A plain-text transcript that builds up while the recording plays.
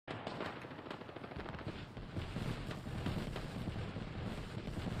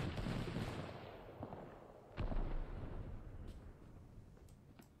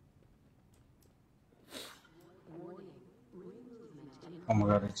Oh my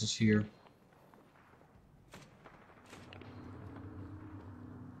god, it's just here.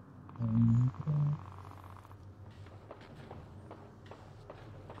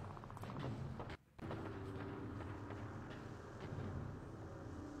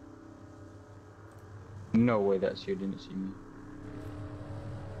 No way that you didn't see me.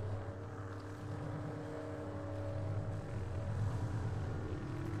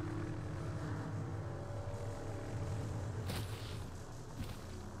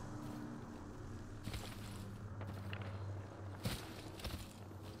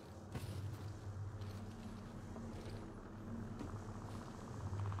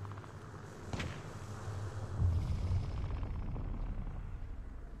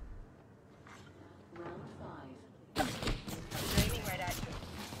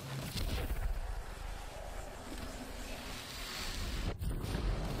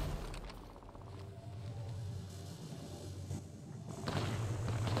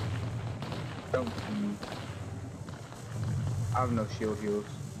 Don't see me. I have no shield heals.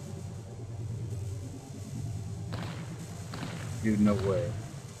 Dude, no way.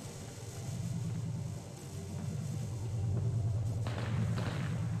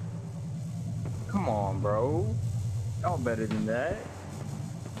 Come on, bro. Y'all better than that.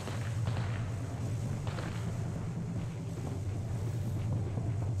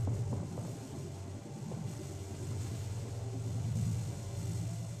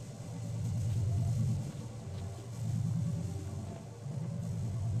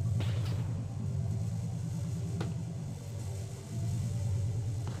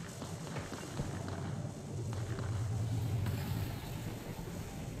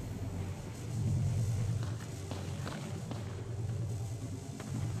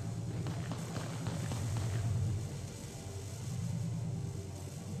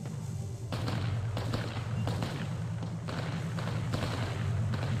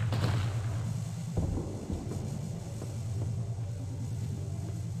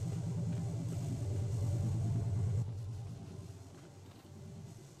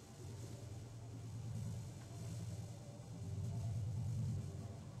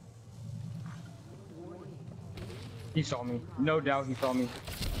 He saw me. No doubt he saw me.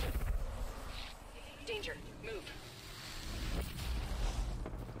 Danger. Move.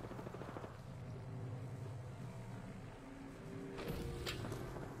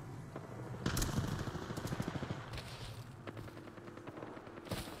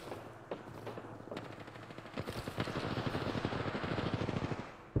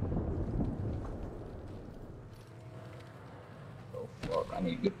 Oh fuck, I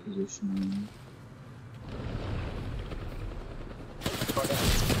need good positioning.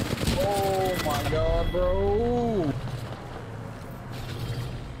 Oh my god, bro!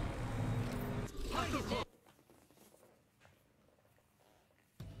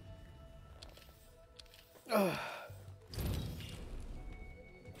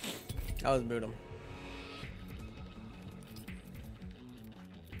 That was brutal.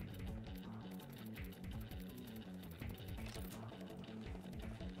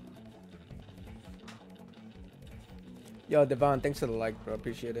 Yo, Devon, thanks for the like, bro.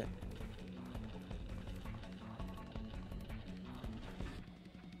 Appreciate it.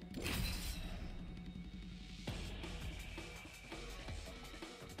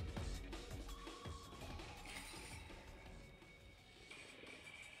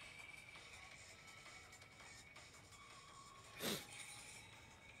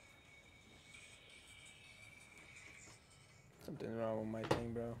 Something's wrong with my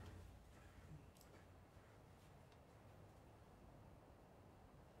thing, bro.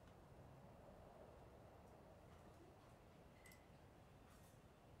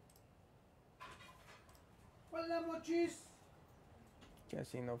 Can't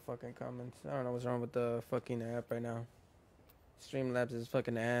see no fucking comments. I don't know what's wrong with the fucking app right now. Streamlabs is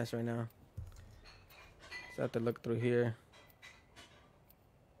fucking ass right now. So I have to look through here.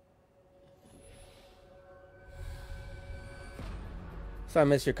 So I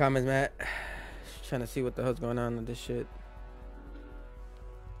missed your comments, Matt. Just trying to see what the hell's going on with this shit.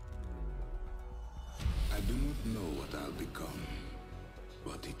 I do not know what I'll become,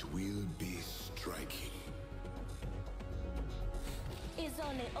 but it will be striking. It's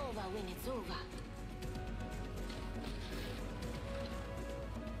only over when it's over.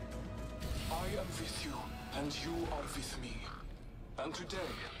 I am with you, and you are with me. And today,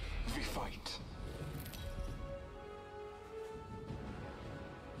 we fight.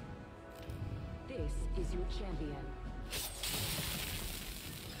 This is your champion.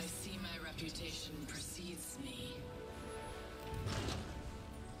 I see my reputation precedes me.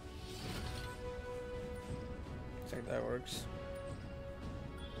 Looks like that works.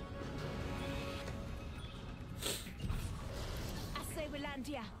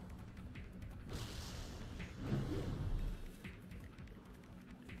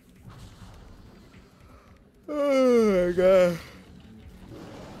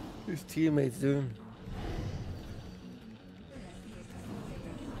 His teammates, dude.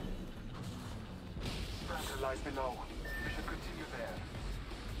 Panther lies below. We should continue there.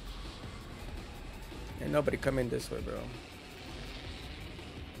 Ain't nobody coming this way, bro.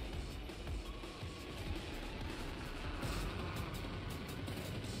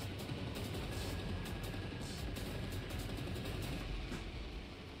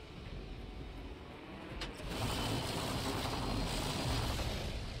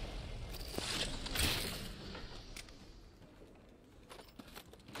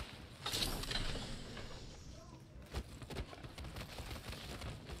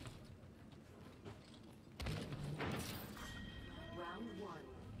 Round one.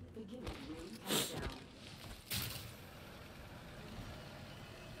 Beginning ring countdown.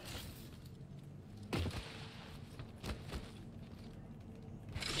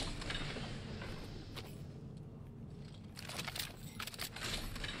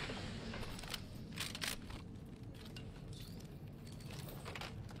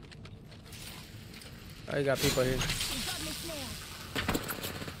 Oh, you got people here. You got me snared.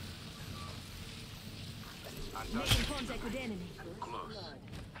 Making contact with enemy. Close.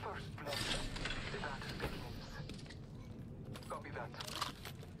 First blood. That begins. Copy that.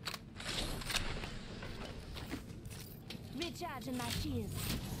 Recharging my shields.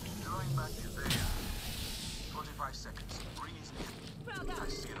 Drawing back to there. 45 seconds. Ring is near. Frog I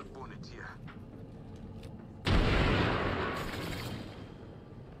out. see an opponent here.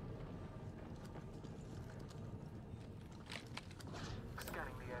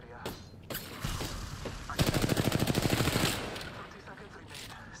 Scanning the area. 30 seconds remain.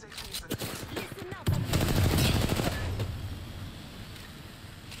 Safety is the Listen up.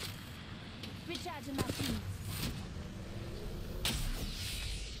 Recharging my shields.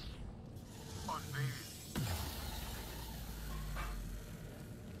 Unveil.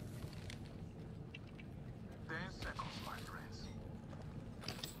 10 seconds, my friends.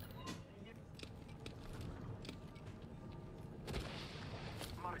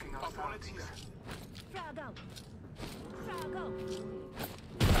 marking our Opponent here. Frog out. Frog out.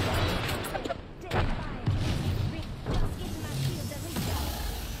 Dead fire. Just getting my shields a recharge.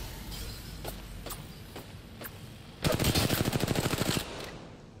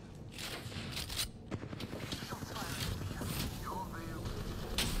 Shots fired. Your veil.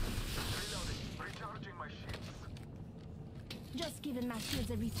 Reloading. Recharging my shields. Just giving my shields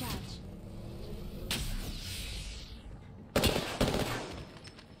a recharge.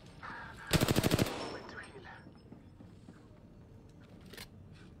 Moment to heal.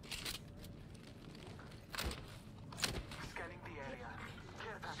 Scanning the area.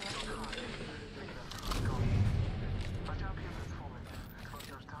 Care package on high. Signal. Go. A champion has fallen. It was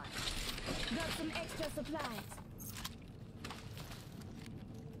your time. Got some extra supplies.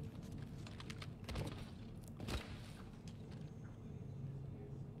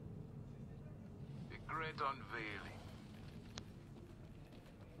 The great unveiling.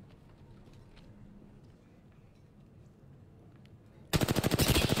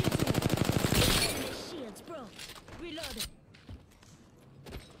 Enemy shields broke. Reloading.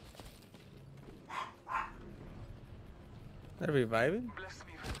 They're reviving? Bless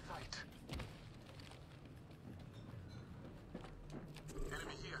me with sight.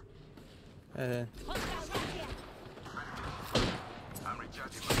 Enemy here. Hostile right here. I'm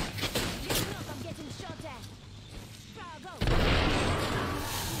recharging my Listen up, I'm getting shot at. Frog out.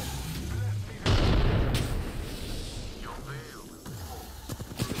 Your veil.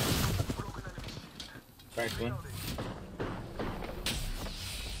 Broken enemy shield. Back one.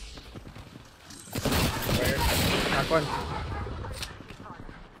 Reloading. Knock one.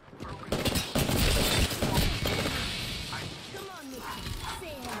 Come on, Nick.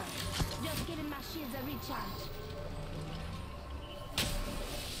 Say hello. Just giving my shields a recharge.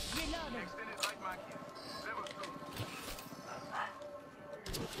 Reloading. Extended light mark here. Level 2.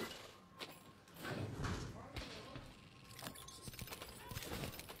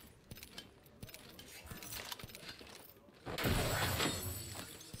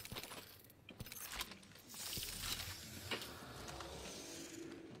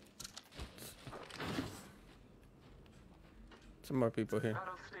 Some more people here.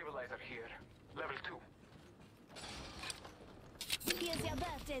 Battle stabilizer here. Level 2. Here's your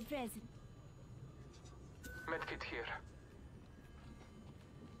birthday present. Medkit here.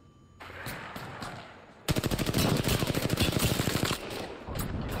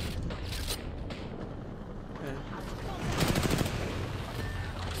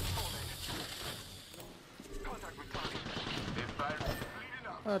 Contact with target. The virus is bleeding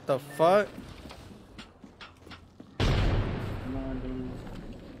out. What the fuck? Come on, dude.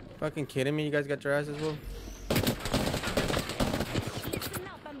 Fucking kidding me? You guys got your asses whooped? Listen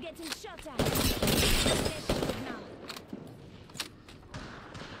up, I'm getting shot at. Let's shoot now.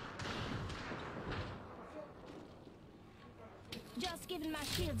 Just giving my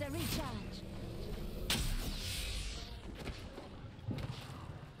shields a recharge.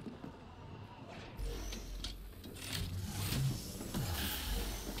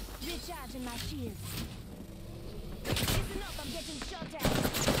 Recharging my shields. Listen up, I'm getting shot at.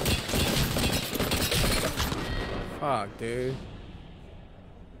 Fuck, dude.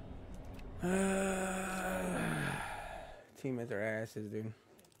 Teammates are asses, dude.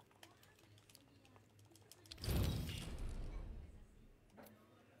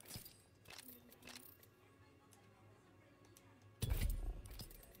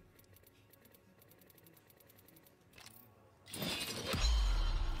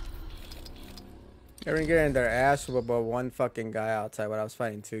 They were getting their ass whooped by one fucking guy outside when I was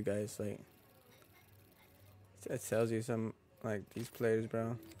fighting two guys. Like, it tells you some, like, these players,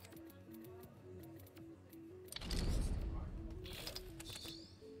 bro.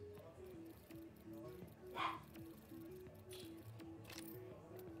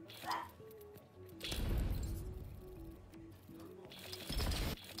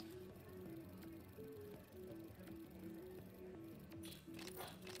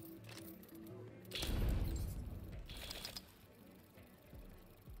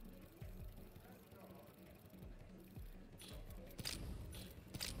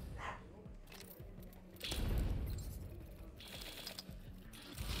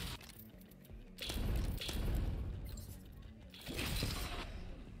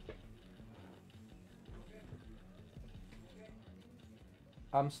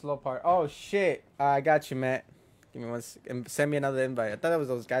 I'm slow part. Oh shit! I got you, Matt. Give me one. Send me another invite. I thought it was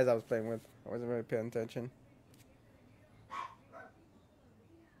those guys I was playing with. I wasn't really paying attention.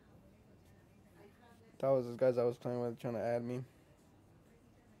 That was those guys I was playing with trying to add me.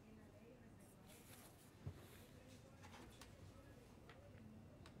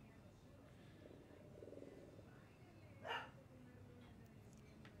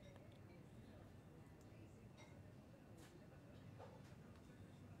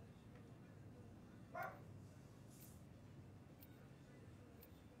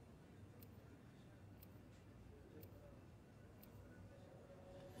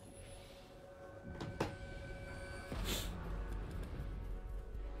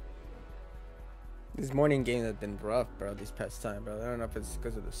 These morning games have been rough, bro, this past time, bro. I don't know if it's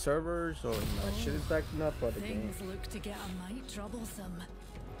because of the servers or my shit is backing up or the game. Things look to get a mite troublesome.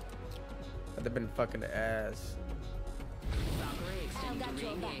 But they've been fucking the ass. Valkyrie I've extending got to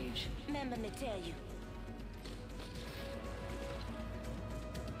your back. re-engage. Remember me tell you.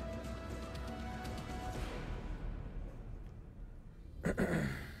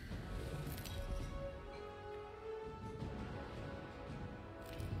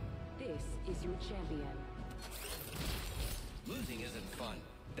 This is your champion. Losing isn't fun.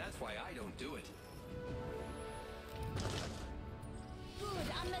 That's why I don't do it. Good,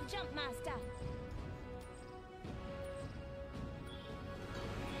 I'm the jump master.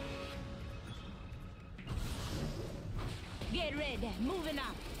 Get ready, moving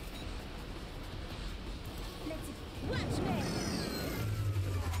up. Let's watch me.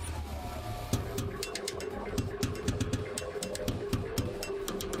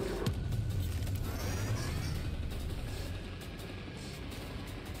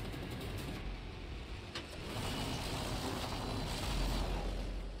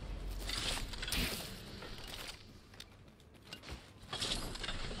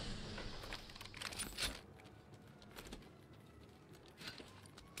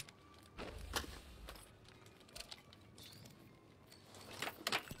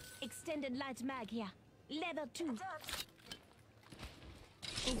 Extended light mag here. Level 2.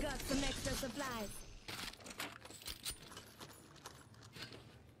 And got some extra supplies.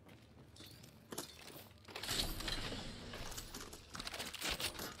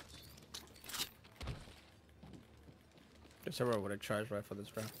 Guess everyone would have charged right for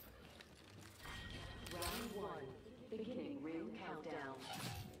this round. Round 1. Beginning ring countdown.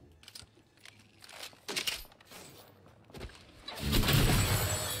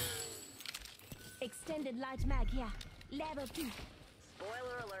 Extended light mag here. Level 2.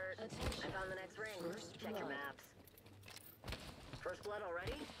 Spoiler alert. I found the next ring. Check your maps. First blood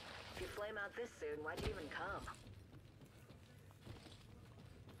already? If you flame out this soon, why'd you even come?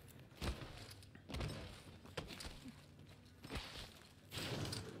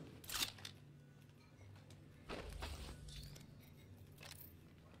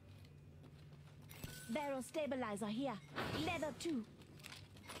 Barrel stabilizer here. Level 2.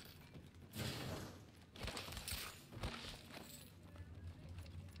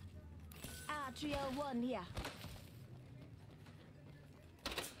 301 here.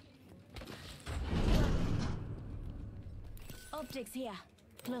 Optics here.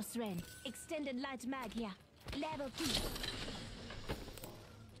 Close range. Extended light mag here. Level 2.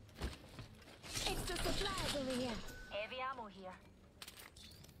 Extra supplies over here. Heavy ammo here.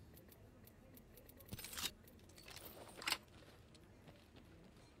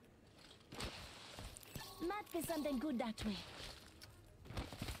 Might be something good that way.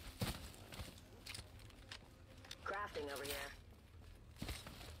 Crafting over here.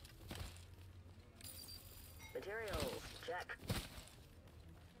 Materials, check.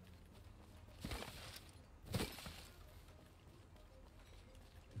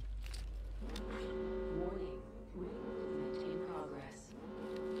 Warning. Ring movement in progress.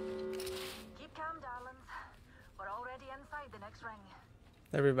 Keep calm, darlings. We're already inside the next ring.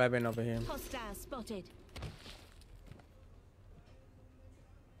 They're reviving over here. Hostile spotted.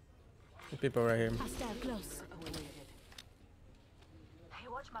 The people right here. Hostile close. Eliminated. Hey,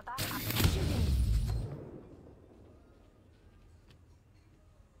 watch my back. Shooting.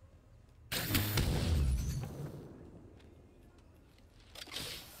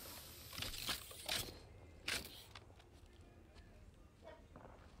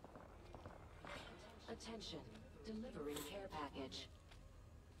 Attention. Delivering care package.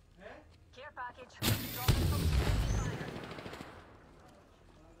 Care package. Dropping from fire.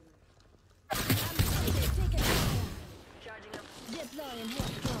 Taking fire. Charging up. Deploying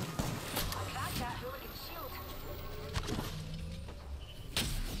hot drone. I got that hooligan shield.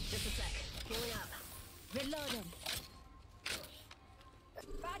 Just a sec. Healing up. Reloading.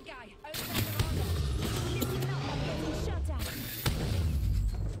 Bad guy. Outside the order. Listen up, I'm getting shot at.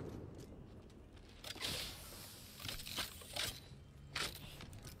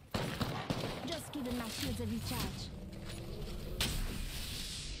 Just giving my shields a recharge.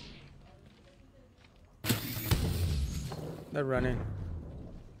 They're running.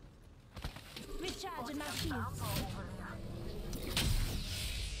 Recharging my shields.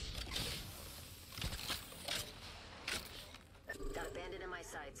 Got a bandit in my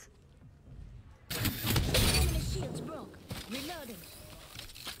sights. Enemy shields broke. Reloading.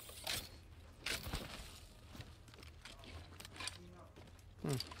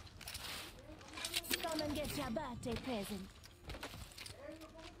 Come and get your birthday present.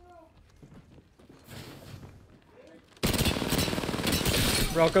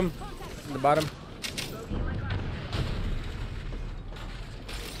 Broke him. In the bottom.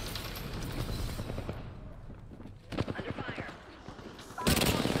 Under fire.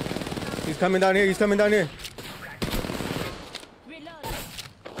 He's coming down here. He's coming down here. Reloading.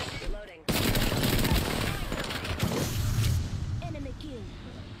 Reloading. Enemy kill.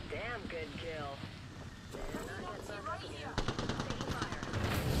 Damn good kill.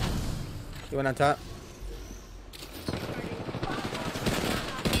 He went on top.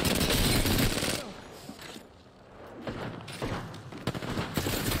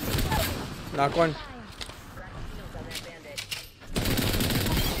 Knock one. Fire. Shields on that bandit.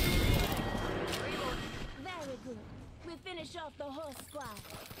 Very good. We finish off the whole squad.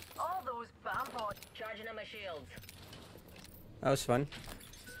 All those vampires. Charging on my shields. That was fun.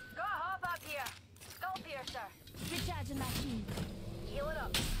 Got a hop up here. Skull piercer. Recharging my shield. Heal it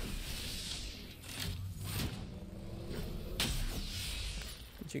up.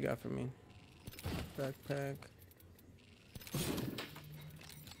 What you got for me? Backpack.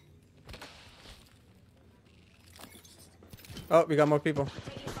 Oh, we got more people.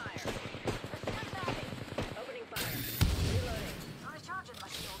 Taking fire. Opening fire. Reloading. Recharging my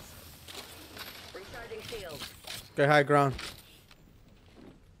shields. Recharging shields. Get high ground.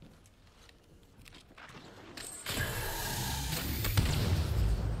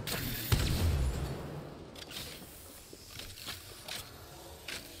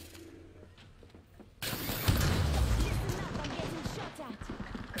 Listen up, I'm getting shot at.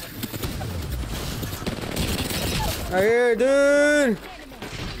 Right here, dude. Enemy.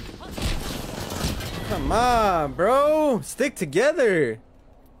 Come on, bro. Stick together.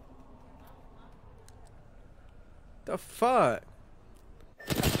 The fuck?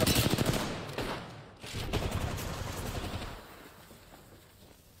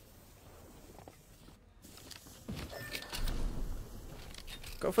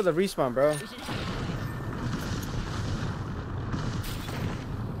 Go for the respawn, bro. Let's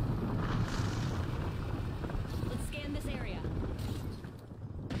scan this area.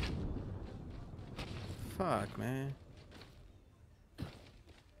 Fuck, man.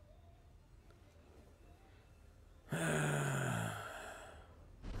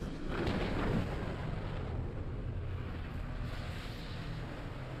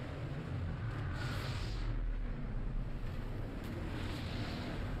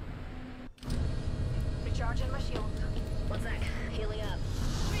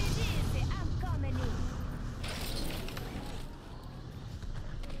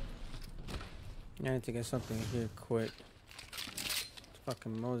 I need to get something here quick.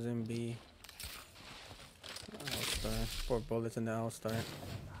 Fucking Mozambique. All-Star. 4 bullets in the All-Star.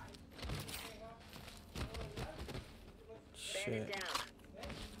 Shit.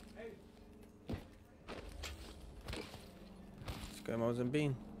 Let's go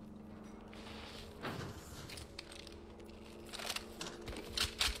Mozambique.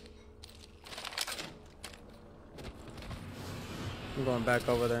 I'm going back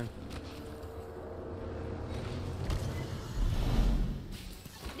over there.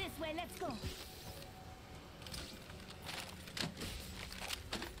 This way, let's go. Round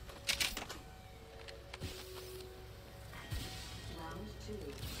 2.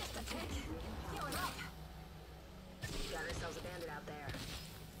 Just a tick. Healing up. Got ourselves a bandit out there.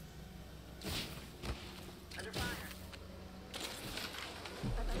 Under fire.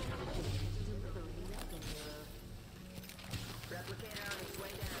 Replicator on its way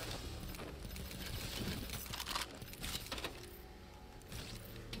down.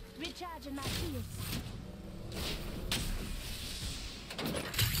 Recharging my shields.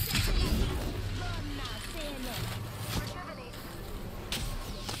 Run now, say hello. Rejuvenate.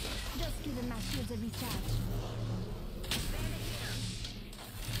 Just giving my shields a recharge. Bandit here.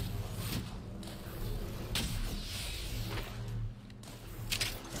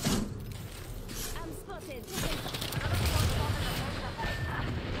 I'm spotted. Another squad bomb in the center.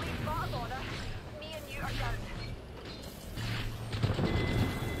 We've got a border. Me and you are down.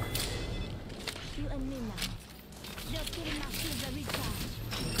 You and me now. Just giving my shields a recharge.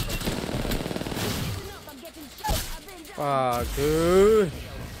 Listen up, I'm getting shot. I've been down. Fuck, dude.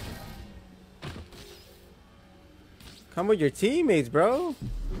 Come with your teammates, bro.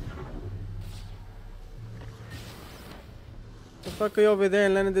 The fuck are you over there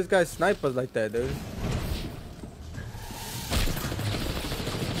and letting this guy snipe us like that, dude?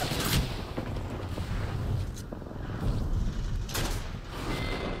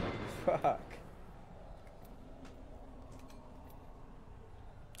 Fuck.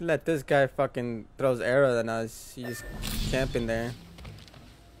 Let this guy fucking throws arrows at us. He's just camping there.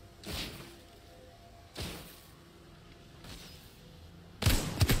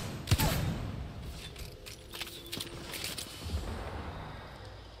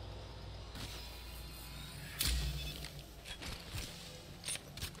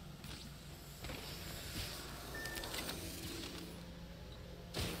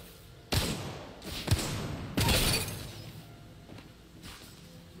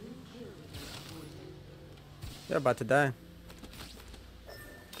 You're about to die.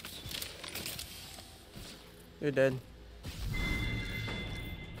 You're dead.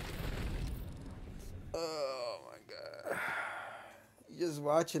 Oh my god. You're just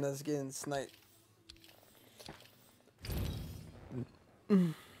watching us getting sniped.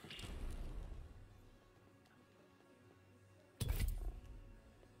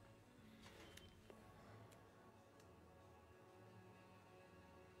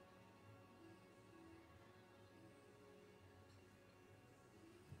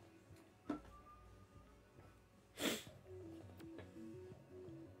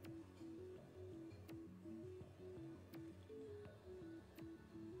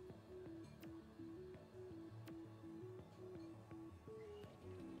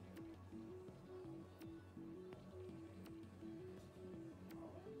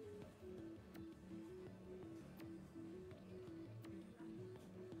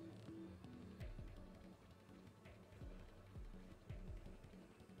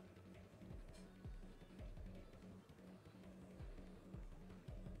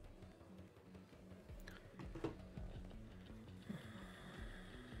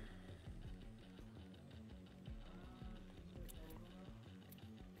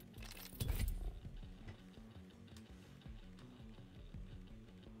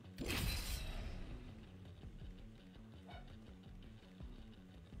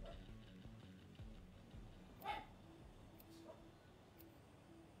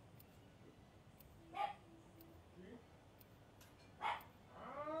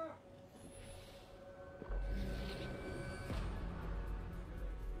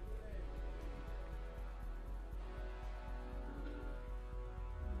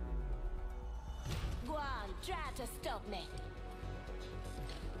 Go on, try to stop me.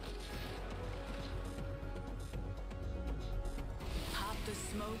 Pop the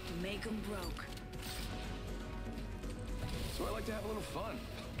smoke, make 'em broke. So I like to have a little fun.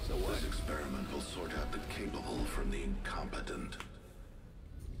 So what? This experiment will sort out the capable from the incompetent.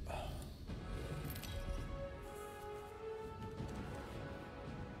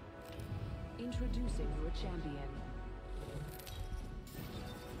 Introducing your champion.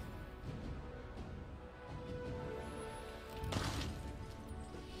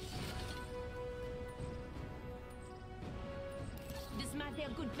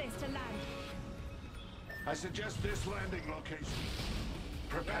 place to land. I suggest this landing location.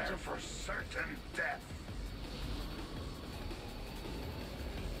 Prepare for certain death.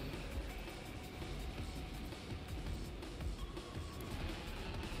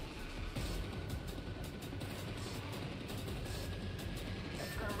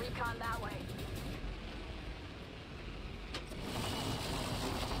 Gonna recon that way.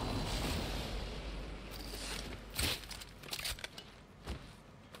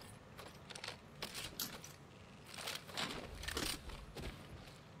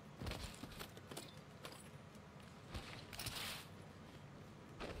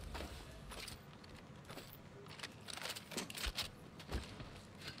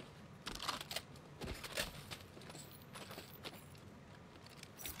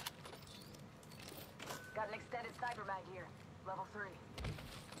 Got an extended sniper mag here. Level 3.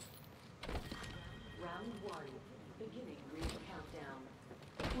 Round 1. Beginning ring countdown.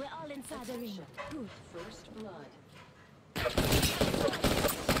 We're all inside the ring. Good. First blood.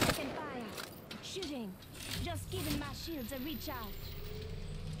 Second fire. Shooting. Just giving my shields a recharge.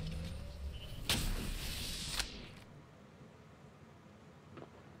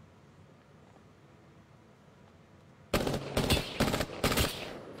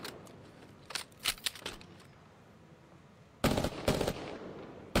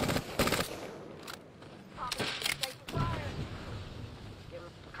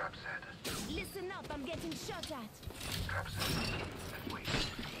 Trap set. Listen up, I'm getting shot at. Trap set. Wait.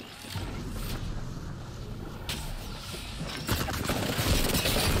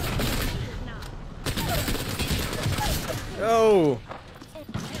 Yo!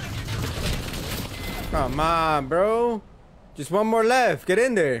 Come on, bro. Just one more left. Get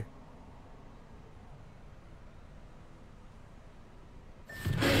in there.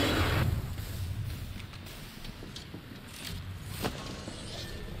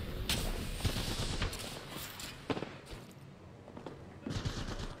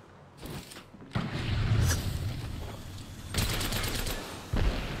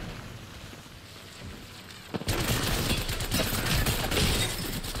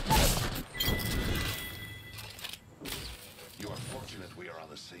 You are fortunate we are on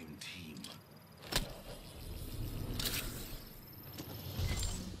the same team.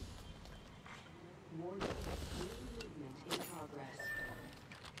 Warning. Movement in progress.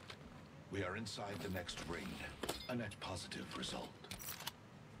 We are inside the next ring. A net positive result.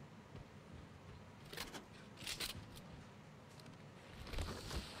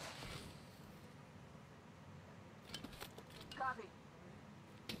 Copy.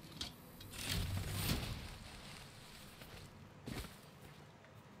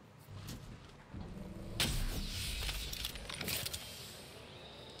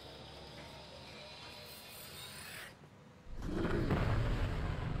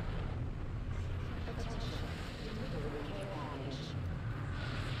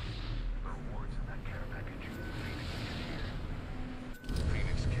 Rewards in that care package.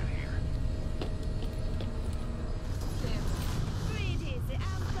 Phoenix, get here. Breathe easy,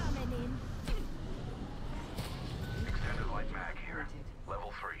 I'm coming in. Extended light mag here.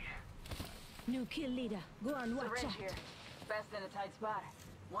 Level 3. New kill leader. Go on, watch Syringe out. here. Best in a tight spot.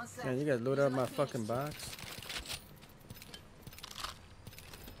 One sec. Man, you guys load up my fucking box.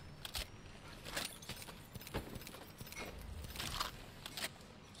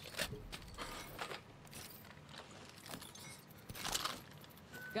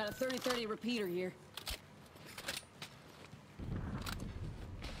 Got a 30-30 repeater here.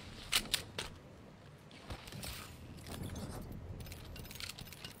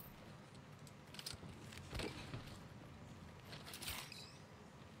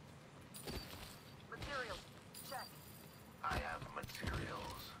 Materials. Check. I have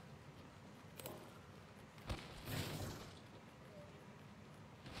materials.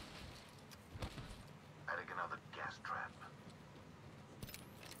 Adding another gas trap.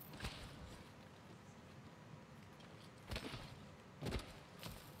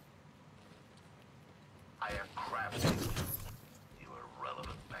 I am crafting. You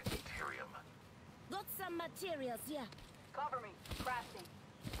irrelevant bacterium. Got some materials, yeah. Cover me. Crafting.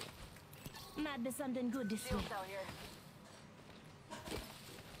 Might be something good this Fuel way. cell here.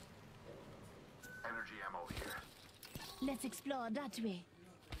 Energy ammo here. Let's explore that way.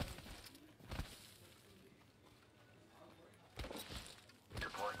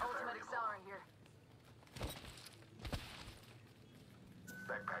 Deploying to Ultimate variable. accelerant here.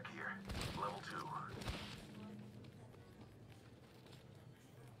 Backpack here. Level 2.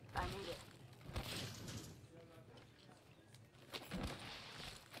 I need it.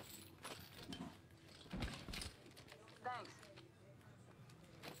 Thanks.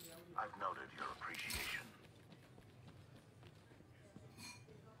 I've noted your appreciation.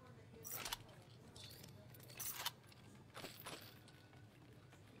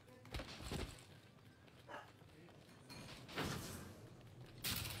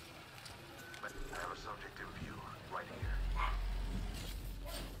 I have a subject in view, right here.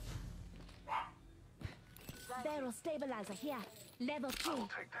 Barrel stabilizer here. Level I 3. will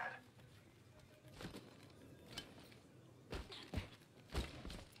take that.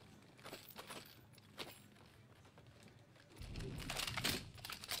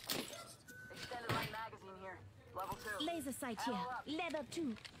 Extended light magazine here. Level 2. Laser sight here. Level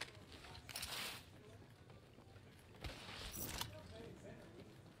 2.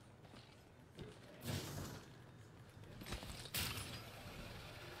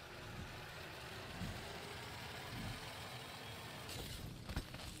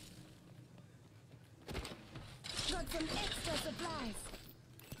 Got some extra supplies.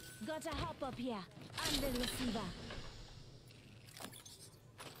 Got a hop up here. I'm the receiver.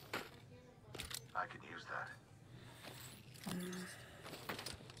 I can use that.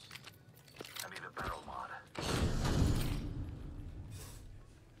 I need a barrel mod.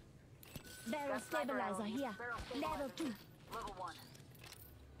 Barrel Got sniper ammo stabilizer here. Barrel Level stabilizer 2. here. Level 1.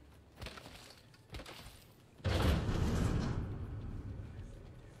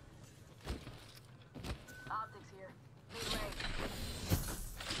 Optics here. Mid-range.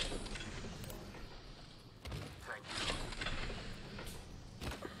 Thank you.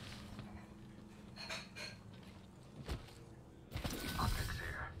 Optics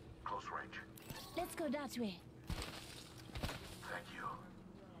here. Close range. Let's go that way. Thank you.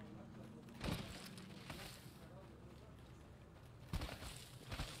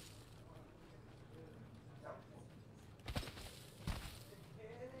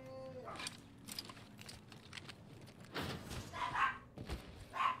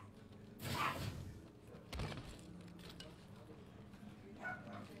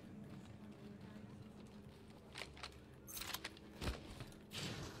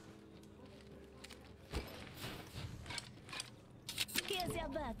 Here's your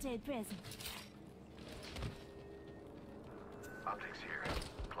birthday present. Optics here.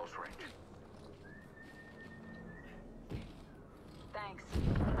 Close range. Thanks.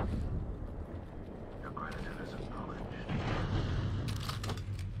 Your gratitude is acknowledged.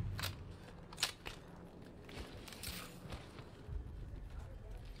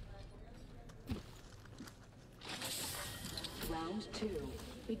 Round 2.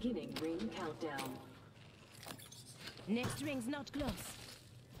 Beginning ring countdown. Next ring's not close.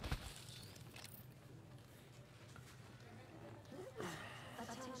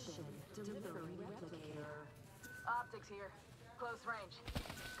 Attention, delivering replicator. Optics here. Close range.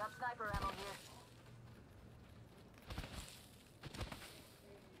 Got sniper ammo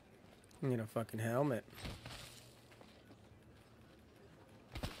here. Need a fucking helmet.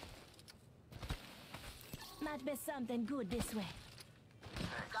 Might be something good this way.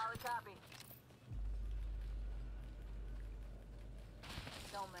 Solid copy.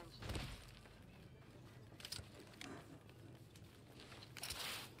 Don't mention.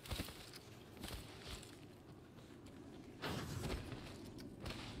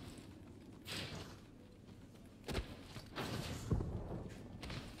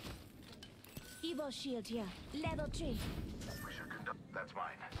 Evo shield here. Level 3. We should conduct. That's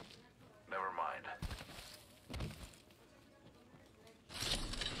mine. Never mind.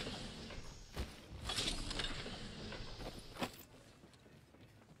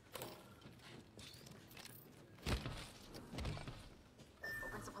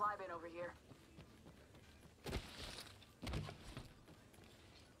 Open supply bin over here.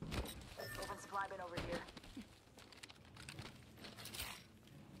 Open supply bin over here.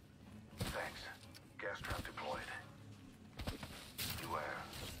 Thanks. Gas trap deployed. Beware.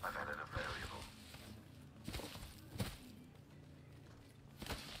 I've added a variable.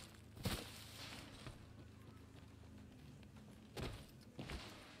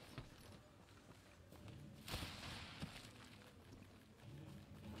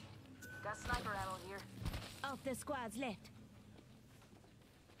 Got sniper ammo here. Off the squad's left.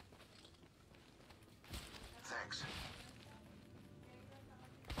 Thanks.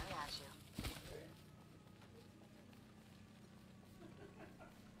 I got you.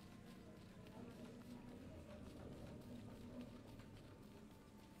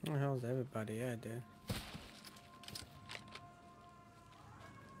 Where the hell's everybody at, dude?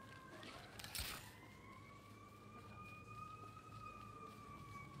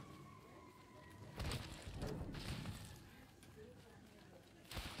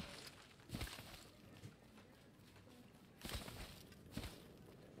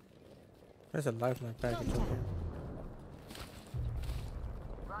 There's a lifeline package over here.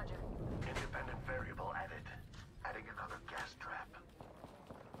 Roger. Independent variable added. Adding another gas trap.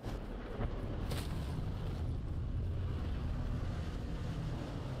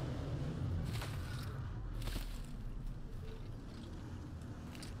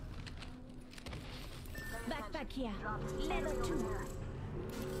 Backpack here. Level 2.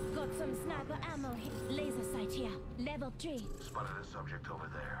 Got some sniper ammo here. Laser sight here. Level 3. Spotted a subject over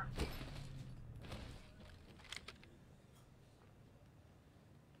there.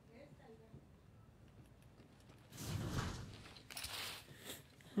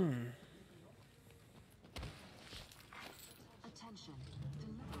 Attention.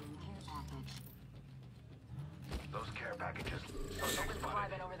 Delivering care package. Those care packages. Open Subject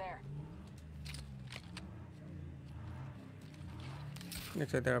spotted. over there.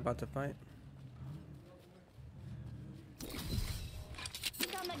 Looks like they're about to fight.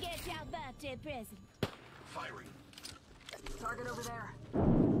 Come and get your birthday present. Firing. Target over there.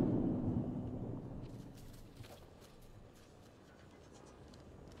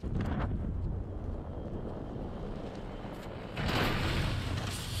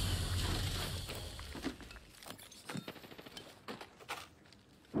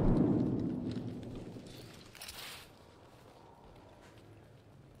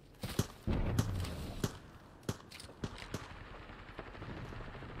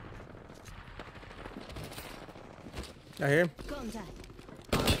 I hear him. Contact.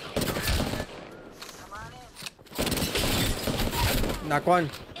 Come on in. Knock one.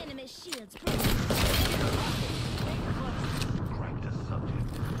 Enemy shields broken. Cracked a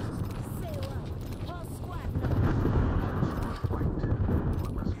subject. Say what? All squad now. White.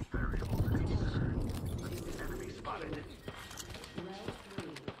 One less variable to consider. Enemy spotted. Round 3.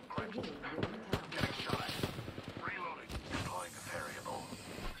 Beginning ring countdown. Getting shot at. Reloading. Deploying a variable.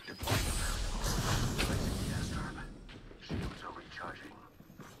 Deploying a variable. Placing gas trap. Shields are recharging.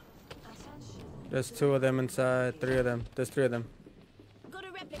 Attention. There's 2 of them inside. 3 of them. There's 3 of them. Got a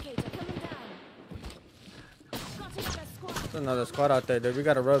replicator coming down. Got another squad. There's another squad out there, dude. We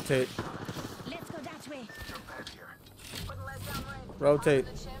gotta rotate. Let's go that way. Jump pad here. Putting lead down range. Rotate.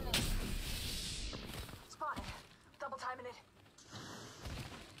 Onto the chimney. Spotted. Double timing it.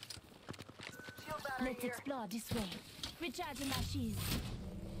 Shield battery Let's here. explore this way. Recharging my shields.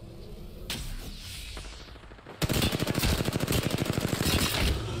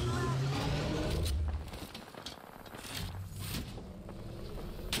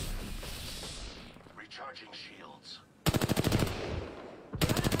 Recharging shields.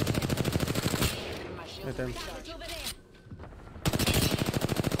 Hit them. Target over there.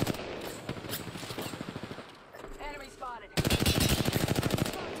 Enemy spotted.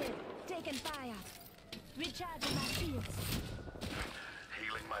 Spotted. Taking fire. Recharging my shields.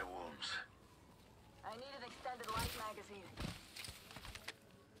 Healing my wounds. I need an extended light magazine.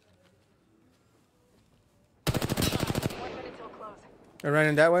 1 minute till close. They're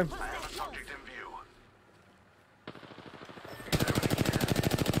running that way. I have a subject in view. Examining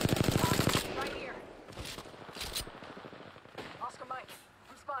Right here. Oscar Mike,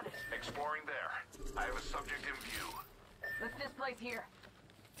 I'm spotted. here. Exploring there. I have a subject in view. Let's this place here.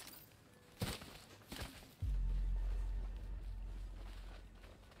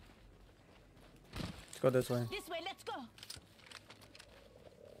 Let's go this way. This way, let's go.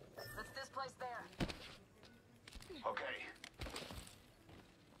 Let's this place there. Okay.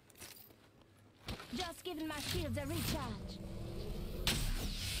 Just giving my shields a recharge.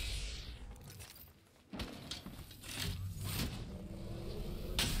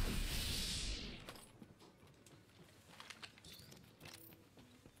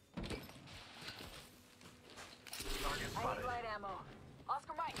 Target I spotted. need light ammo.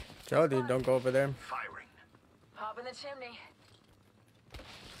 Oscar Mike, Jody, don't go over there. Firing. hop in the chimney.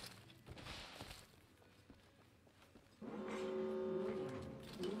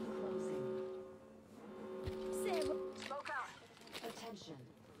 Closing. Say what? Smoke out. Attention.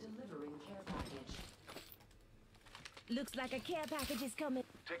 Delivering care package. Looks like a care package is coming.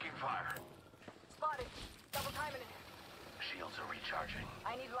 Taking fire. Spotted. Double timing it. Shields are recharging.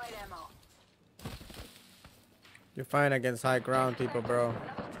 I need light ammo. You're fine against high ground people, bro.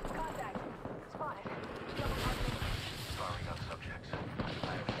 Contact. Spotted. Double timing it. Firing on subjects.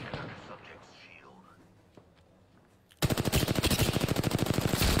 I have hit on the subject's shield.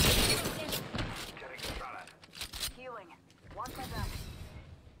 Getting shot at. Healing. Watch my back.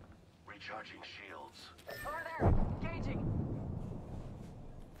 Recharging shields. Over there. Engaging.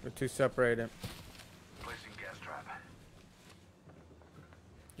 We're too separated. Placing gas trap.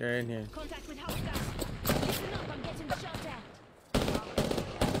 You're in here. Contact with house guys. Listen up, I'm getting shot at.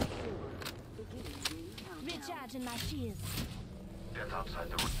 Recharging my shields. Death outside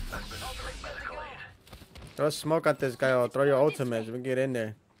the room. Administering medical aid. Throw smoke at this guy or throw your ultimates. We can get in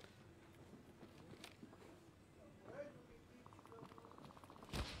there.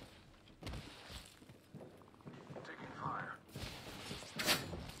 Taking fire.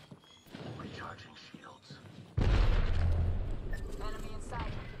 Recharging shields. Enemy in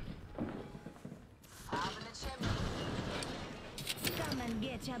sight. Up in the chimney. Come and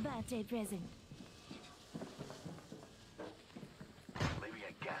get your birthday present. Leaving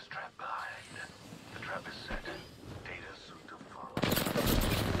a gas trap behind. The trap is set. Data soon to follow.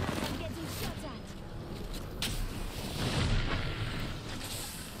 I'm getting shot at.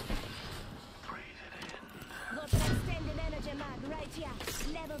 Breathe it in. Got an extended energy mag right here.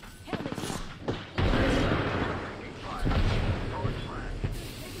 Level helmet here. Taking fire. Forward flag.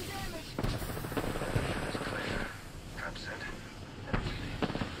 Taking damage. It's clear. Trap set. Enemy lead.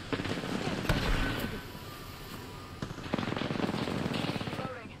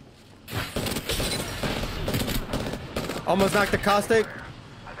 Reloading. Almost knocked the caustic. I've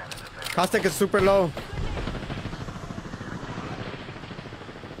added a vent. Caustic is super low.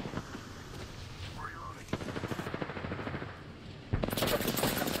 Reloading.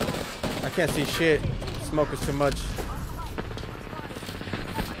 I can't see shit. Smoke is too much.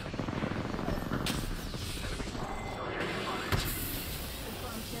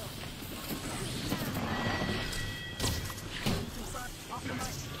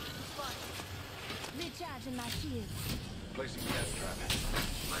 Recharging my shields. Placing gas trap.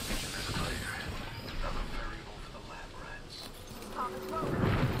 My vision is clear. Another variable for the lab rats. Pop and smoke.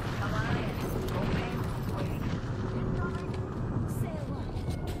 Come on in. Open. Waiting. Incoming. Say what?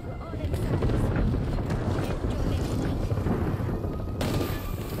 We're all inside. Your next week.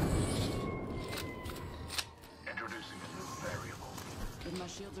 Introducing a new variable. Give my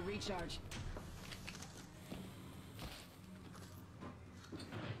shields a recharge.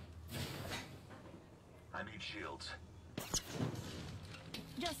 I need shields.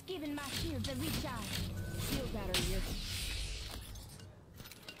 Just giving my shields a recharge. Shield battery here.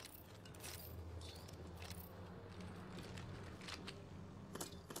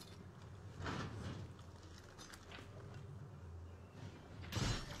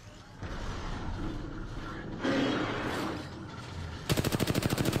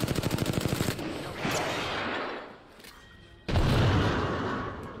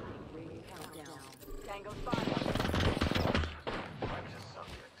 Ring countdown. Tango spotted. Prime to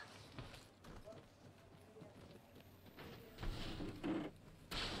subject.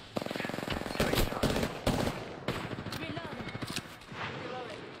 Reloading.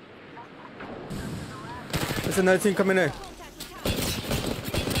 There's another team coming in. Contact with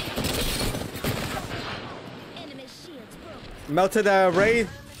target. Enemy shields broke. Melted raid.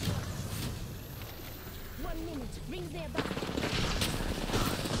 1 minute. Rings nearby.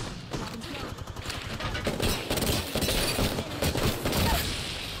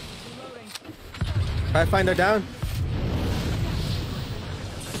 Pathfinder down.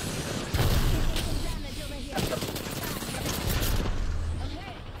 Damage over here.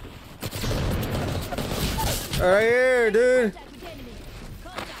 Right here, dude. Contact with enemy.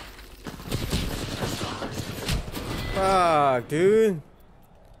 Contact. Fuck, dude.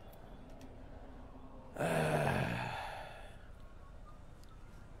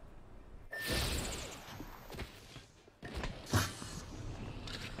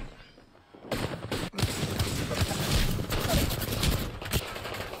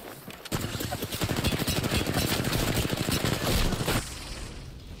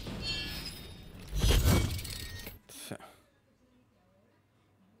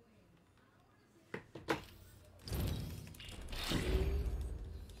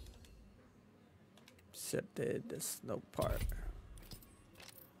 Accepted the snow part.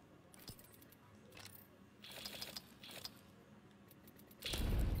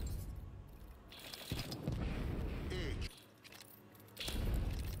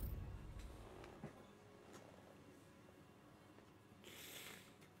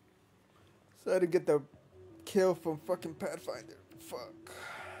 So I had to get the kill from fucking Pathfinder. Fuck.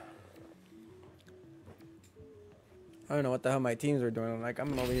 I don't know what the hell my teams are doing. Like,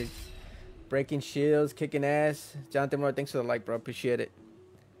 I'm over here breaking shields, kicking ass. Jonathan Moore, thanks for the like, bro. Appreciate it.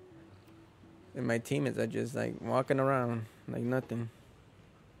 And my teammates are just like walking around like nothing.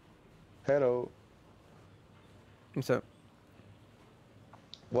 Hello. What's up?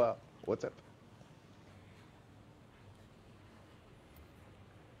 Well, what's up?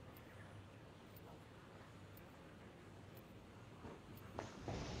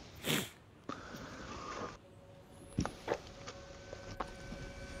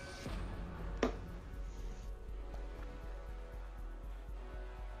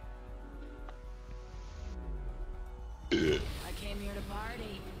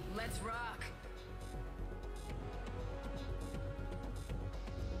 Let's rock.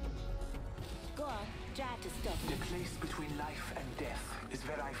 Go on, try to stop The it. place between life and death is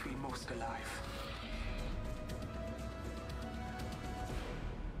where I feel most alive.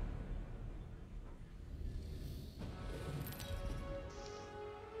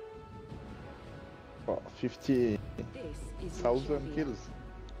 Oh, 50,000 This is your champion. kills.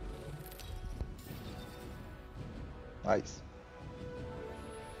 Nice.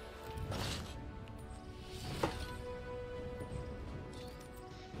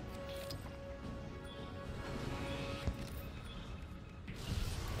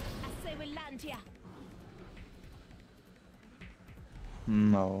 I say we land here.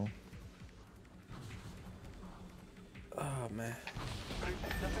 No. Oh man.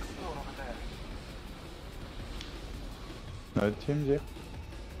 Let's explore over there. No team there.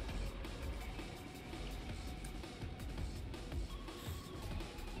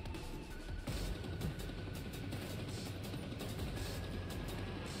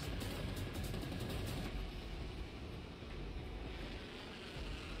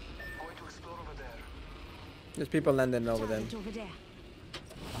 Going to explore over there. There's people landing over them. Target over there.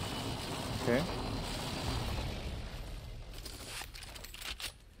 Okay.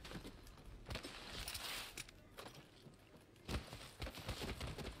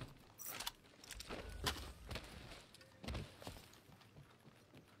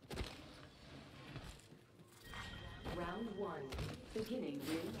 Round 1. Beginning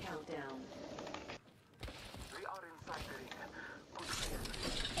ring countdown. We are inside the ring. Good clear.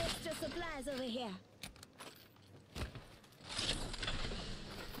 Extra supplies over here.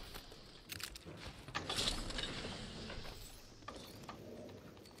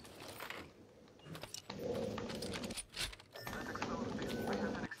 Let's explore this. We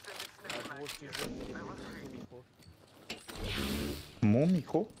have an extended snake mag here. Level 3. Mon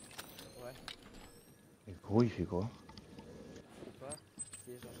micro? Ouais. Le gros il fait quoi? Je sais pas.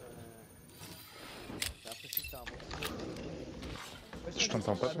 Si j'en J'ai l'impression que c'est un bon. Je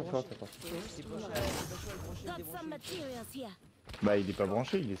t'entends pas très fort, t'as pas. Got some materials here. Bah il est pas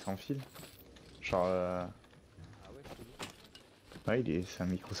branché, il est sans fil. Genre Ah ouais, je te dis. ouais c'est un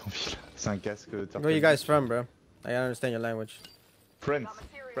micro sans fil. C'est un casque. Where are you guys from, bro? I understand your language. France.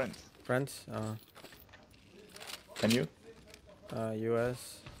 France. France? Can you?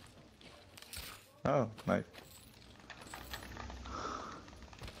 US. Oh, nice.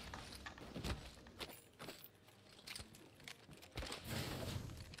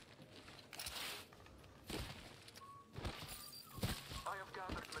 I have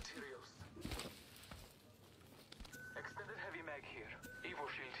gathered materials. Extended heavy mag here. Evo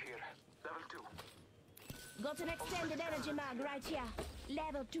shield here. Level 2. Got an extended energy mag right here.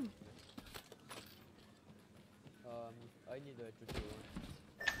 Level 2. I need a tutorial.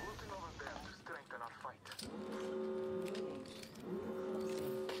 Looking over there to strengthen our fight.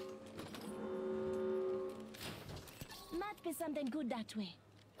 Might be something good that way.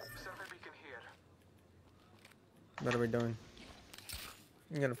 Survey beacon here. What are we doing?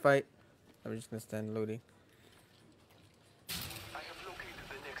 You gonna fight? I'm just gonna stand looting. I have located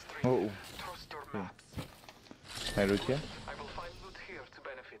the next ring. Oh. Trust your maps. I look here. I will find loot here to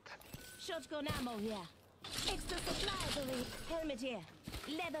benefit. Shotgun ammo here. Extra supplies over here. Helmet here.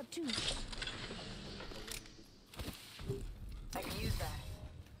 Level 2. I can use that.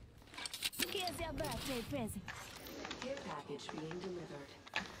 Here's your birthday present. Care package being delivered.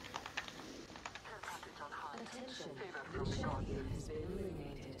 Care package on high. Attention. Favor The from the gods. champion has been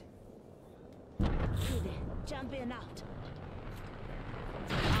eliminated. Good. Jump in out.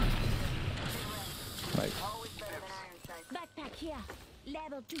 Nice. Always better than iron sights. Backpack here.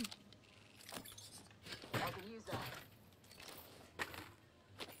 Level 2. I can use that.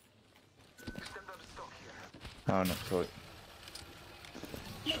 Extended stock here. Oh no, sorry.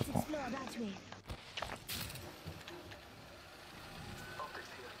 Let's explore that way.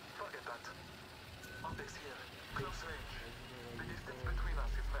 Optics here. Forget that. Optics here. Close range. The distance between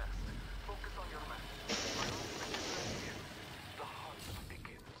us is vast. Focus on your map. My ultimate is right here. The hunt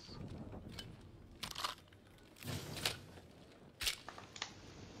begins.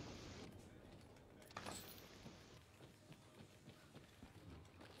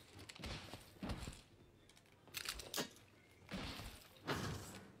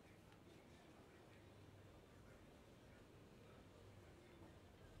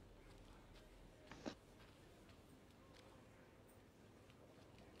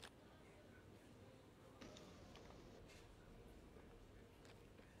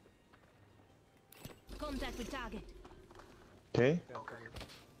 Contact with target. Okay.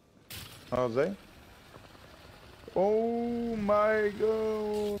 Are they? Oh my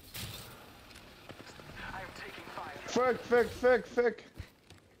god. I am taking fire. Fuck.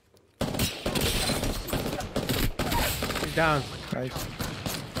 He's down. Nice.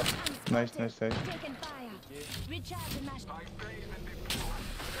 Nice. Taking fire. Recharging my I bathe and deploy.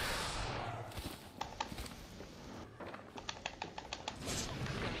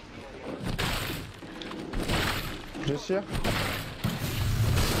 Just here.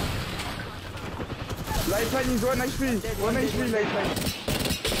 Lifeline is 1 HP. 1 HP lifeline.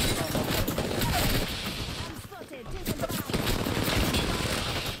 spotted. Taking fire.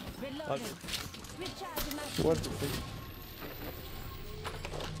 Reloading. Recharging my What the fuck?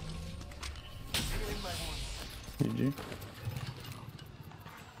 GG.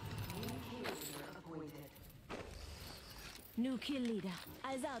 new kill leader.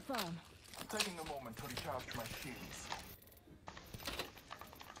 Eyes out for him. Taking a moment to recharge my shields.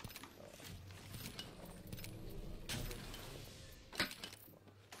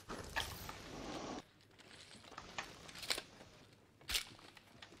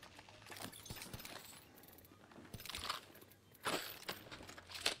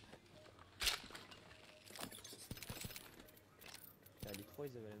 Les trois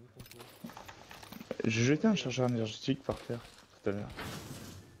ils avaient la même compo. J'ai jeté un chargeur énergétique par terre tout à l'heure.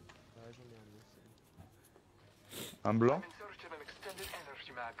 Ouais, j'en ai un aussi. Un blanc. I'm in search of an extended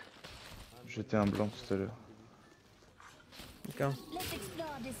energy mag. J'ai jeté un blanc tout à l'heure. Go. Let's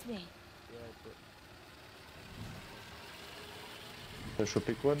explore this way. T'as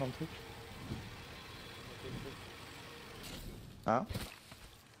chopé quoi dans le truc? Hein?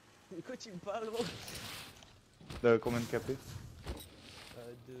 De quoi tu me parles, gros? Combien de KP?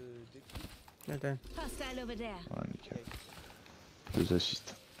 De qui? Okay. Hostile over there. Ouais, nickel. 2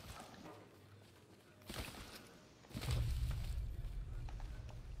 assists.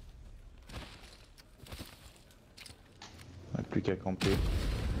 On n'a plus qu'à camper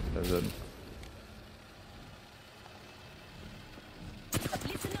la zone.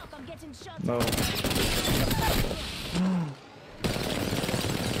 Listen up, I'm getting shot. Non.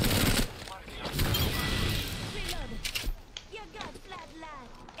 Reload. You got flat line.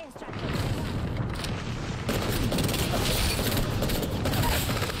 Airstrike.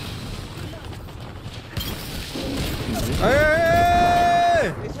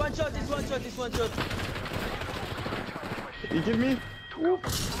 Hey! It's one shot. Il kill me.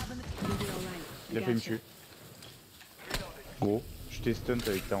 Il a fait me tuer. Gros, je t'ai stunt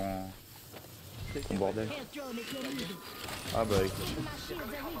avec ton bordel. Health drone if you need it. Ah bah écoute. My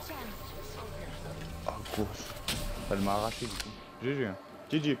shields are recharged. Ah gros. Elle m'a arraché du coup. GG.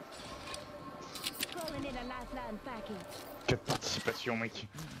 GG. Calling in a lifeline package. 4 participations mec.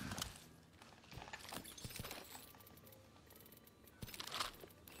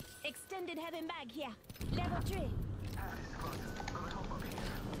 Extended heavy mag here. Level 3.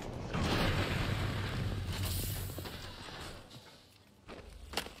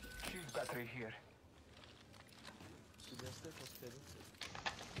 Shield battery here. C'est bien ça qu'on se fait.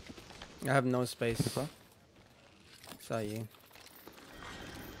 I have no space. C'est quoi? Saw you.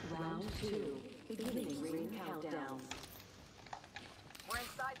 Round 2. Beginning ring countdown. We're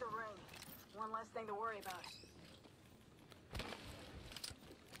inside the ring. One less thing to worry about.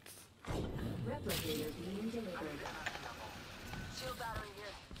 Replicator being delivered. Shield battery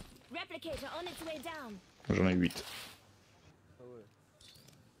here. Replicator on its way down. J'en ai 8. Ah ouais.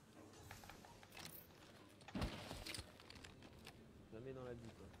 Je la mets dans la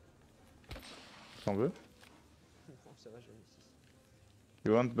vie quoi. T'en veux? Non, ça va, j'en ai 6.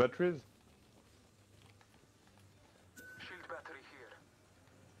 You want batteries? Shield battery here.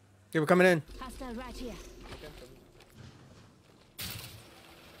 Okay, we're coming in. Hostile right here.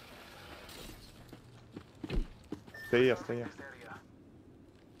 Stay here. This area.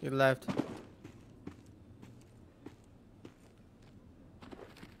 You left.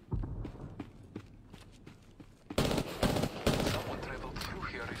 Someone traveled through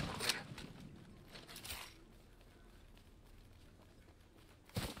here recently.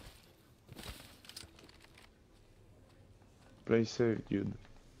 Play safe, dude.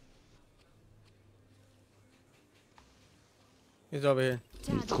 He's over here.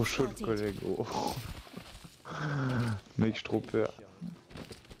 Il est trop chaud le collègue, gros. Mec, j'ai trop peur.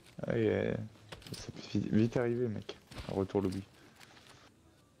 Ah, yeah. Ça peut vite arriver, mec. Retour lobby.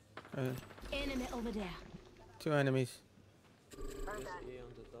 Enemy over there. 2 enemies. Heard that. Et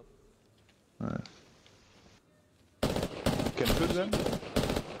on the top. Ouais. Can shoot them?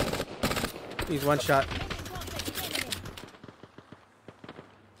 He's one shot.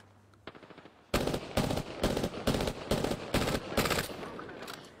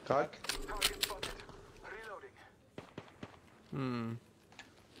 Crack. Target spotted. Reloading. Hmm. I'm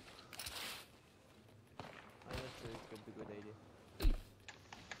not sure it could be a good idea.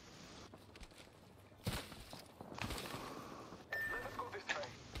 Let us go this way.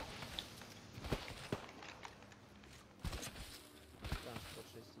 Putain, je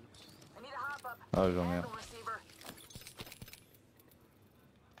cherche ici. I need a hop up. Ah, j'en ai un. Handle receiver.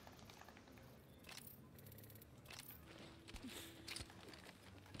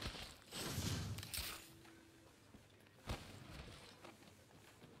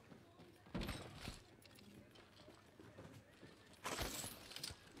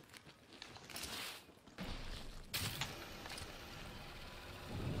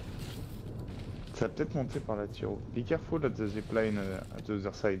 Ça va peut-être monter par la tiro. Be careful at the zipline at the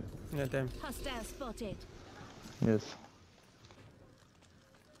other side. Yeah, damn. Hostile spotted. Yes.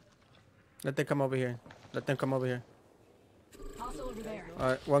 Let them come over here. Let them come over here. Also over there.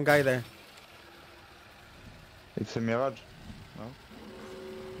 Alright, one guy there. It's a mirage. No?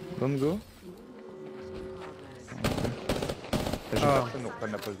 Don't go. J'ai personne pour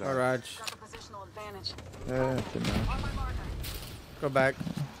prendre la pause derrière. Mirage. Got the positional advantage. C'est bien. On my marker. Go back.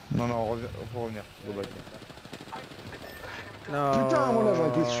 Non, non, faut revenir. Go back. No. Putain, mon agent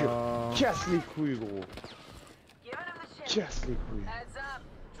était sûr. Casse les couilles, gros. Giving him the shit. Casse les couilles. Heads up.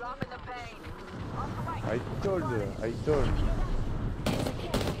 Dropping the pain. Off the right. I told.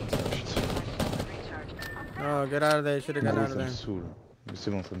 Oh, get out of there. You should have got Non, out of ça me there. saoule. Mais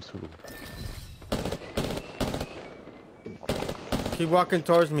c'est bon, ça me saoule. Keep walking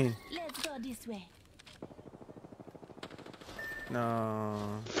towards me. Let's go this way.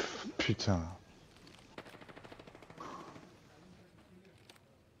 No. Putain.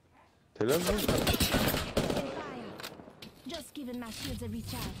 T'es là, mec? Fire. Just giving my shields a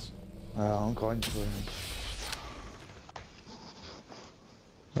recharge. Ah, encore une fois, mec.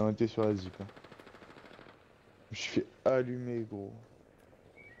 On était sur la zip. Hein. Je suis fait allumer, gros.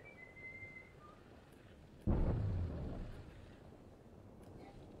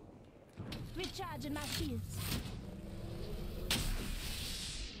 Recharging my shields.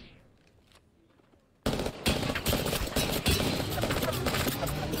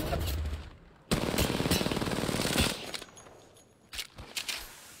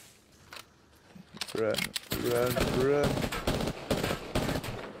 Run.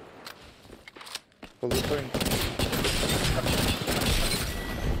 For the point.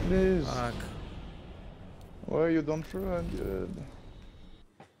 Please. Fuck. Why you don't run, dude?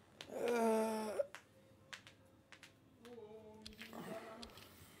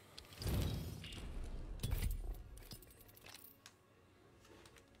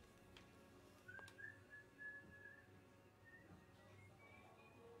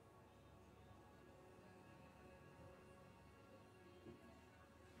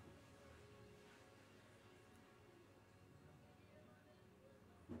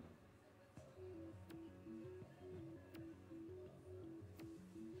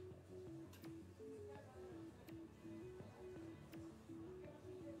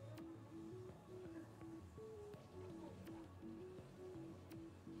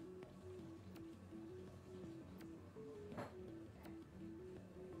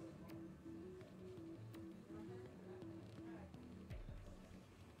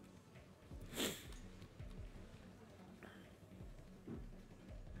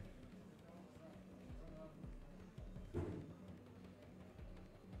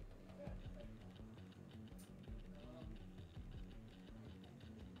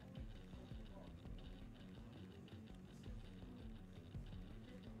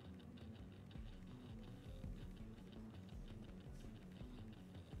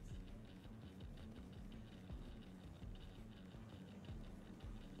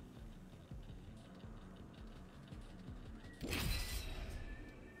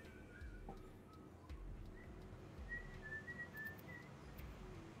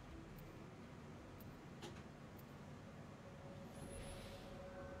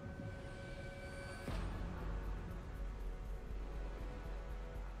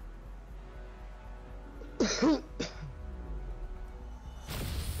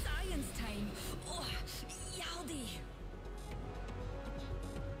 Science time. Oh, yowdy.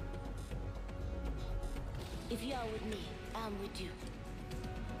 If you're with me, I'm with you.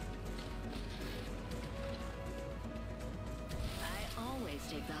 I always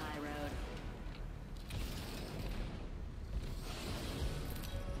take the high road.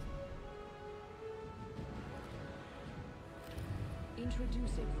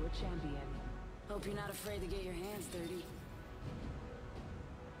 Introducing your champion. Hope you're not afraid to get your hands dirty.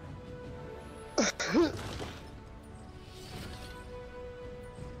 Good.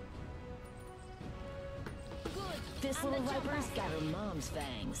 This full of vipers got her mom's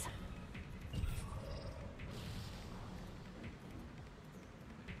fangs.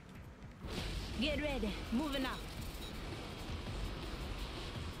 Get ready. Moving out.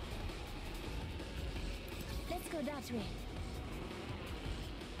 Let's go that way.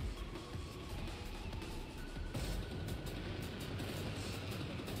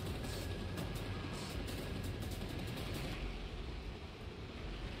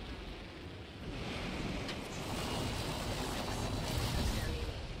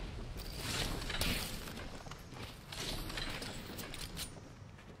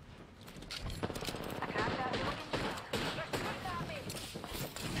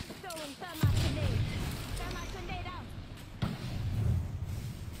 Throwing thermite grenade. Thermite grenade out.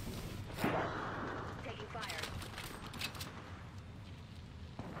 Taking fire.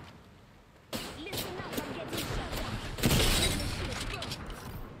 Listen up, I'm getting shot at.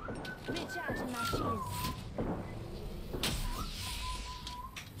 Recharging my shields.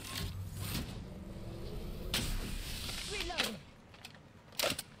 Reloading.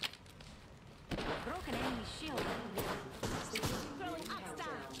 Broken enemy shield. Throwing up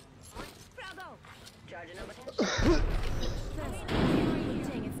down. Froggo. Charging up attention.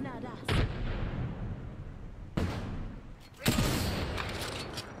 Thing, it's not us.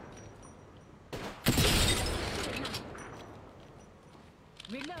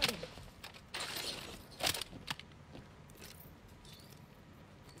 Reloading.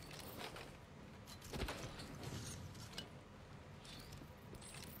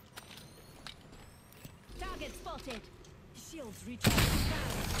 Target spotted. Shields recharging.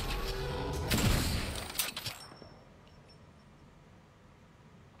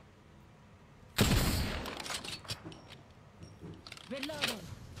 Reloading.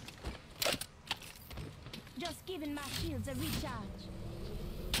 Just giving my shields a recharge.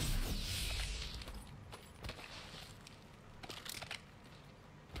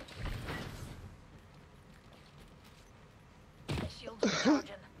 Shields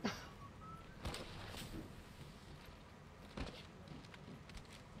recharging.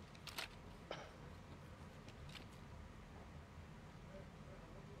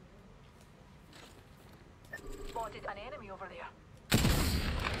 Spotted an enemy over there.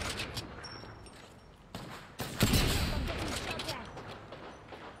 I'm getting shot at.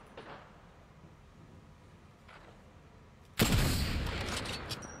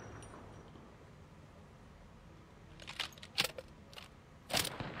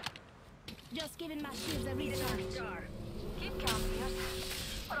 Just giving my shields a recharge. Star. Keep calm, Pierce.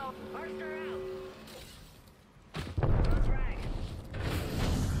 Or I'll Burst her out. Throw frag.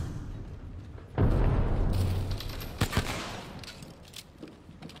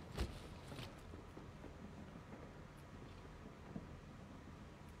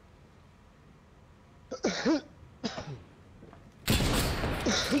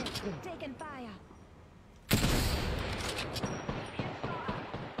 Taking fire.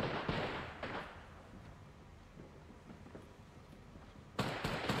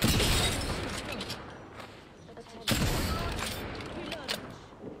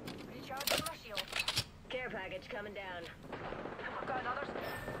 recharging my shield. Care package coming down. I've got another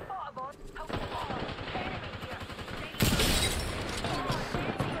spot aboard. Oh, enemy here.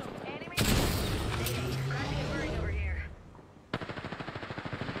 Enemy. Crashing and burning over here.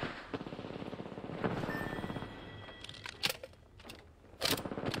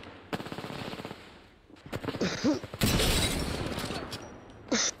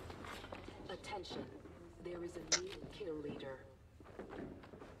 Attention. There is a new kill leader.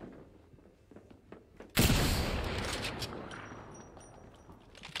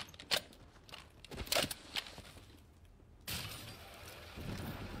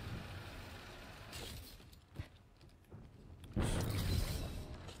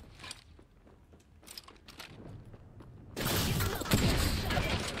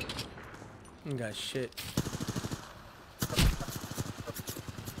 Got shit.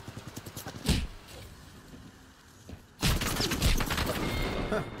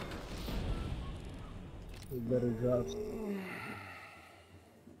 Better drops.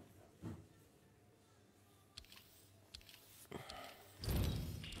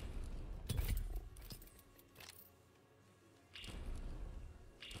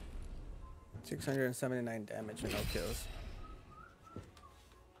 $679 damage and no kills.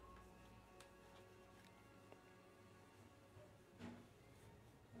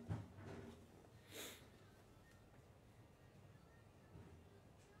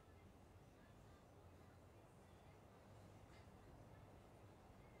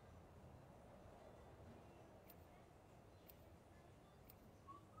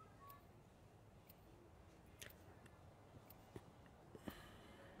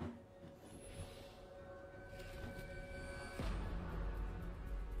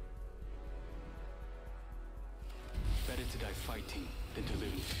 to die fighting than to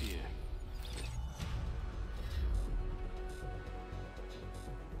live in fear.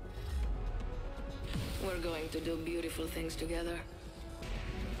 We're going to do beautiful things together.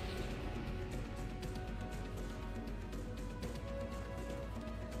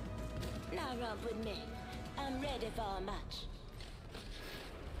 Now romp with me. I'm ready for a match.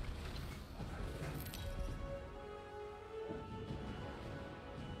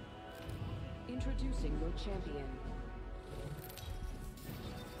 Introducing your champion.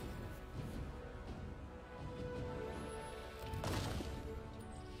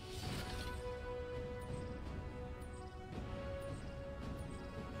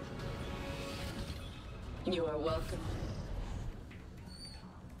 You are welcome.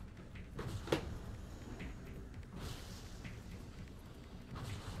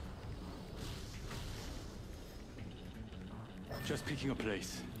 Just picking a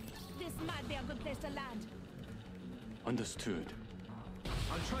place. This might be a good place to land. Understood.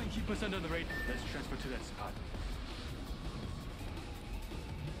 I'll try and keep us under the radar. Let's transfer to that spot.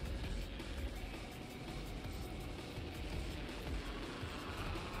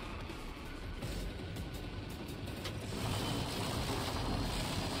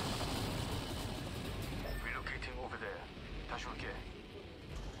 Relocating over there. 다시 올게.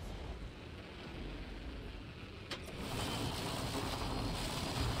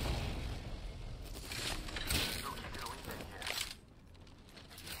 Located a window here.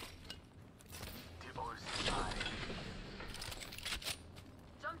 The old spy.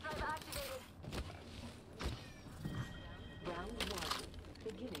 Jump drive activated. Round 1.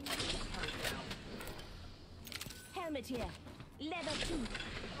 Beginning the countdown. Helmet here. Leather 2.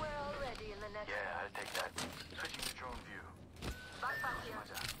 We're already in the next. Yeah, I'll take that. Switching to drone view. Backpack here.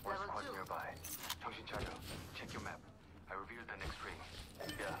 맞아. One Level squad 2. nearby. 정신 차려. Check your map. I revealed the next ring.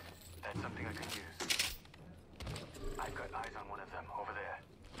 Yeah, that's something I could use. I've got eyes on one of them over there.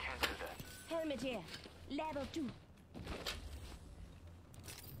 Cancel that. Helmet here. Level 2.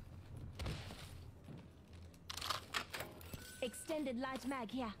 Extended light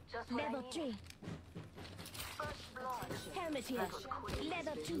mag here. Just what I Level need. 3. First blood. Helmet here.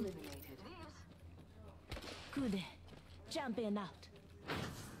 Level 2. Eliminated. Leaves. Good. Jump in out.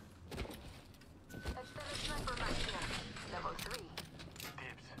 Extended sniper mag here. Level 3.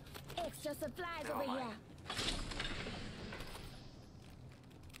 Dibs. Extra supplies Never over mind. here.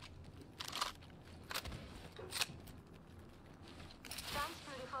 Sounds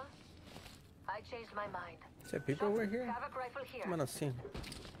beautiful. I changed my mind. Is there people over here? Havoc rifle here. I'm not seeing.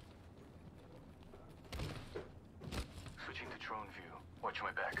 Switching to drone view. Watch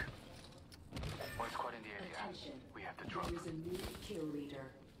my back. One squad in the area. Attention. We have to drop. There is a new kill leader.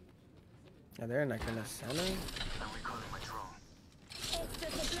 Yeah, they're like in the center. I'm recalling my drone.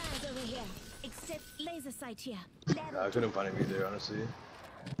 Extra supplies over here. Except laser sight here. I couldn't find him either, honestly.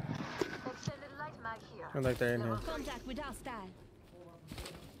 Extended light mag here. Look like they're in here. Contact with hostile.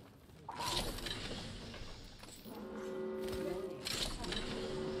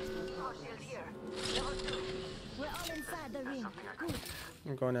 Power shield here. Level 2. We're all inside the ring. Good.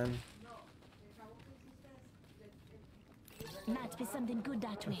 I'm going in. Might be something good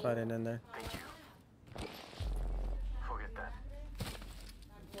that way. Fighting in there. Thank you. Forget that.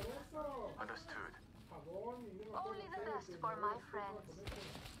 Understood. Only the best for my friends.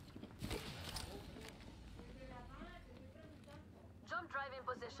 Jump drive in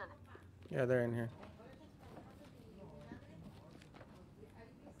position. Yeah, they're in here.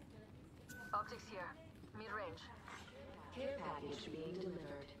 Optics here. Mid-range. Care package being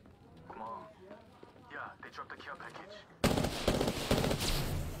delivered. Come on. Yeah, they dropped the care package.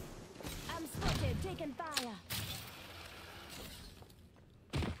 I'm spotted. Taking fire.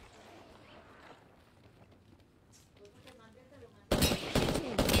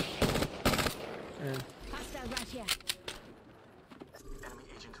 Yeah. Hostile right here. Enemy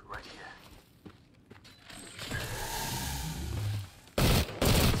agent right here.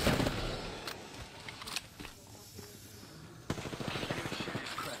 Enemy shield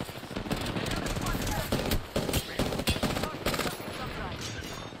is cracked.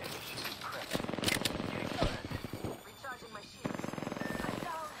 Recharging my shield. I'm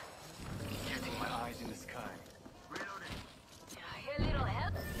down. Getting my eyes in the sky. Reloading. Here, little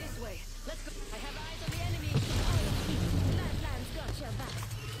help. This way. Let's go. I have eyes on the enemy. Lifelines got your back.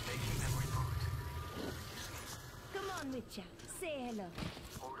 Making them reboot. Come on, Witcher. Say hello.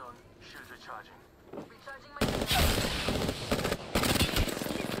 Hold on. Shields recharging. Recharging my shield.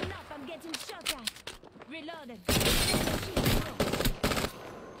 Listen up. I'm getting shot at. Reloading.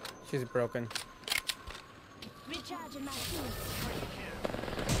 She's broken. Recharging my shield.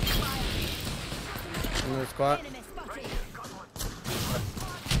 In the squad. Enemy spotted.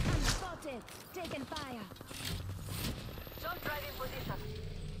 Jump drive in position.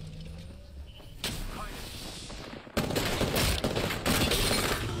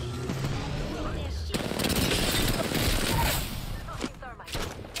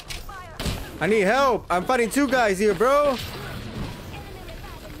 I need help. I'm fighting two guys here, bro.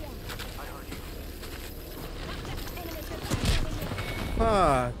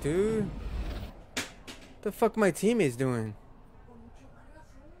 Ah, dude. The fuck my teammates doing?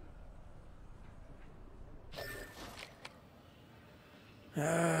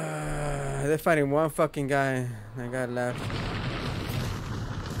 They're fighting one fucking guy. I got left.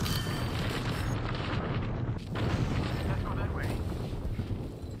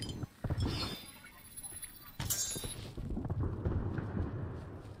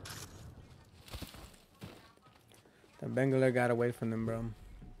 The Bengaler got away from them, bro.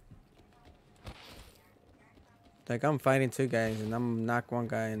 Like, I'm fighting two guys and I'm knock one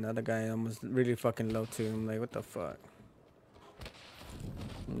guy and the other guy almost really fucking low too. I'm like, what the fuck?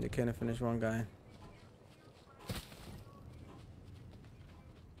 And they couldn't finish one guy.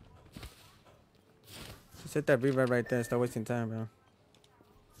 Just hit that revive right there. Stop wasting time, bro.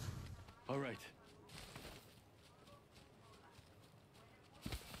 All right.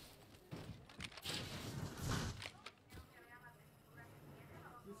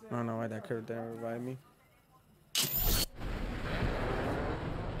 I don't know why that curve didn't revive me.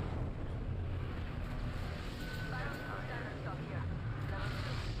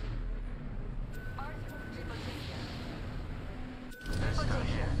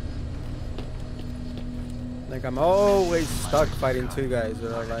 Like, I'm always stuck fighting two guys,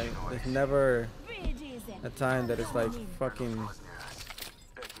 bro. Like, there's never a time that it's like fucking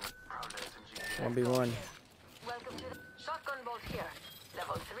 1v1. Welcome to the shotgun bolt here.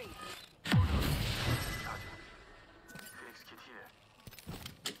 Level 3. Felix, kid here.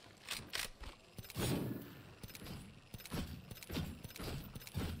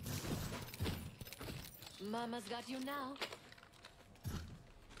 Mama's got you now.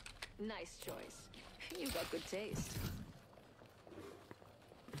 Nice choice. You got good taste.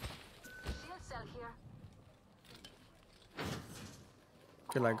 Shield cell here.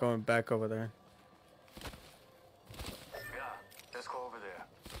 Feel like going back over there. Yeah, let's go over there.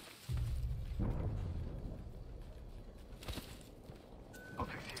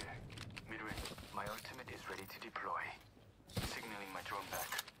 Optics here. Midway, my ultimate is ready to deploy. Signaling my drone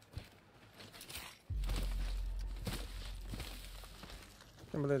back.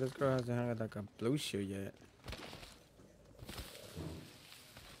 I can't believe this girl hasn't had like a blue shield yet.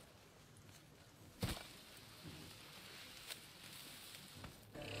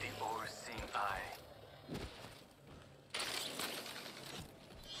 The overseeing eye.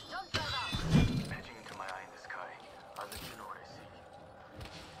 Jump drive out. Patching into my eye in the sky. I'll let you know what I see.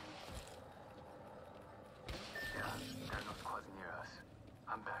 Yeah, there are no squads near us.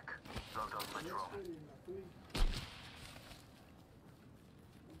 I'm back. Logged off my drone.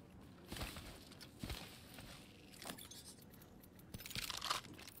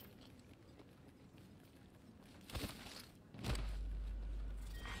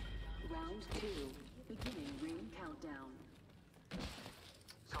 Round 2. Beginning ring countdown.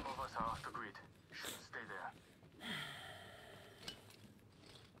 Some of us are off the grid. Shouldn't stay there.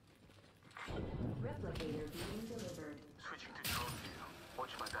 Replicator being delivered. Switching to drone view.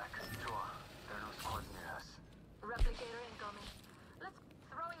 Watch my back. Joa, there are no squads near us. Replicator incoming. Let's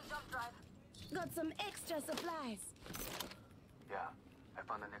throw in jump drive. Got some extra supplies. Yeah, I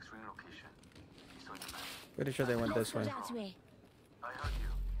found the next ring location. It's on your map. Pretty sure they went this way. That way. I heard you.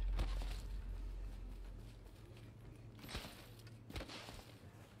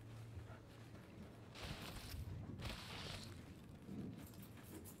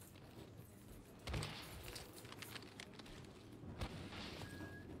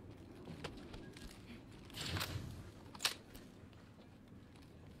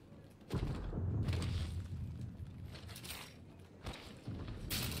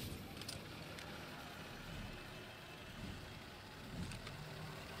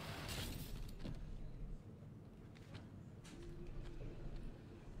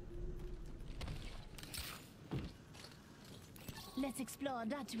 Let's explore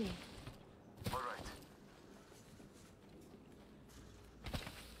that way. All right.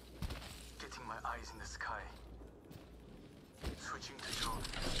 Getting my eyes in the sky. Switching to drone.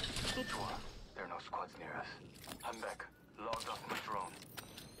 Joa, there are no squads near us. I'm back. Logged off my drone.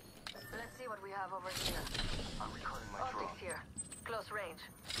 Let's see what we have over here. I'm recalling my drone. Optics here. Close range.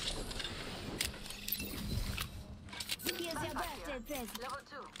 Here's your birthday present. Level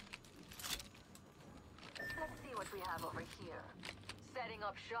 2. Let's see what we have over here. Setting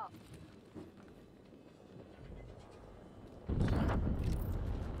up shop.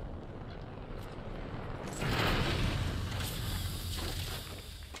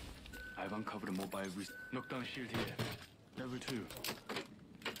 Uncover the mobile. Knock down shield here. Level 2.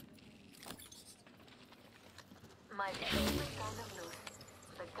 My favorite kind of loot.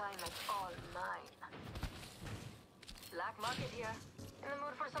 The kind that's all mine. Black market here. In the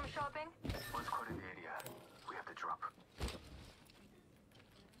mood for some shopping? One's caught in the area. We have to drop.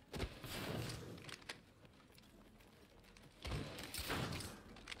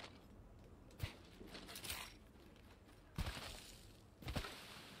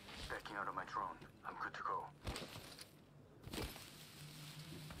 Backing out of my drone. I'm good to go.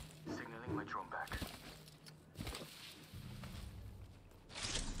 Signaling my drone back.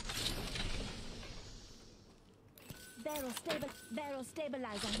 Barrel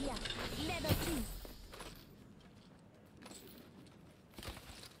stabilizer here. Level 2.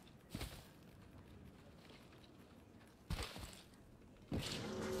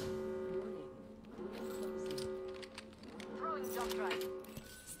 Throwing jump drive.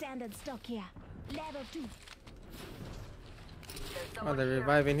 Standard stock here. Level 2. Oh, they're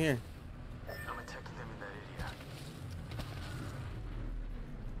reviving here. I'm attacking them in that area.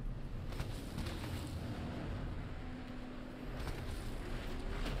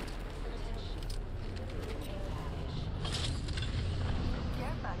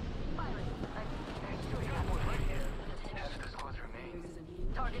 Care pack. Firing. There's two here. Half of the squads remain.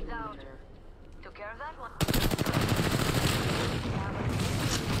 Target down. Took care of that one.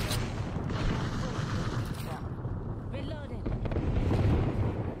 Reloaded.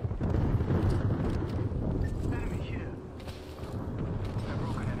 Enemy here. I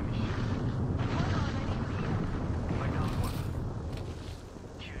broke an enemy shield. Hold on, I need to heal. I downed one.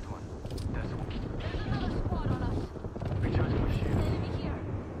 Killed one. That's one. There's another squad on us. Recharging my shield. Enemy here.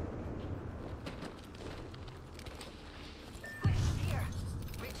 Quick, here.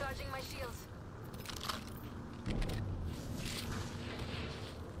 Recharging my shields.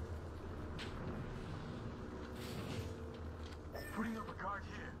 Putting up a guard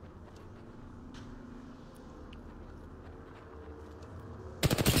here.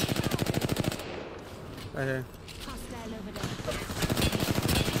 Right here. Hostile over there.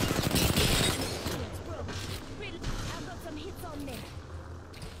 I've got some hits on there.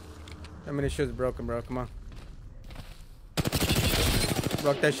 How many shields broken, bro? Come on.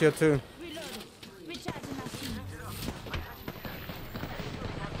 Broke that shield too. Reloaded. Recharging my shield.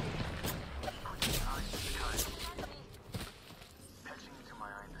 Patching into my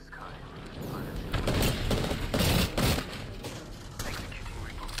eye in the sky. Executing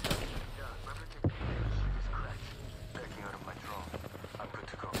reboot. Yeah, replicating shield is cracked. Backing out of my drone. I'm good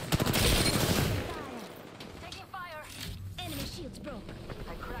to go. Fire. Taking fire. Enemy shields broke.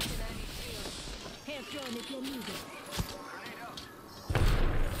 I cracked an enemy shield. Hair thrown if you need it. Grenade out.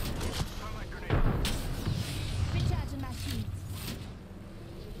 Throw my grenade out. Recharging my shields.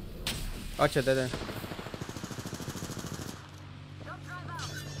 Watch it, there. Jump drive out.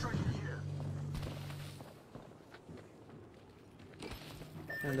 Striking here.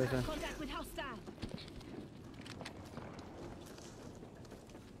 And there's a. Contact with hostile.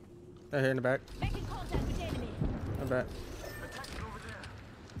 Right here in the back. Making contact with enemy. In the back. Attacking over there.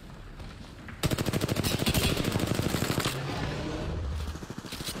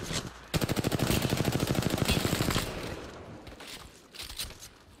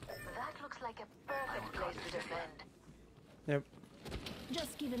 That looks like a perfect place to defend. Yep.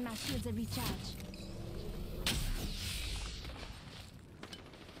 Just giving my shields a recharge.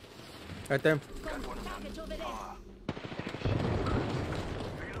 Right there. Target over there.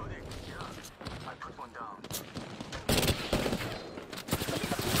 Reloading. Yeah. I put one down.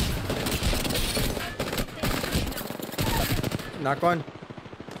 Knock one.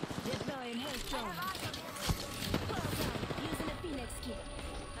 Deploying health drone. Well done. Using a Phoenix kit.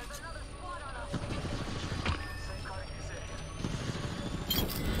 There's another squad on us. Same car in this area.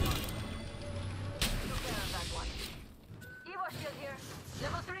 Took care of that one. Evo shield here.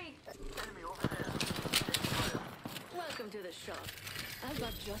 Level 3. Enemy over there. Taking fire. Welcome to the shop. I've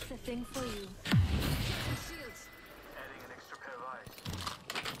got just the thing for you. Shields. Adding an extra pair of eyes.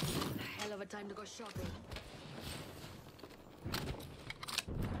 Hell of a time to go shopping.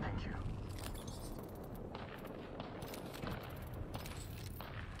 Thank you.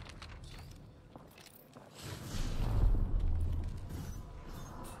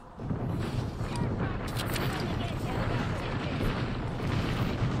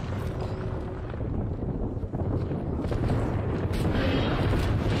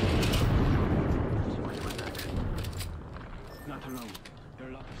 Not alone. There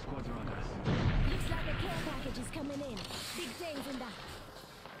are a lot of squads around us. Looks like a care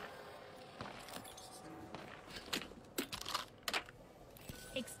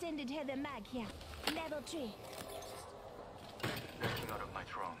Extended heavy mag here. Level 3. Backing out of my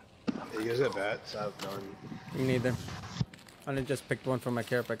drone. You guys got bats? I have none. Me neither. I only just picked one from my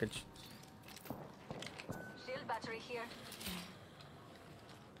care package. Shield battery here.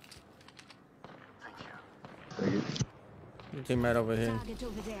 Thank you. Thank you. Your team right over here. Target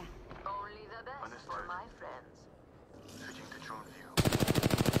over there. Only the best for my friends. Switching to drone view.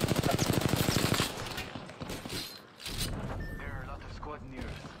 There are a lot of squads near us.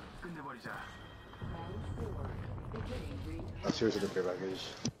 끝내버리자. Round 4. Beginning ring. I'll see what's in the care package.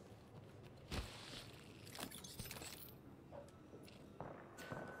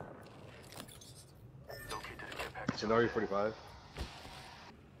 Located the care package. It's an RE45.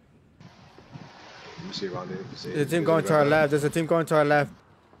 Let me see around it. See There's a team going to our left. There's a team going to our left.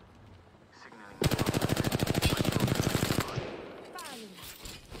 Fire.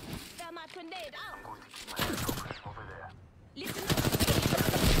 Thermite grenade out. I'm going to keep my eyes open over there. Listen up.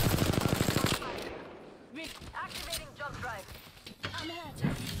 Rick, Activating jump drive. I'm hurt.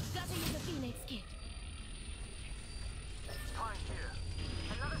 Gotta use a Phoenix kit. Fine here.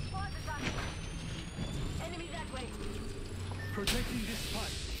 Another squad attacking. Enemy that way. Protecting this spot.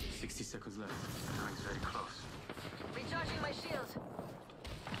 60 seconds left. The ring's very close. Recharging my shield.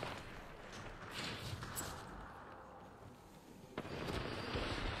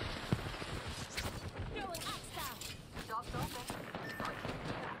 Throwing Axstar. Shop's open.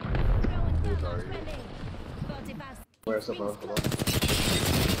 Throwing thermite sorry. grenade. 45. Where's the phone? Hold on.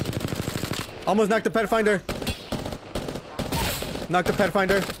 Almost knocked the pet finder. Knocked the pet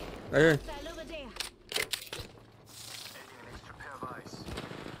finder. Right here. Fell over there. Adding an extra pair of eyes.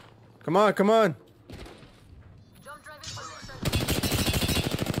 Come on, come on. Jump drive in position.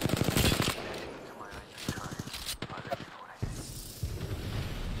 Adding to my inventory. I'll let you know what I see.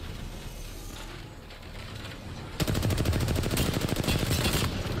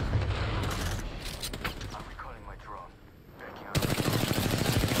 I'm recalling my drone. Backing out.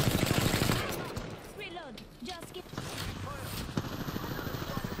 Reload. Just get.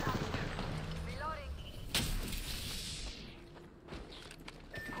 Reloading.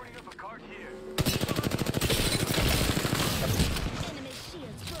 Putting up a guard here. Enemy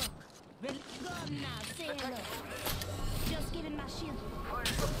shields broke. Gone now. Say hello. Just giving my shield.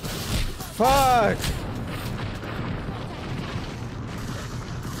 Fuck.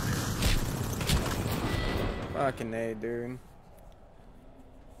 Fucking A, dude.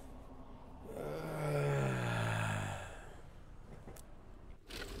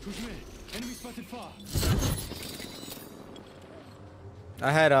 조심해. Enemy spotted far.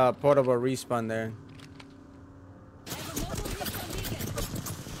 I had a portable respawn there.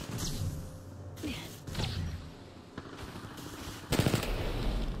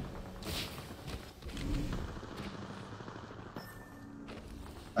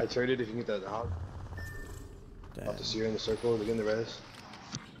 I traded if you can get that hog. Off the seer in the circle to get in the res.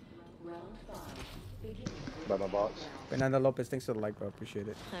 Round 5. Beginning By my box. Fernando Lopez, thanks for the like, bro. Appreciate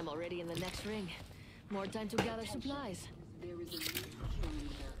it. I'm already in the next ring. More time to gather supplies. there is a new kill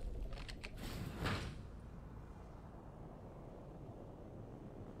leader.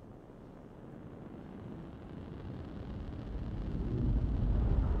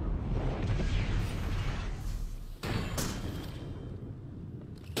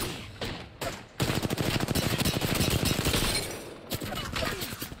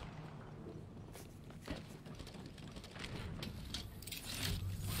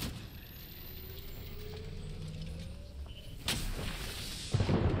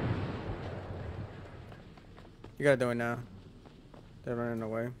 You gotta do it now. They're running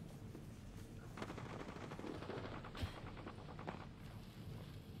away.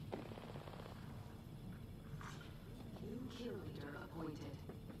 New kill leader appointed.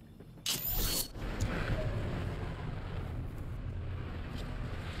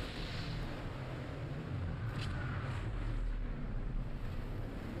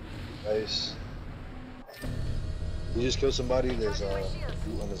 Nice. You just killed somebody. There's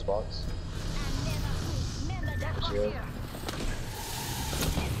loot on this box. Yeah.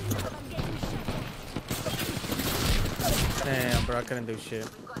 Damn, bro, I couldn't do shit.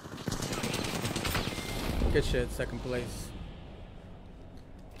 Good shit, second place.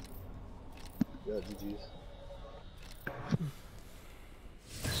 Yeah, GG's.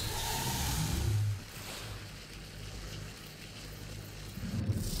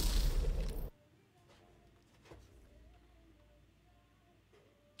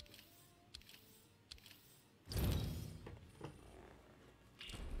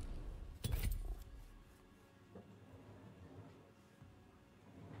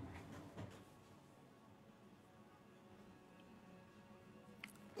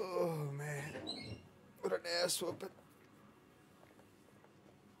 an ass whooping.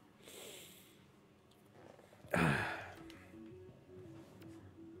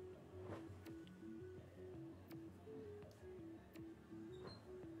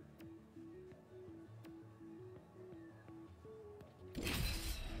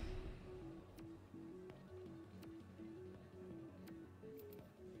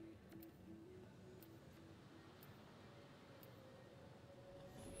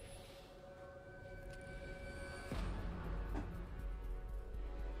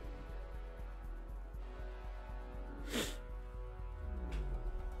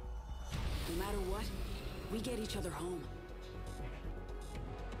 No matter what, we get each other home.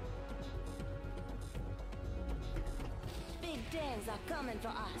 Big days are coming for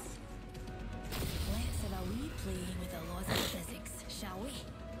us. Let's have a wee play with the laws of physics, shall we?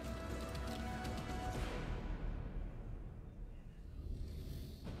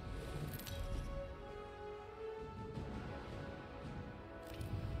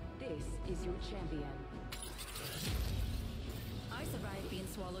 This is your champion. I survived being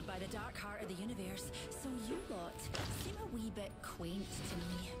swallowed by the dark heart of the universe, so you lot seem a wee bit quaint to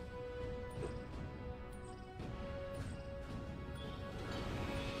me.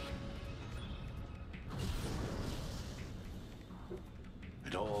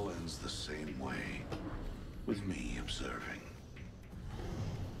 It all ends the same way, with me observing.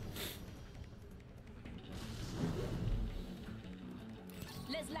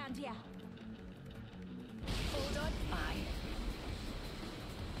 Let's land here. Hold on. Aye.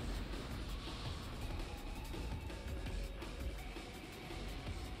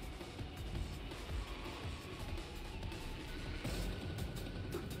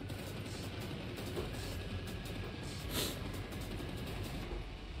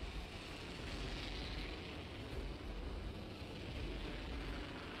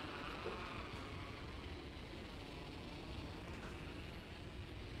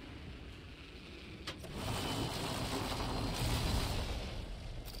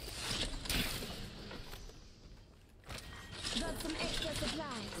 Got some extra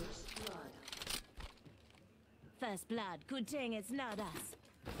supplies. First blood. Good thing it's not us.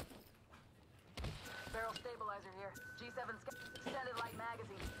 Barrel stabilizer here. G7 extended light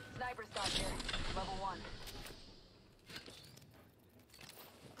magazine. Sniper stock here. Level 1.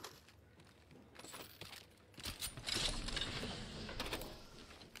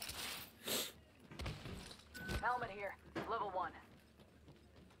 Helmet here. Level 1.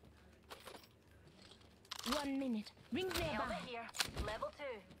 1 minute. Rings nearby. Helmet here. Level 2.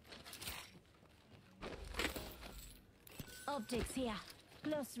 Optics here.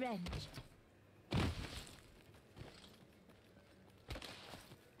 Close range.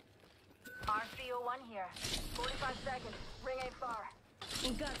 R301 here. 45 seconds. Ring ain't far. We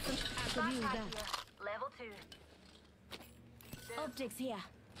got some. I could use Backpack that. here. Level 2. Optics here.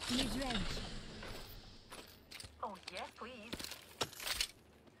 Mid range. Oh, yes, please.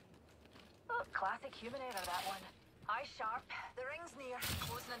 Oh, classic humanator, that one. Eye sharp. The ring's near.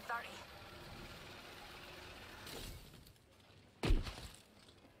 Closing in 30.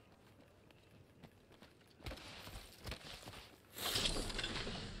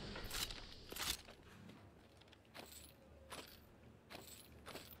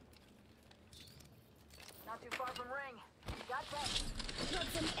 Not too far from ring. Got that. Got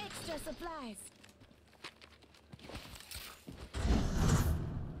some extra supplies.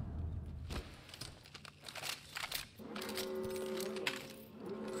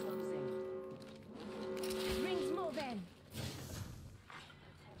 Rings moving.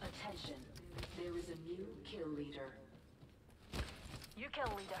 Attention. There is a new kill leader. You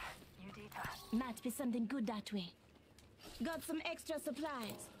kill leader. You Dita. Might be something good that way. Got some extra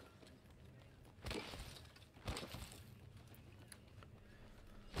supplies.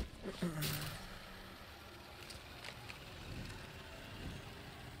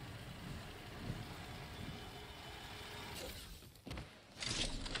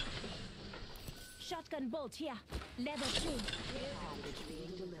 Shotgun bolt here. Level 2. Package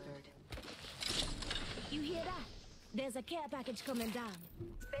being delivered. You hear that? There's a care package coming down.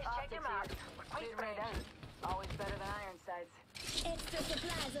 Base check your map. We're quite spread out. Always better than iron sights. Extra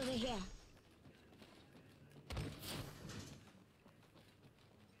supplies over here.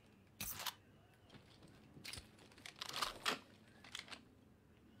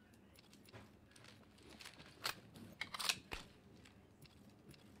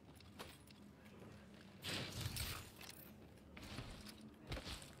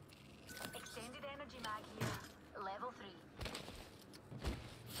 Extended energy mag here. Level 3.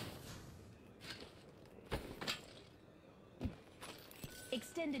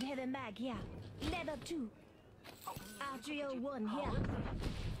 Extend Extended heavy mag here. Level 2. Arterial 1 here.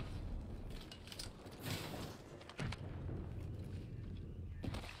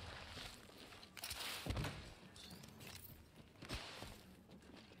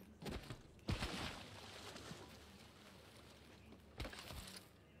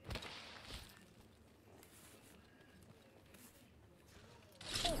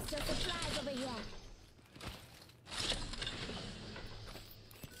 Extra supplies over here.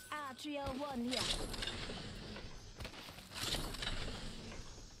 Arterial 1 here.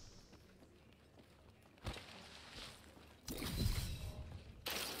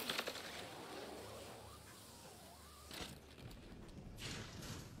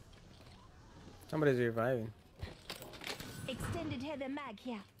 Somebody's reviving. Extended heavy mag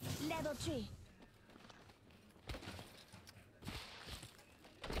here. Level 3.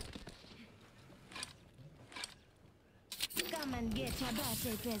 Come and get your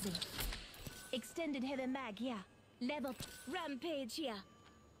birthday present. Extended heavy mag here. Level rampage here.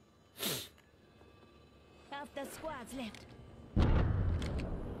 Half the squads left.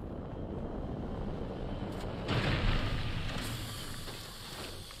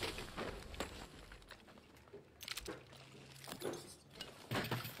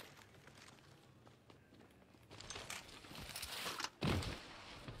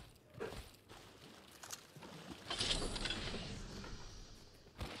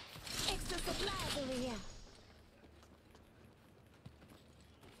 Extra supplies over here.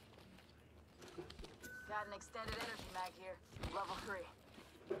 Got an extended energy mag here. Level 3.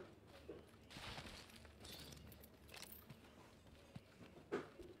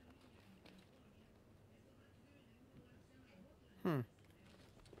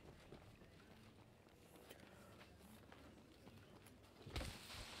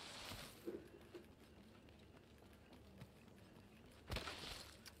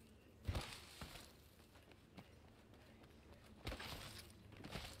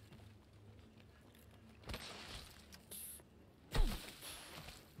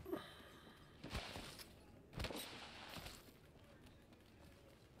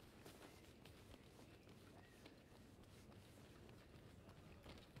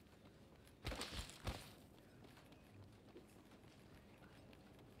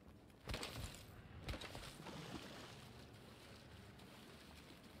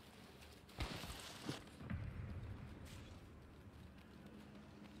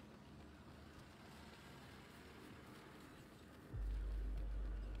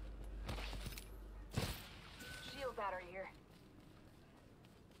 Shield battery here.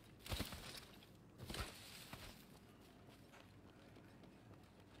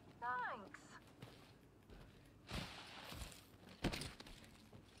 Thanks.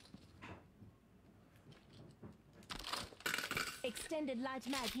 Extended light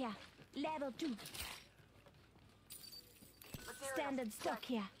mag here. Level 2. Standard stock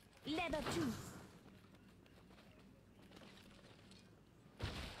here. Level 2.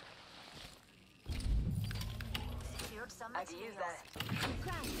 Secured some I can use that.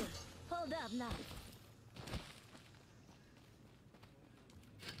 Crafted. Hold up now.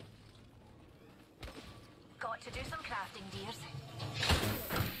 Got to do some crafting, dears.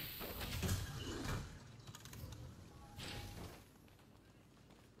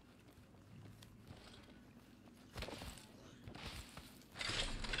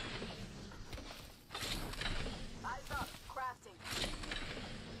 Eyes up, crafting.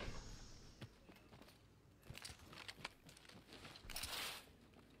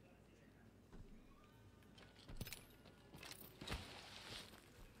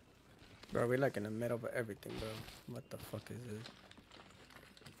 Bro, we like in the middle of everything, bro. What the fuck is this?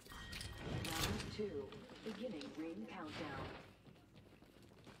 Round 2. Beginning ring countdown.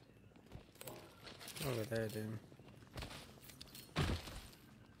 Over there, dude.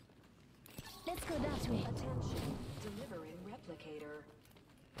 Let's go that way. Attention. Delivering replicator.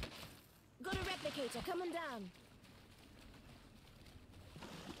 Got a replicator coming down.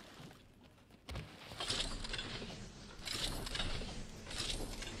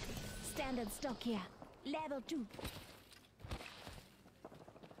 Standard stock here. Level 2.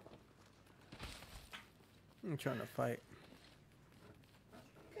 I'm trying to fight.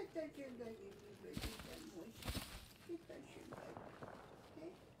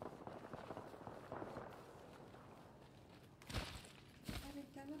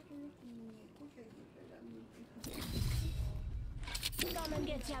 Come and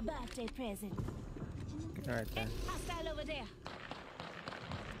get your birthday present. Alright then. Hostile over there.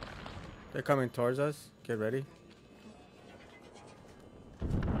 They're coming towards us. Get ready.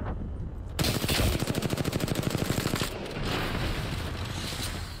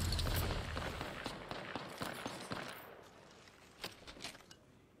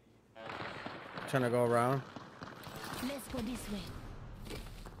 trying to go around. Let's go this way.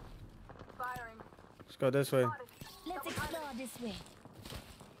 Firing. Let's go this way. Let's explore this way.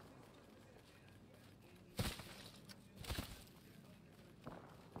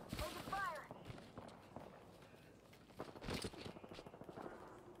 Taking fire.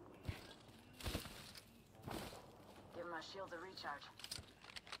 Give my shields a recharge.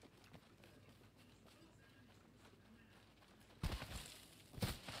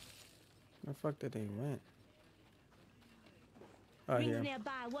 Where the fuck did they went? Oh, Rings here.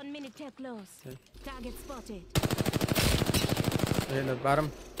 nearby. 1 minute till close. Okay. Target spotted. Right in the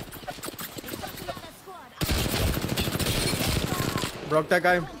bottom. Broke that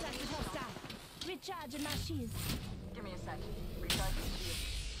guy. Recharging my shields. Give me a sec. Recharge the shield.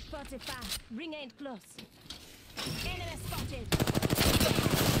 Spotted fast. Ring ain't close. Enemy spotted.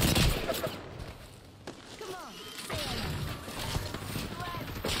 Come on. Stay alive.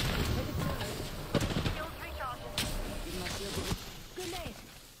 Shields recharging. Give my shield a Grenade.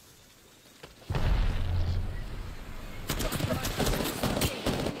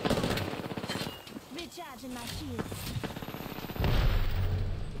 Recharging my shields.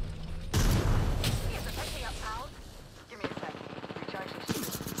 Here's a pick me up, pal. Give me a sec. Recharge the shield.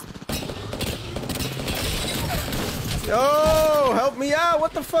 Yo, help me out.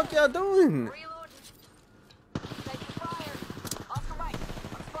 What the fuck y'all doing? Reload. Taking fire. Off the right.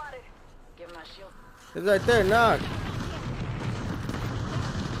 I'm spotted. Give my shield. It's right there, knock.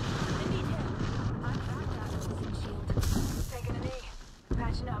 Taking a knee.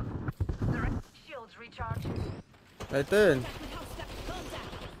 Patching up. The shields recharge. Right there.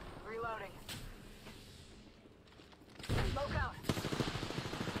 Reloading. Smoke out.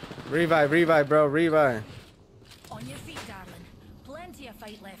 Revive, bro. Revive. On your feet, darling. Plenty of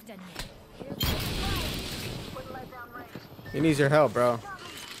fight left in you. Wouldn't let down range. He needs your help, bro. I'm down.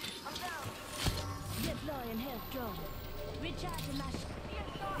 Deploying health drone. Recharging my shields.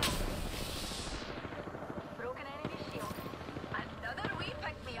 Broken enemy shield. Another wee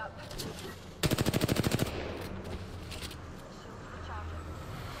pick me up. Shields recharging.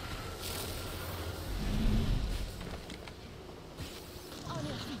 On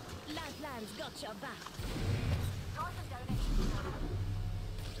your feet. Lifelines got your back. Tossing down it.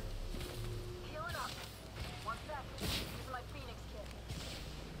 Healing up. 1 sec. Using my Phoenix kit.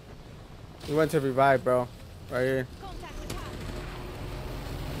 He went to revive, bro. Right here. Contact with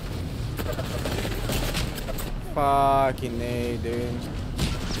target. Fucking A, dude.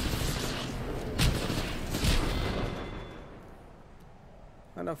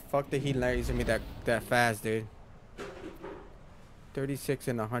 How the fuck did he laser me that fast, dude? 36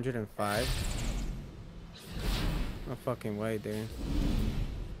 and 105? No fucking way, dude.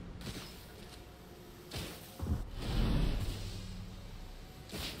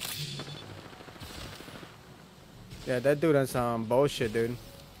 Yeah, that dude on some bullshit, dude.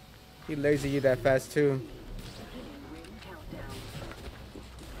 He laser you that fast too.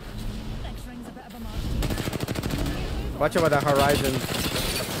 Next ring's a bit of a mark. Watch out with that horizon.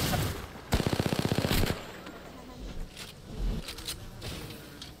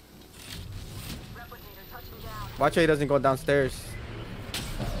 Replicator touching down. Watch out he doesn't go downstairs.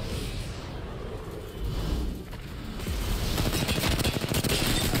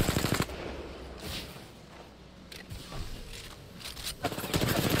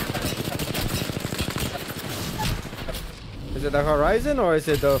 Is it the horizon or is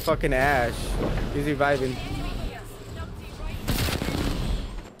it the fucking ash? He's reviving.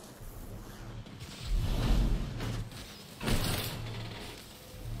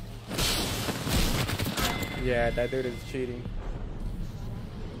 Yeah, that dude is cheating.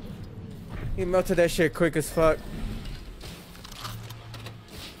 He melted that shit quick as fuck.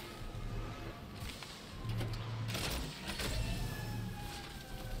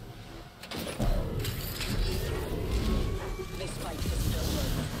 This fight is still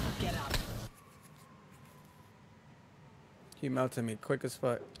over. Get up. He melted me quick as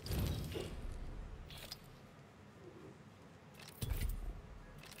fuck.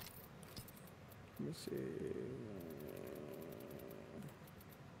 Let me see.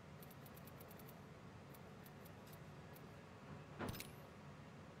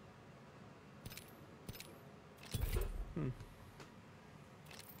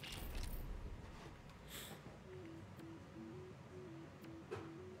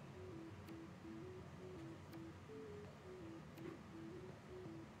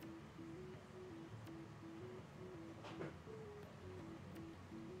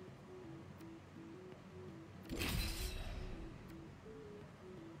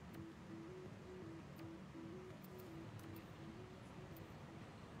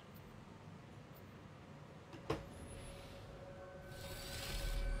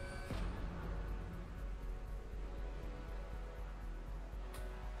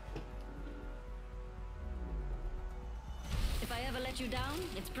 let you down,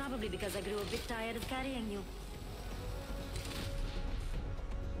 it's probably because I grew a bit tired of carrying you.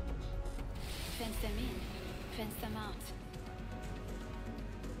 Fence them in, fence them out.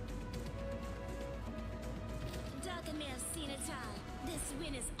 Darkenmir's seen it all. This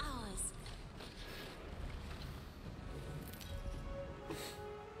win is ours.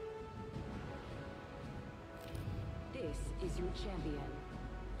 This is your champion.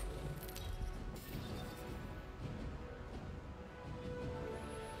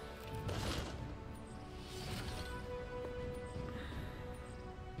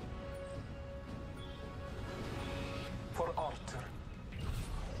 For Arthur.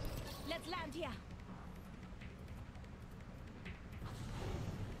 Let's land here.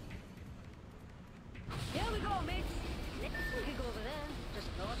 Here we go, mate. We can go over there. Just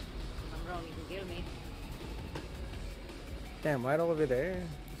not. If I'm wrong, you can kill me. Damn, right over there.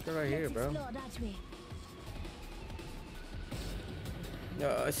 Let's go right here, bro. Explore that way.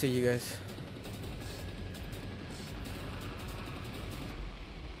 I see you guys.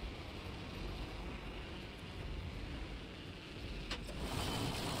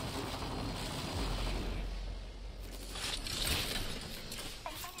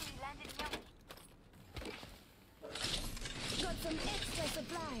 Got some extra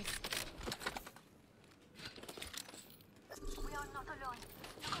supplies. We are not alone.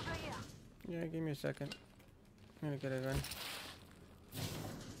 Look over here. Yeah, give me a second. I'm gonna get a gun.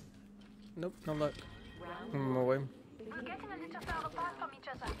 Nope, no luck. I'm away. We're getting a little far apart from each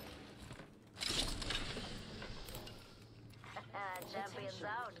other. Champions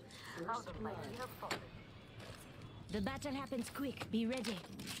out. Out of my little phone. The battle happens quick. Be ready.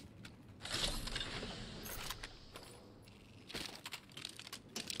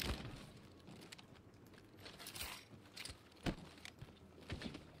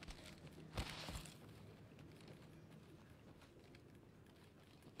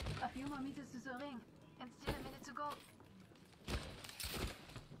 A few more meters to the ring, and still a minute to go.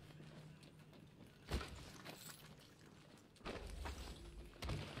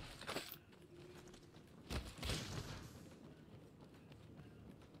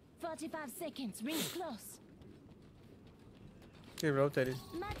 "45 seconds. Ring's close. Get rotated.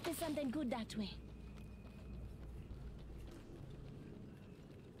 Might be something good that way.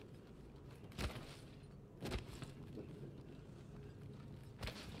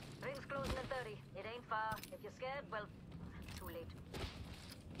 Ring's closing at 30. It ain't far. If you're scared, well, too late.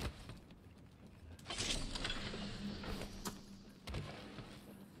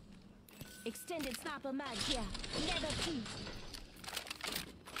 Extended sniper mag here. Level 2.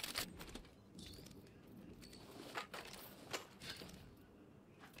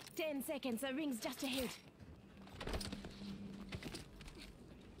 "10 seconds. The ring's just ahead.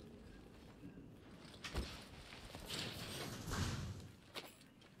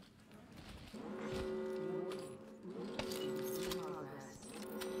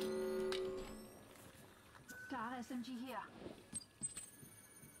 Star SMG here.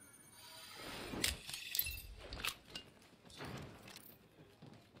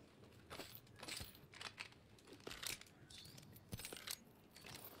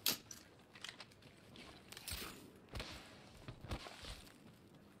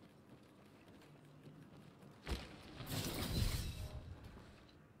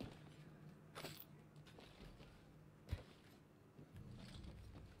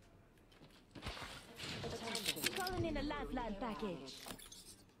 Calling in a lifeline package.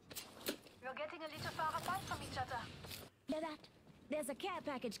 We're getting a little far apart from each other. Hear that? There's a care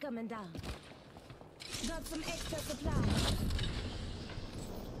package coming down. Got some extra supplies.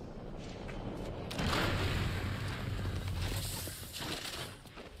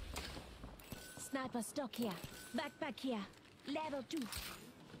 Sniper stock here. Backpack here. Level 2.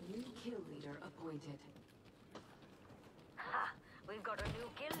 New kill leader appointed. Ha! We've got a new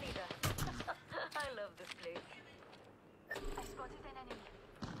kill leader. I love this place. I spotted an enemy.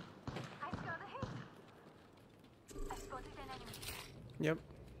 I scored a hit. I spotted an enemy. Yep.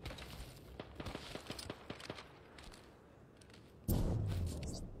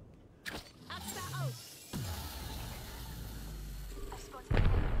 Upstar out. I spotted an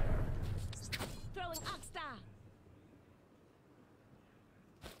enemy. Throwing Oxstar.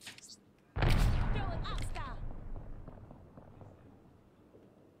 Throwing Oxstar.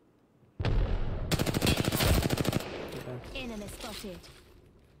 Enemy spotted.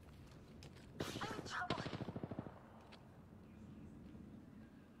 I'm in trouble.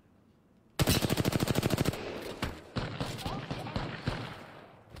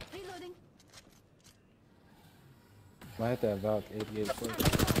 Reloading. Might have about 88 points.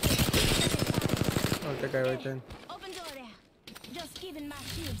 Oh, that guy right there. Open door there. Just giving my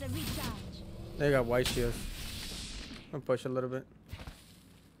shields a recharge. They got white shields. I'll push a little bit.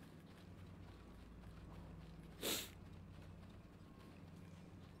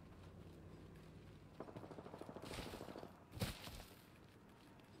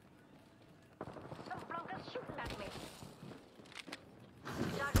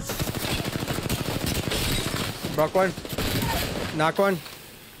 Broke one. Knock one.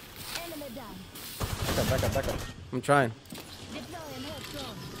 Back up, back up. I'm trying.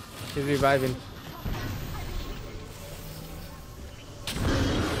 He's reviving.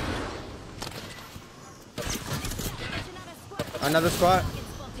 Another squad.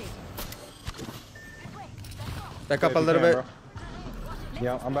 Back up a little bit.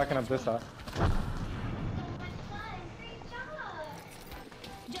 Yeah, I'm backing up this side.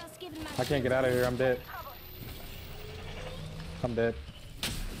 I can't get out of here. I'm dead. I'm dead.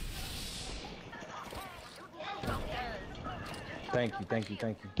 Thank you, thank you,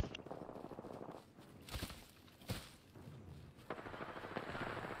 thank you.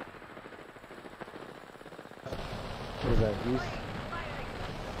 What is that, east?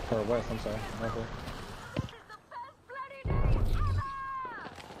 Or west, I'm sorry. Okay.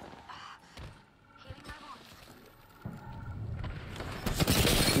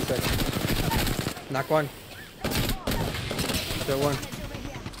 Knock one. Still one.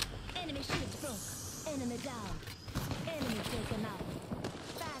 Enemy shields broke. Enemy down. Enemy taken out.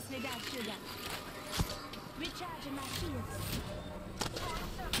 Pass me that sugar. Recharging my shields.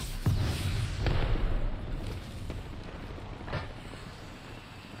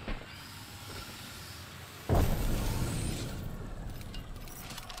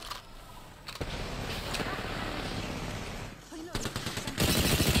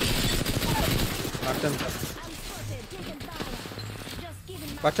 Knock them.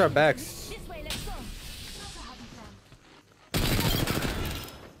 Watch our backs.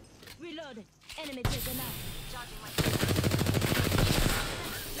 Reloaded. Enemy taken out.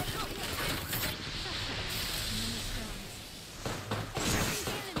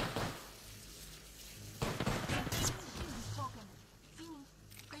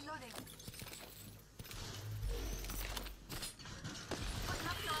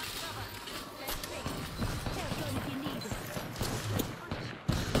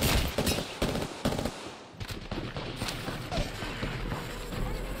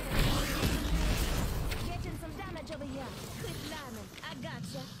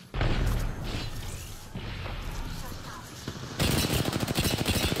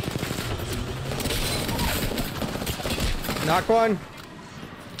 Knock one.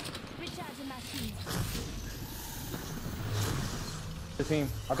 The team.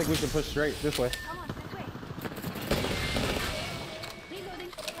 I think we should push straight this way.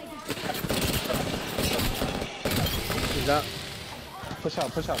 He's up. Push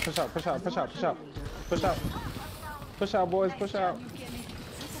out, push out, push out, push out, push out, push out, push out. Push out, boys, push out.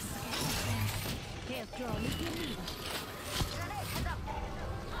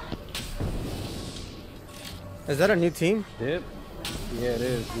 Is that a new team? Dip? Yeah, it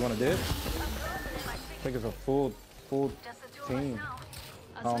is. You want a dip? I think it's a full team.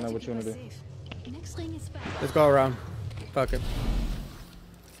 I don't know what you want to do. Let's go around. Fuck it.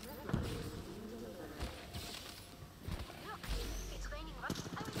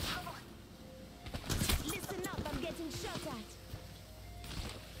 Listen up, I'm getting shot at.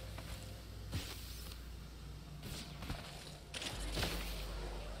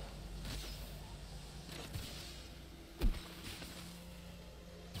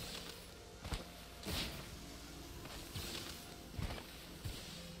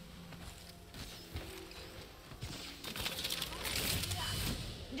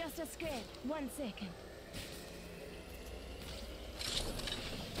 Just a scrape. 1 second.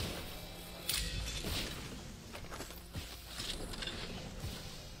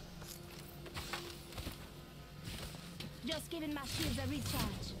 Just giving my shields a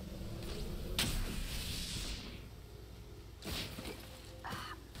recharge.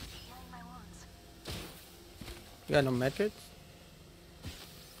 Healing my wounds. You got no medkits?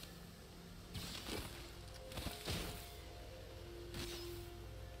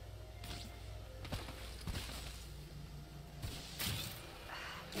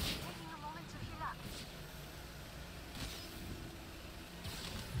 Taking a moment to heal up.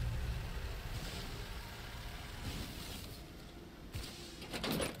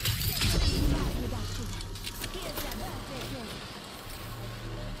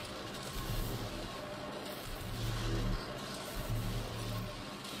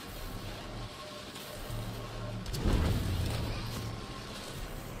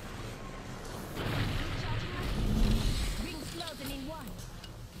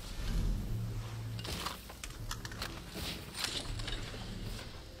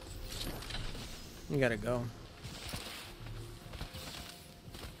 You gotta go.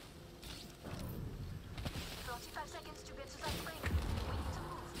 45 seconds to get to that ring. We need to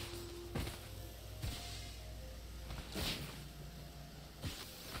move.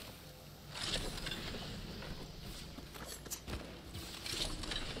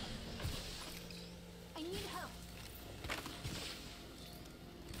 I need help.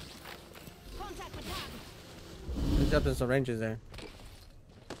 Contact with target. There's up in some ranges there.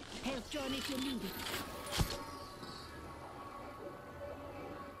 Health drone if you need it.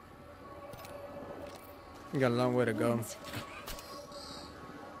 You got a long way to go.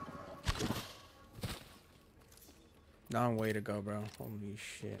 Long way to go, bro. Holy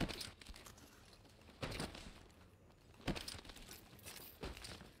shit.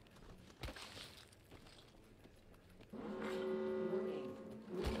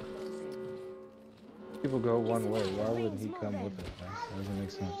 People go one way. Why wouldn't he come with it? Man? That doesn't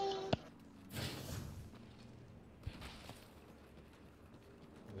make sense.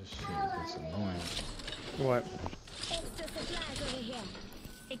 This shit gets annoying. What? Extra supplies over here.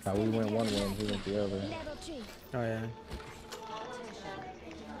 How we went one way and he went the other. Level 3. Oh yeah.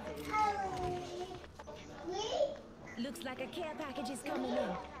 Looks like a care package is coming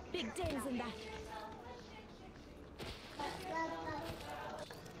in. Big things in that.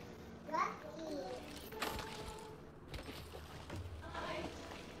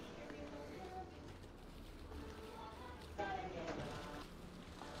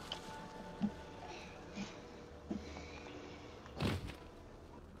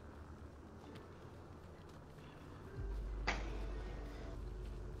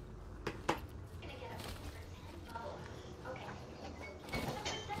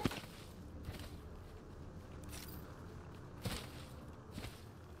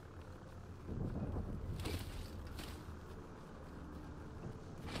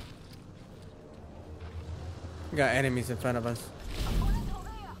 We got enemies in front of us.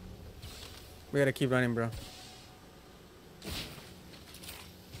 We gotta keep running, bro.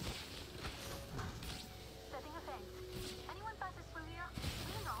 Setting a fence. Anyone passes through here?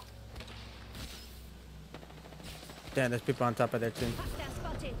 We know. Damn, there's people on top of there too. Hostile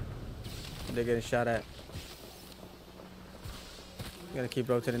spotted. They're getting shot at. We gotta keep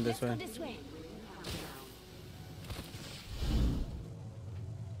rotating this way. Go this way.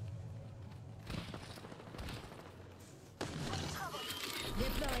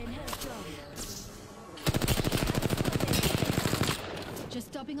 Deploying health drone.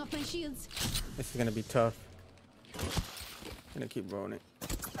 Just topping off my shields. This is gonna be tough. Gonna keep rolling it.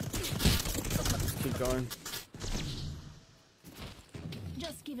 Keep going.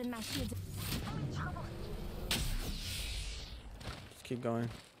 Just giving my shield. Just keep going.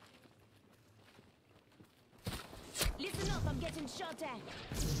 Listen up, I'm getting shot at.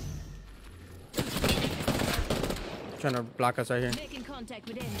 Trying to block us right here. Making contact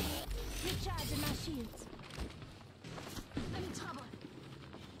with enemy. Recharging my shields. I'm in trouble.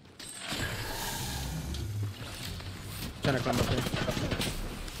 Trying to climb up here.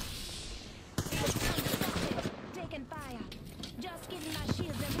 Taking fire. Just giving my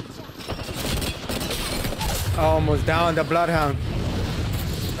shields a recharge. Almost down the bloodhound.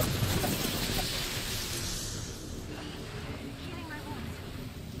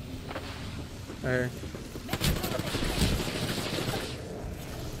 Hey.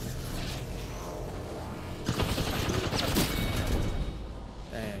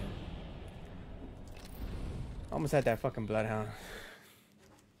 Dang. Almost had that fucking bloodhound.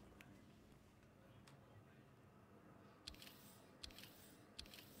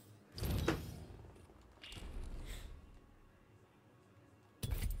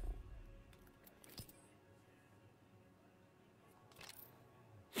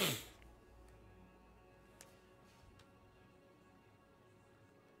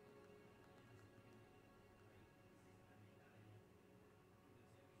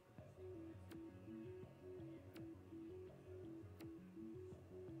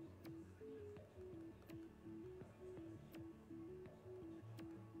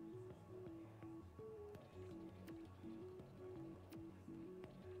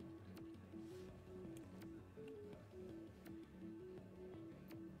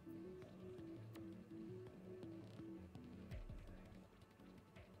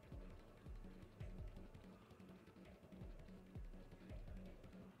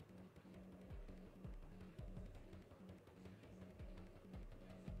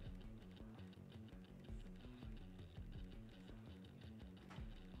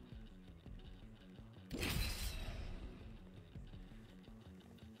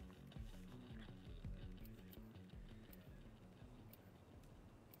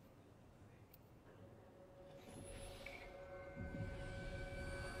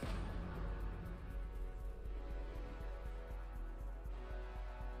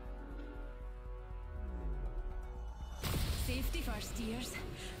 Safety first, dears.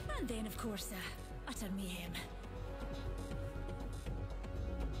 And then, of course, utter mayhem.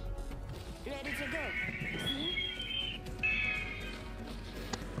 Ready to go. See?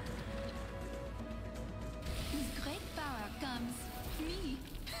 With great power comes me.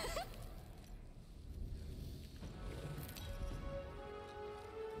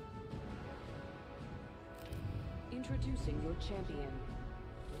 Introducing your champion.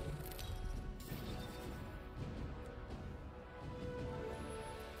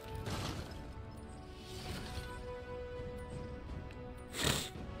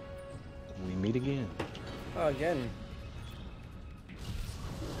 We meet again. Oh, again.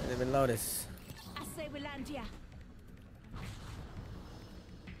 I didn't even notice. I say we land here.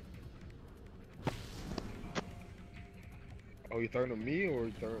 Oh, you talking to me or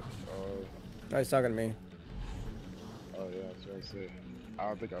you talking? No, he's talking to me. Oh yeah, that's what I said. I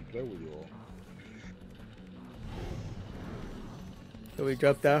don't think I play with you all. So we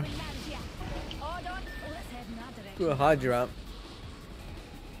drop down. Hold on. Let's head in that direction. Do a hard drop.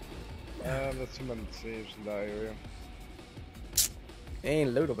 There's too many saves in that area.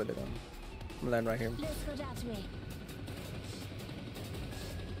 Ain't loot over there. I'm gonna land right here. Let's go that way.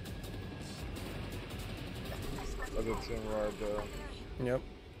 Other team right there. Yep.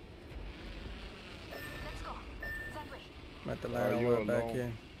 Let's go. That way. I'm at the line all you the way back alone.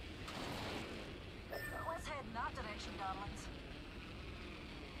 here. Let's head in that direction, darlings.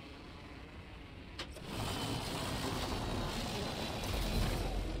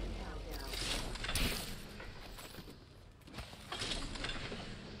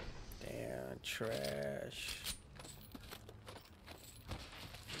 Damn, trash.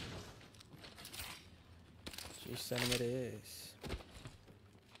 G7 it is.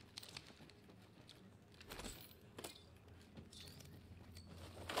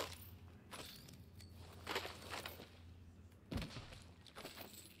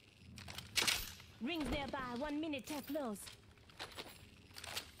 Rings nearby. 1 minute till close.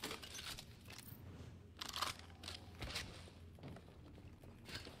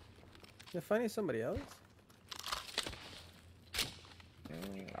 You're finding somebody else?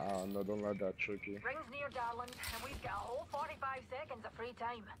 I don't know, don't let that trick you. Rings near, darling, and we've got a whole 45 seconds of free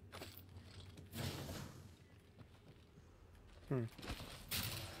time. Hmm.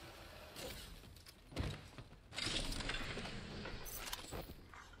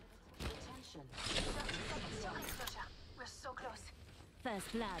 Attention. We're so close.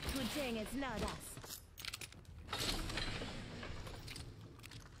 First blood. Good thing it's not us.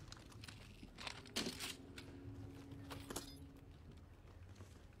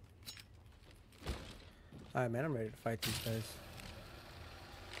 Alright, man, I'm ready to fight these guys.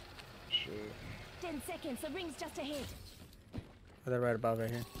 Shit. 10 seconds. The ring's just ahead. Oh, they're right above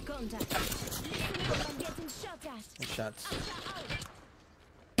right here. Contact. Listen up. I'm getting shot at. Good shots.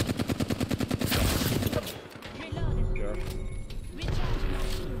 Reloading. Yeah. Recharging my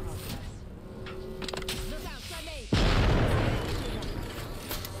shields. Look out, grenade.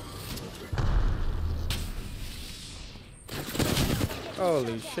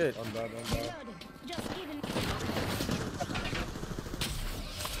 Holy shit. I'm bad. Reloading. Just giving.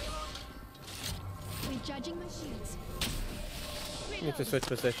 Recharging my shields. We need to switch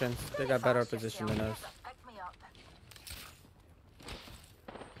positions. They got better position than us. Pick me up.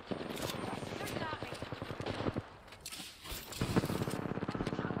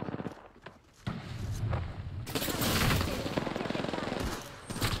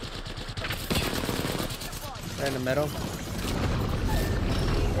 Right in the middle.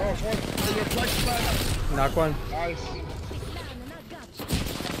 Oh, one. Knock one. Nice.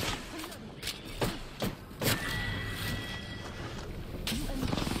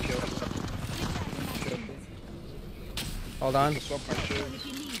 Hold on. Swap my shield. If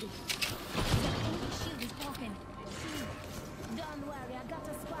you need it. Shield is broken. Don't worry, I got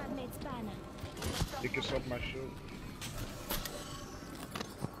a squad mate's banner. You can swap my shield.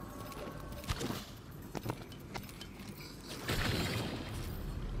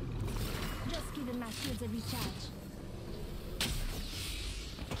 Just giving my shields a recharge.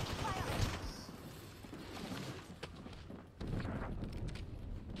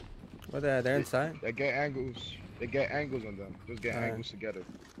 What they're inside? They get angles. They get angles on them. Just get angles together.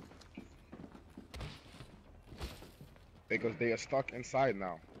 Because they are stuck inside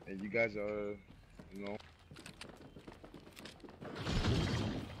now. And you guys are, you know.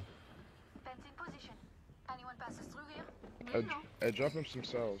 Fencing position. Anyone passes through here? Drop them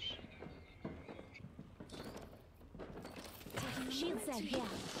themselves. Shield cell here.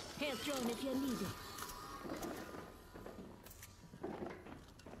 Health drone if you need it.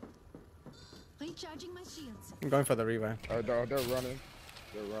 Recharging my shields. I'm going for the revive. They're running.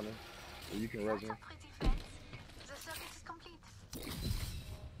 They're running. So you can res me. The circuit is complete.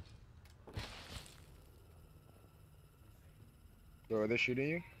 So are they shooting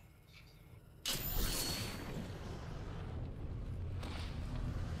you?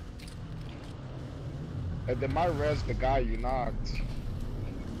 And they might res the guy you knocked.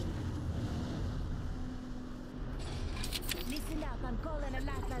 Listen up, I'm calling a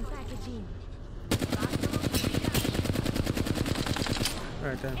lifeline packaging.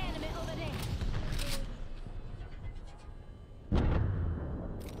 Right there. Enemy over there.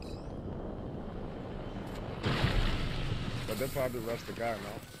 But they probably res the guy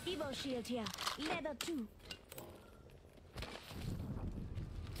now. Evo shield here. Level 2.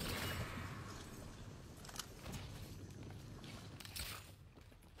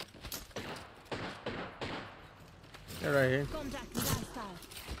 They're right here. Contact with hostile.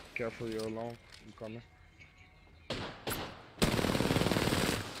 Careful, you're alone. I'm coming.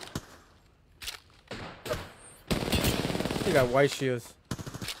 They got white shields.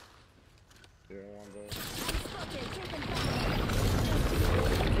 Yeah, one there.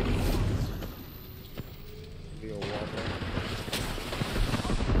 Be a wall there.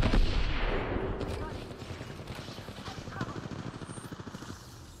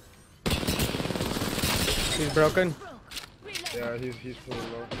 He's broken. Yeah, he's fully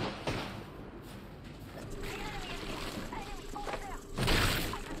low.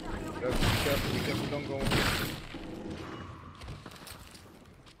 Be careful, don't go in.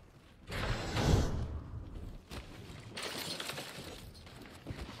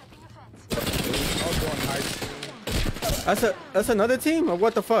 That's another team, or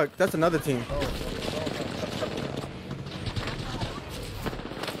what the fuck? That's another team.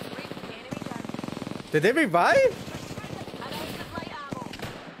 Did they revive?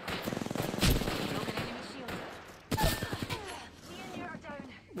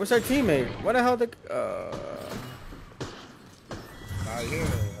 What's our teammate? What the hell? Not here.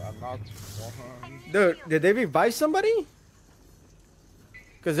 I knocked one. Dude, did they revive somebody?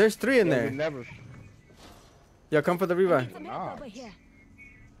 Cause there's 3 in there. We never. Yo, come for the revive. Nah. You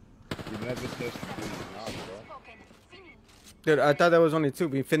never touched the knock, bro. Dude, I thought there was only 2.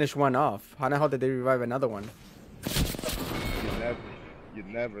 We finished one off. How the hell did they revive another one? You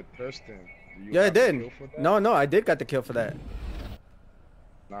never touched him. Yeah, I did. No, I did got the kill for that.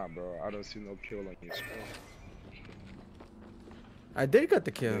 Nah, bro, I don't see no kill on your screen. I did get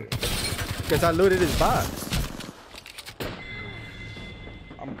the kill. Because I looted his box.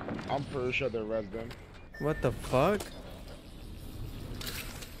 I'm pretty sure they res them. What the fuck?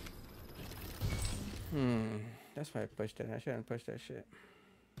 That's why I pushed it. I shouldn't push that shit.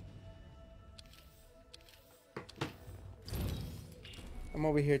 I'm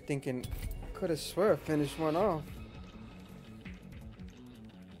over here thinking, could have swear I finished one off.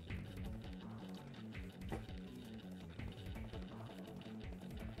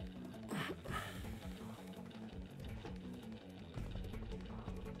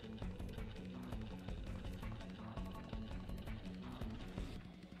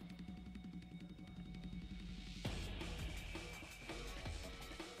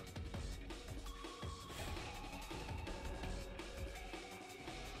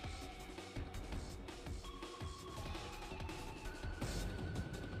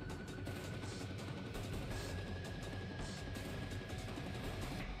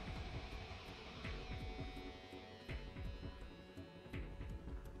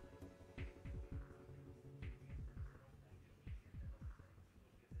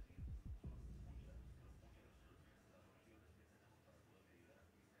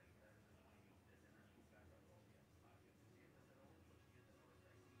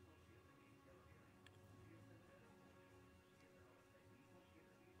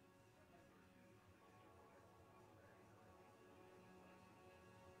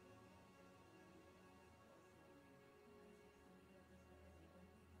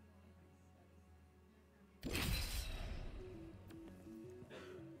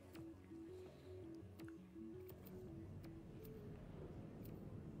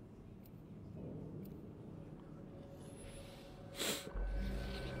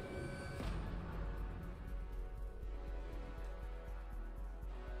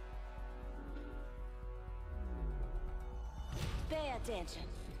 Pay attention.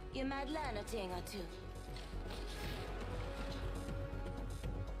 You might learn a thing or two.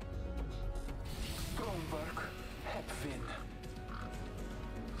 Kronberg, Hepvin.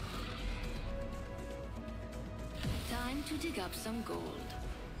 Time to dig up some gold.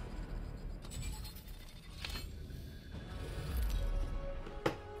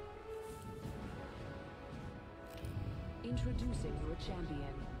 Introducing your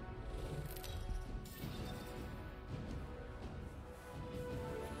champion.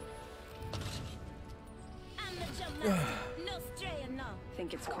 I'm the jump master. No straying now.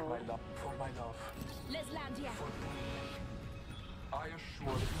 Think it's For cold? my love. For my love. Let's land here. I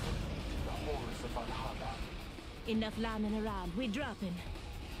assure you the horrors of Valhalla. Enough lambing around. We dropping.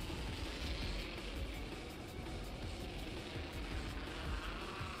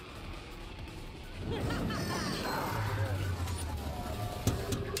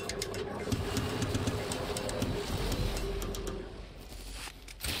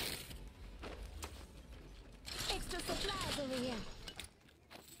 Extra supplies over here.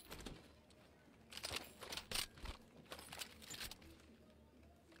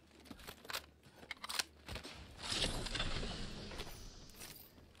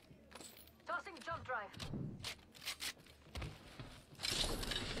 Tossing jump drive.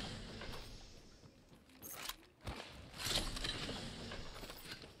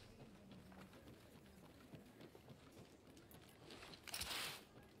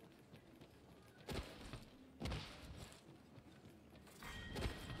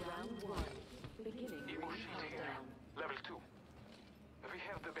 Round one. Beginning Evo ring shield here. countdown. Level 2. We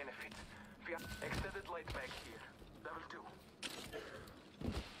have the benefit. We have extended light mag here. Level 2.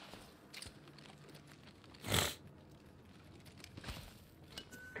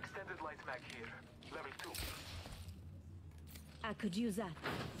 Extended light mag here. Level 2. I could use that.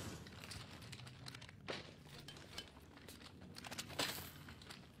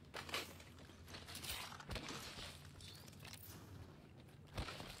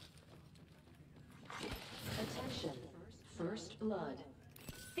 Attention. First blood.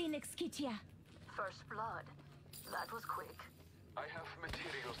 Phoenix kit here. First blood. That was quick. I have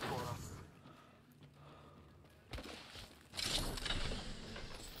materials for us.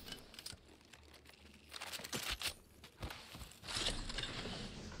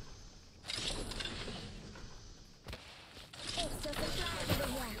 Extra supplies over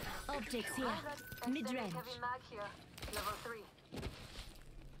here. Optics here. Extended Mid-range. heavy mag here. Level 3.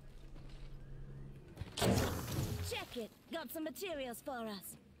 Check it. Got some materials for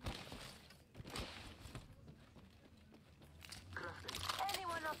us.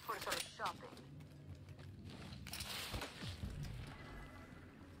 Anyone up for some shopping?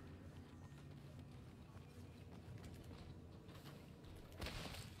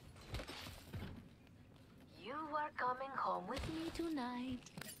 You are coming home with me tonight.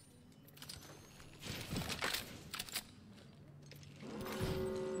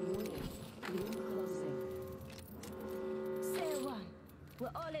 Warning. Ring closing. Say one. We're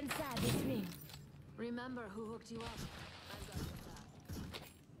all inside this ring. Remember who hooked you up?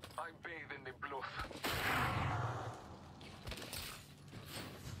 I bathe in the blood.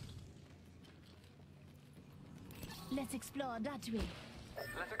 Let's explore that way.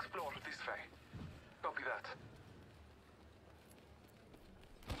 Let's explore this way. Copy that.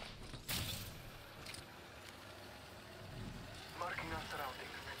 Marking our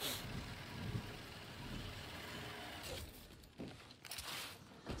surroundings.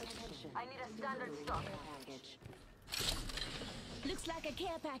 Attention. I need a standard stock. Package. Looks like a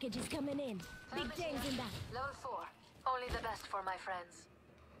care package is coming in. Big things in that. Level 4. Only the best for my friends.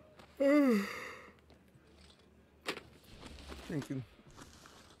 Thank you.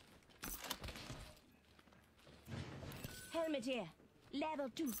 Helmet here. Level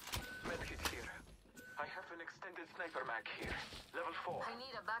 2. Medkit here. I have an extended sniper mag here. Level 4. I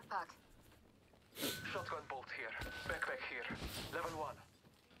need a backpack. Shotgun bolt here. Backpack here. Level 1.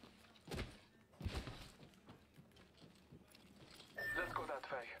 Let's go that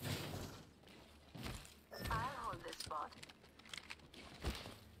way. I'll hold this spot.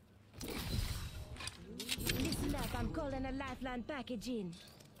 Listen up, I'm calling a lifeline package in.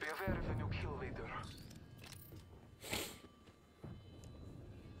 Be aware of the new kill leader.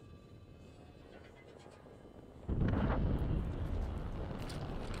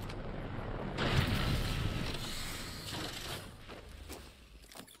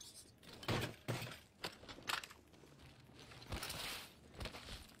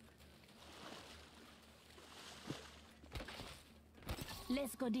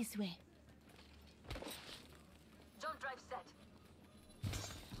 Let's go this way. Jump drive set.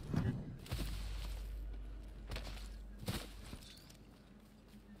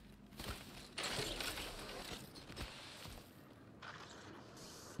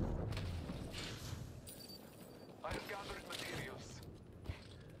 I have gathered materials.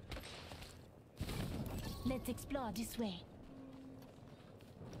 Let's explore this way.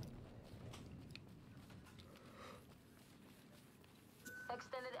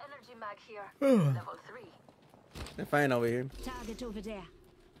 Extended energy mag here. Level 3. They're fighting over here. Target over there.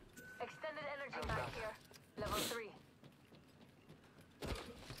 Extended energy mag here. Level 3.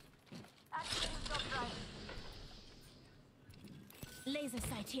 Activating jump drive. Laser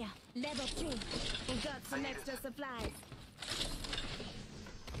sight here. Level 3. We got some extra supplies.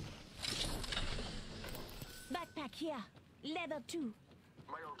 Backpack here. Level 2.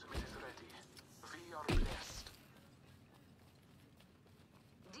 My ultimate is ready. We are blessed.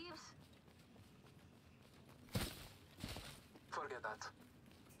 Deeps. Forget that.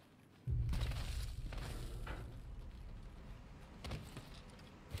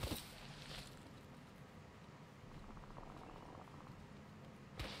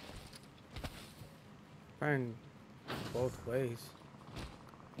 Fighting both ways.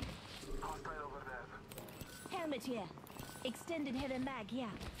 Hostile over there. Helmet here. Extended heavy mag here.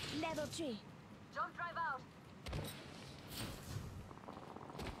 Level 3. Jump drive out.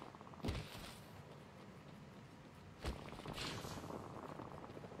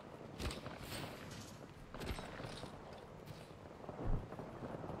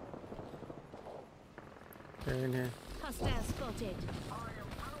 They're in here. Hostile spotted.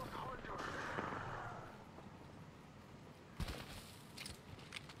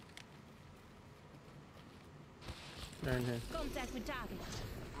 They're in here. Contact with target.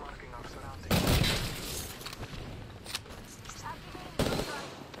 Marking our surroundings. Activating jump drive.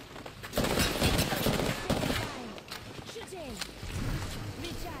 Shooting.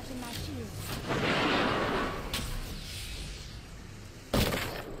 Recharging my shield.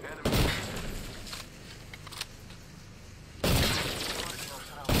 Marking our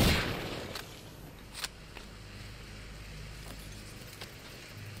surroundings.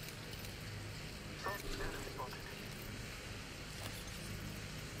 Enemy spotted.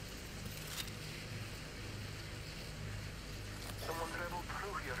 Someone traveled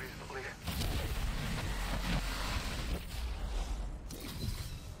through here recently.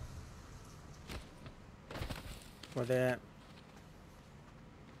 Where they at?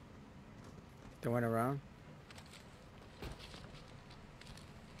 They went around.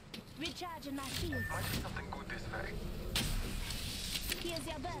 Recharging my shield. Might be something good this way. Here's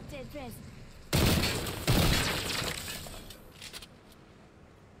your birthday present.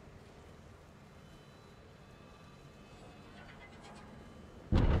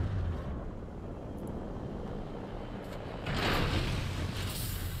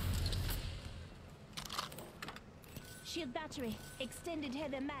 Shield battery. Extended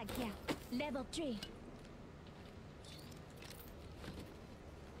heavy mag here. Level 3.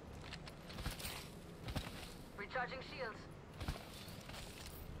 Recharging shields.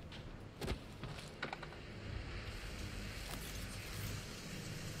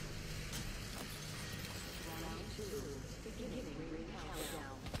 Round 2. Beginning ring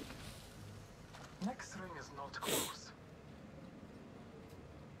countdown. Next ring is not close.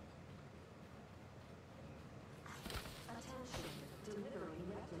 Attention. Delivering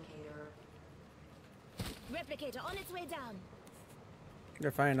replicator. Replicator on its way down.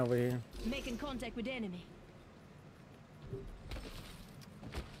 They're fighting over here. Making contact with enemy.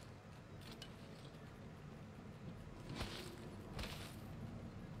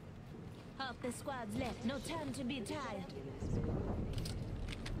 Half the squad's left. No time to be tired.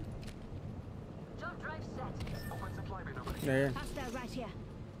 Jump drive set. Open supply bin over here. They're here. Hostile right here.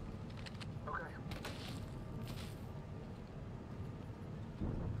 Okay.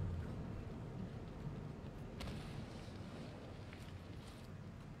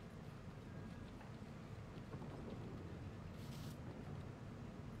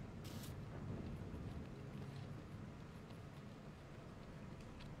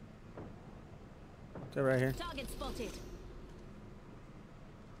 They're right here. Target spotted.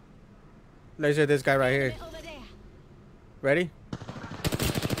 Laser this guy right here. Over there. Ready?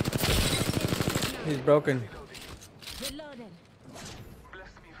 He's broken. Reloading.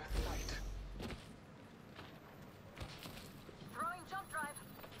 Bless me with sight. Throwing jump drive.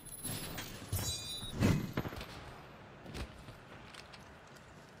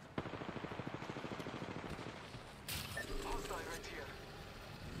 Hostile right here.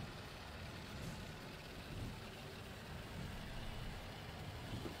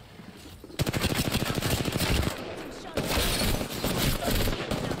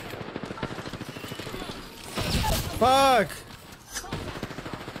 Fuck!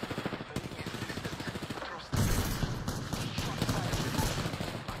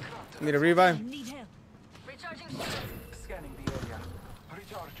 Need a revive? Need help. Recharging shields. Scanning the area.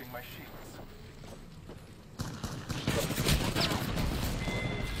 Recharging my shields.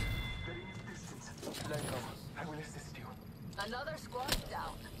 The ring is distant. Let go. I will assist you. Another squad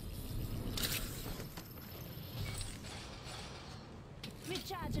down.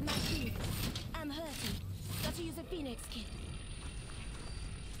 Thanks, kid.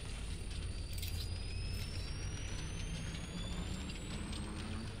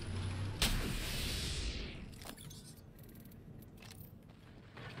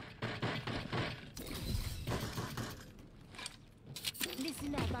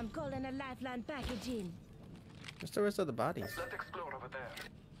 Listen up, I'm calling a lifeline package in. Where's the rest of the bodies? Let's explore over there.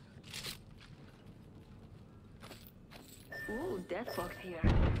 Ooh, death box here.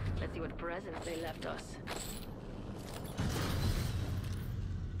 Let's see what presents they left us.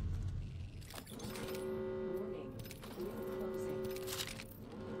 Warning. Ring closing.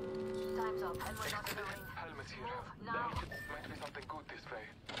 Time's up, and we're not in the ring. Helmet here. Move now. Might be something good this way.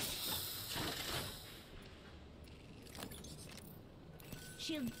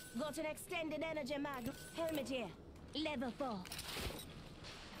 Shield got an extended energy mag. Helmet here. Level 4.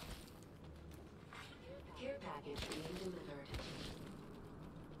 Care package being delivered.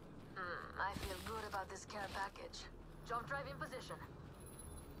 I feel good about this care package. Jump drive in position.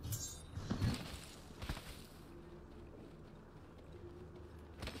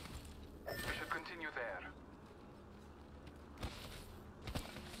 We should continue there.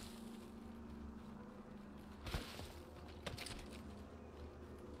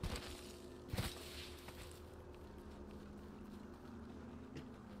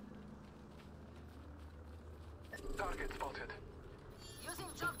 Target spotted. Using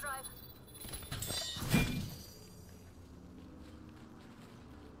jump drive.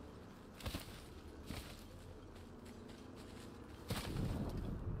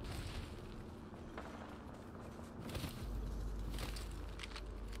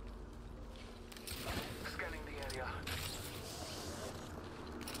 Scanning the area.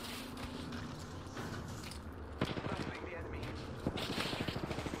 Rifling the enemy.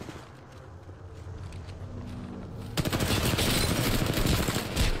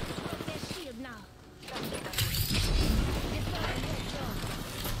 Their shield now. Deploying head drone.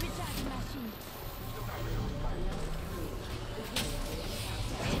 Recharging my shield.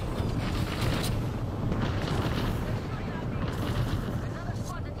 Another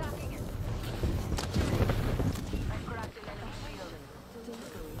squad attacking it. I cracked an enemy shield.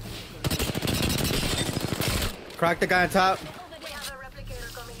 Crack the guy on top. We have a replicator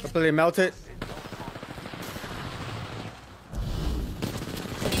coming in. Completely melt it.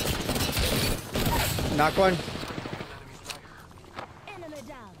 Knock one. Enemy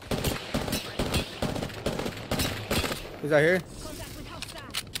down. He's out here. Contact with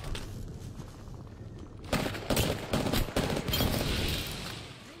hostile.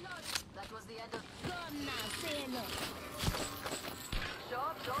 That was the end of. Gone now. Say hello. Show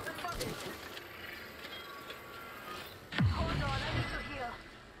up, show up in front. Hold on, I need to heal.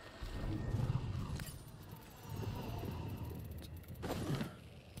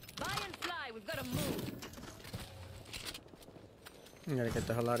 Fly and fly, we've got to move. I gotta get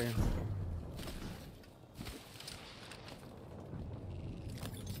the hell out of here.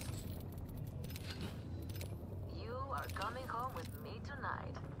 You are coming home with me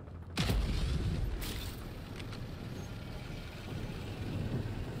tonight.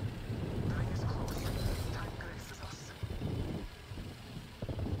 The ring is close. Time graces us.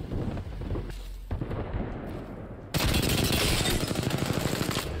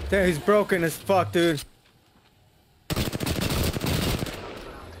 Damn, he's broken as fuck, dude.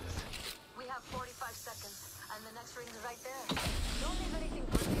 We have 45 seconds, and the next ring is right there. Don't leave anything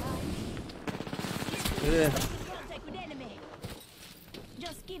for behind. Yeah. Contact with enemy.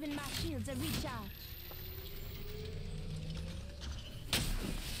 Just giving my shields a recharge.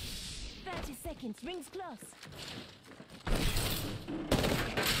 30 seconds. Rings close.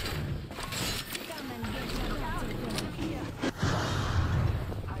 Come and get your battle.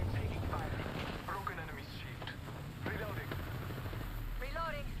 I'm taking fire. Broken enemy's shield. Reloading.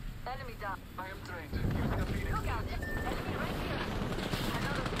 Reloading. Enemy down. I am trained. Using a Phoenix. Look out. Enemy right here.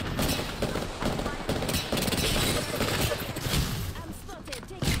 Another. I'm spotted.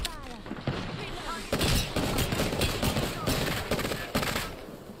 Taking fire.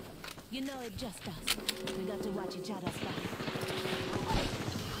 You know it just us. We got to watch each other's back.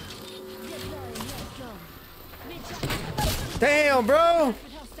 Deploying head drone. Recharge. Damn, bro.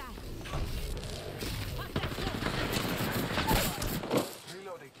 With hostile.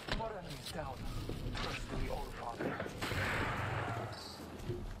 Reloading. More enemies down. Trust in the All Father.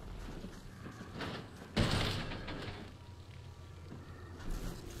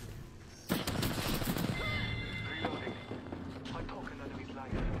 Reloading. My token enemy's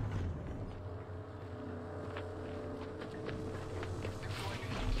life. Deploying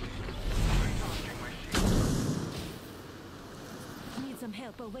a recharging my shield. Need some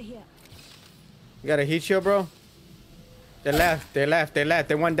help over here. You got a heat shield, bro? They left. They left. They left.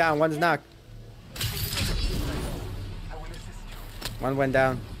 They went down. One's knocked. One went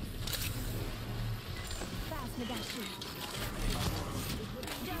down.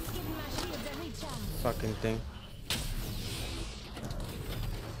 Fucking thing.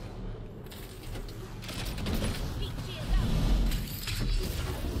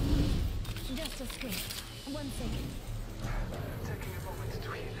 Just a squint. 1 second. Taking a moment to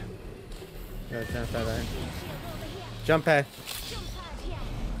heal. Yeah, jump pad right. Jump pad.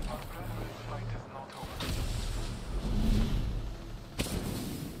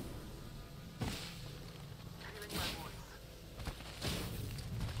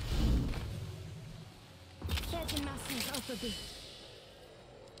 Catching myself off a bit.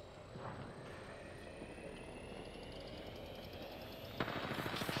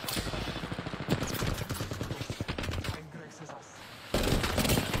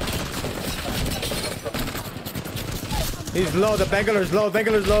 He's low. The Bangalor's low.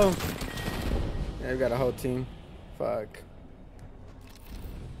 Bangalor's low. Yeah, we got a whole team. Fuck.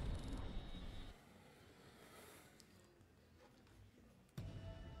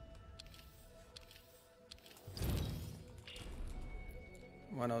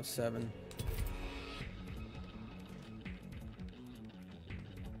 $107.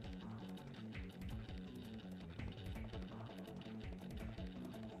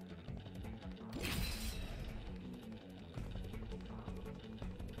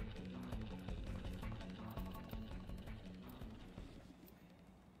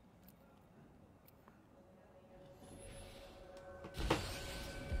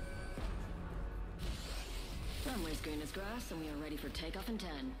 Runway's green as grass, and we are ready for takeoff in 10.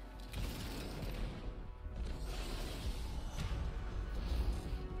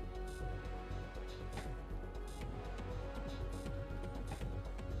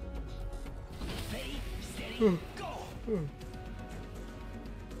 Ready, steady, go!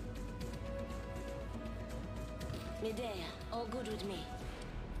 Medea, all good with me.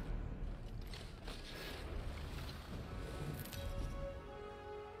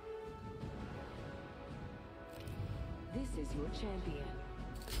 This is your champion.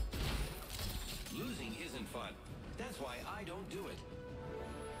 Losing isn't fun. That's why I don't do it.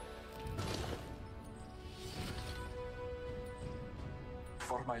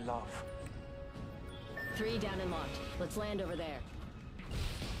 For my love. 3 down and locked. Let's land over there.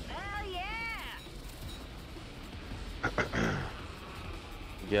 Hell yeah!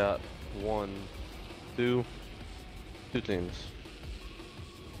 Got 1, 2 teams.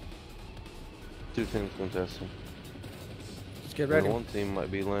 2 teams contesting. Let's get ready. And one team might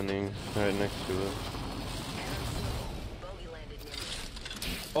be landing right next to it.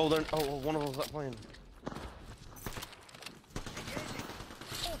 Oh, one of them's not playing.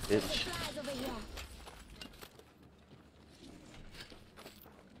 Bitch.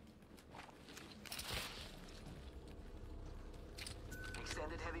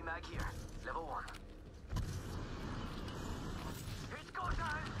 Extended heavy mag here. Level 1. It's go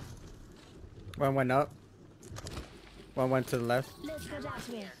time! One went up. One went to the left. Let's go that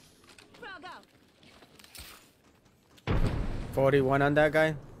way. Frog out. 41 on that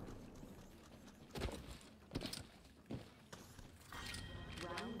guy.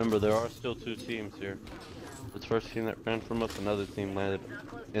 Remember, there are still 2 teams here. This first team that ran from us, another team landed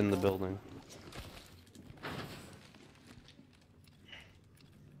in the building.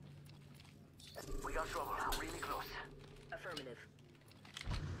 We got trouble. Really close. Affirmative.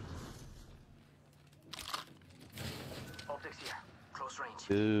 Optics here. Close range.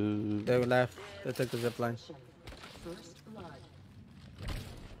 Dude. They left. They took the zip line. First blood.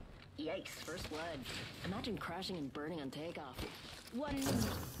 Yikes, first blood. Imagine crashing and burning on takeoff. 1 minute.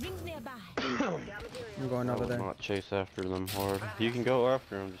 Rings nearby. I'm going over there. Not chase after them hard. You can go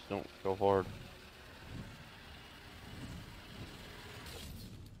after them, just don't go hard.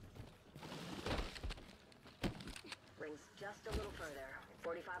 Rings just a little further.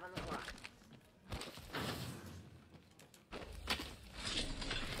 45 on the clock.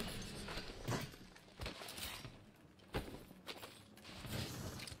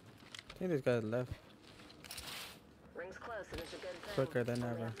 I think this guy left. Rings close, and it's a good thing. Quicker than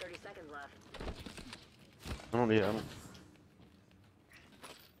Only ever. have 30 seconds left. I don't.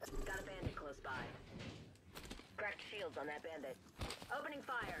 Got a bandit close by. Cracked shields on that bandit. Opening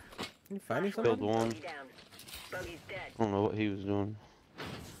fire. You finding Killed something? one. Bogey down. Bogey's dead. I don't know what he was doing.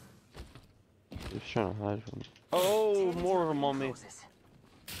 He was trying to hide from me. Oh, more of them on me.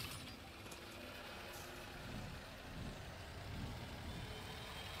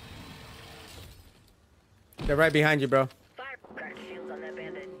 They're right behind you, bro. Fire. Cracked shields on that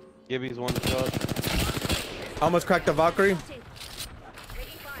bandit. Gibby's one shot. Almost cracked the Valkyrie.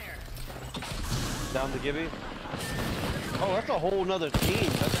 Down the Gibby. Oh, that's a whole nother team.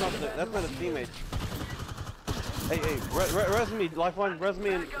 That's not a teammate. Hey, res me, Lifeline, res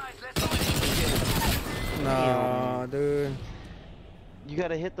me and... No, dude. You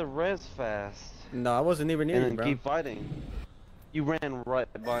gotta hit the res fast. No, I wasn't even near and you, then bro. keep fighting. You ran right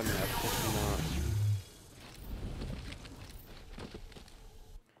by me. I pissed you off.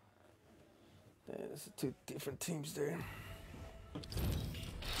 Yeah, there's two different teams there.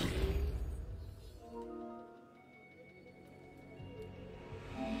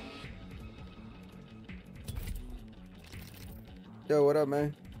 Yo, what up,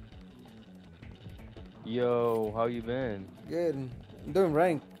 man? Yo, how you been? Good. I'm doing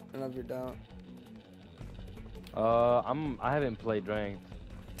rank. I don't know if you're down. I haven't played ranked.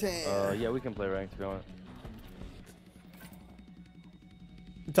 Damn. Yeah, we can play ranked if you want.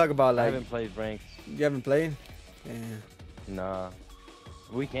 You talk about like. I haven't played ranked. You haven't played? Yeah. Nah.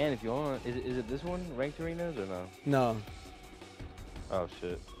 We can if you want. Is it this one? Ranked arenas or no? No. Oh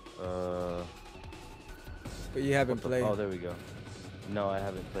shit. But you haven't played. Oh, there we go. No, I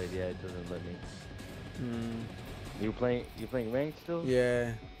haven't played yet. It doesn't let me. You playing ranked still?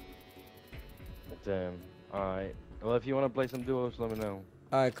 Yeah. Damn. Alright. Well, if you want to play some duos, let me know.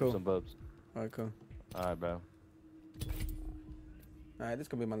 Alright, cool. Some bubs. Alright, cool. Alright, bro. Alright, this is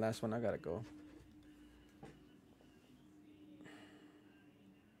gonna be my last one. I gotta go.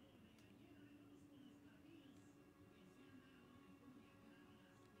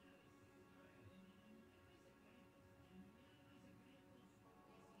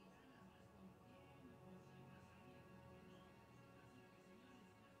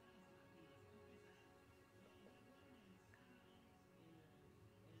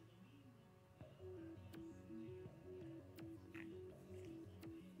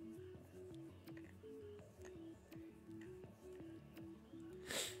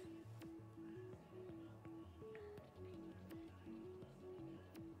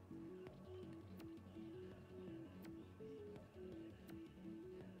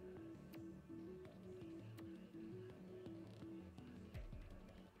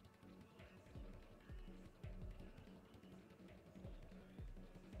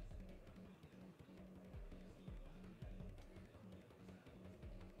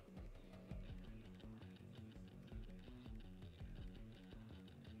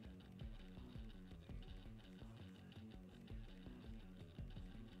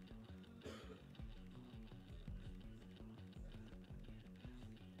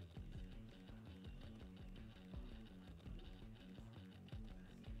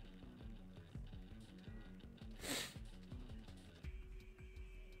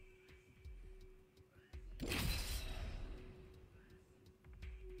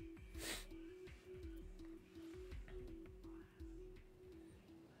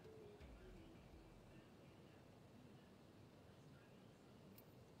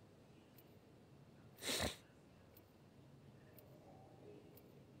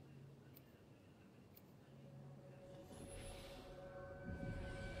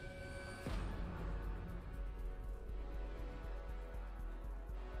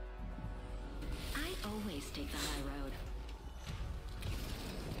 Always take the high road.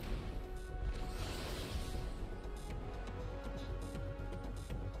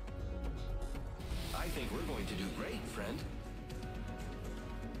 I think we're going to do great, friend.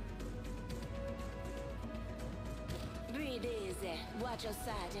 Breathe easy. Watch your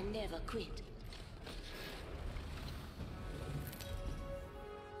side and never quit.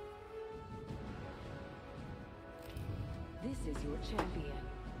 This is your champion.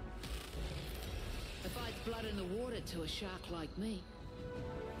 If I'd blood in the water to a shark like me.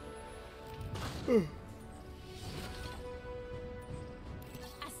 I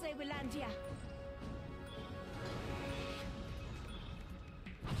say we land here.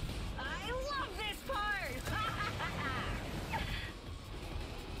 I love this part!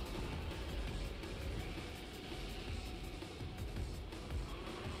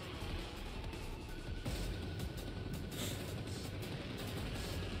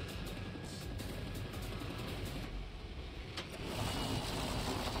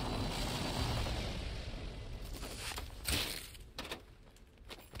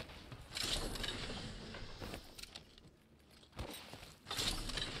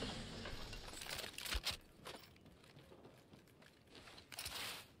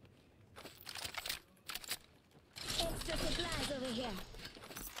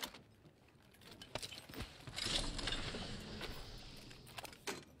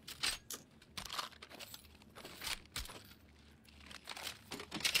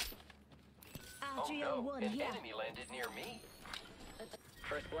 One An here. enemy landed near me.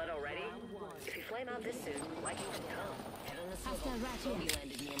 First blood already? If you flame out this soon, why can't you come? Head on the swivel. Hostile right here. Bogey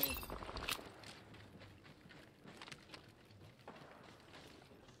landed near me.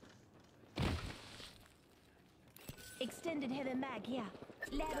 Extended heavy mag here.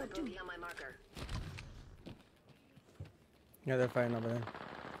 Ladder Got a 2. bogey on my marker. Yeah, they're fighting over there.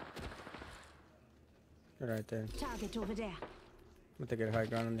 They're right there. Target over there. I'm gonna get high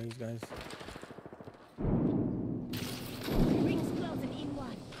ground on these guys. Rings closing in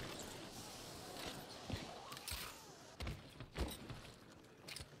one.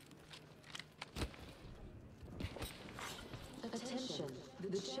 Attention,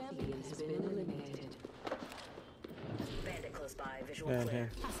 the champion has been eliminated. Bandit close by, visual Yeah, clear. here.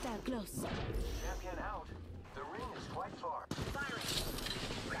 Hostile close. Champion out. The ring is quite far.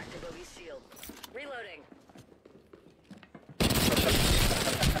 Firing! Cracked the bogey's shield. Reloading!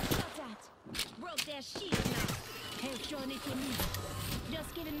 Shot at. Broke their shield now. Health drawn if you need it.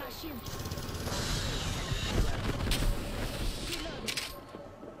 Just giving my shield. Reloading.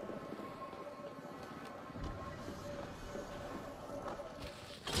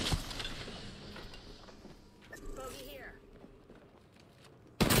 Bogey here.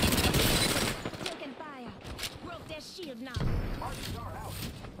 Taking fire. Broke their shield now. Mark star out.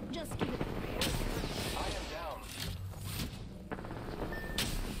 Just give it. I am down.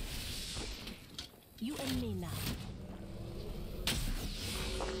 You and me now.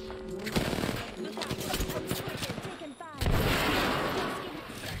 Look out. Taking fire. Just give it.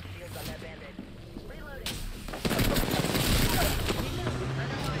 Cracked shields on that bandit. Reloading.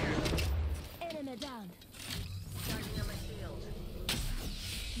 Under fire. Enemy down. Charging on my shield.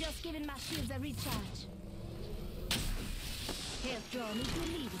 Just giving my shields a recharge. Health drawn if you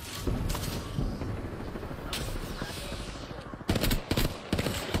need it.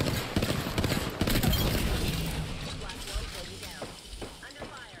 Last one, bogey down. Under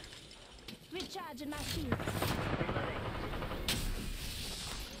fire. Recharging my shield. Reloading.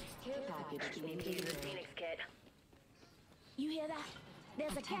 Care package Need to use the Phoenix kit. You hear that?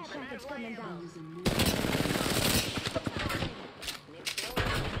 There's a care package coming down. New kill.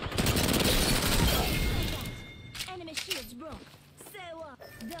 Enemy shields broke. Say what?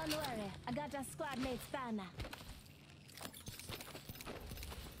 Don't worry. I got a squad mate spanner.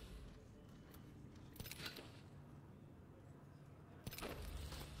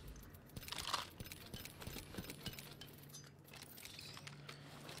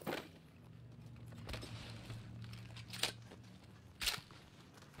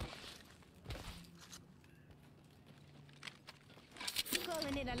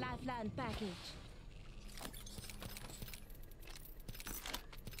 Calling in a lifeline package.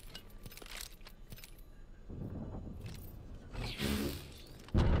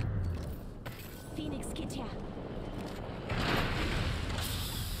 Phoenix kit here.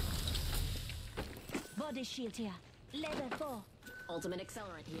 Body shield here. Level 4. Ultimate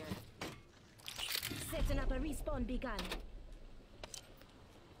accelerant here. Setting up a respawn beacon.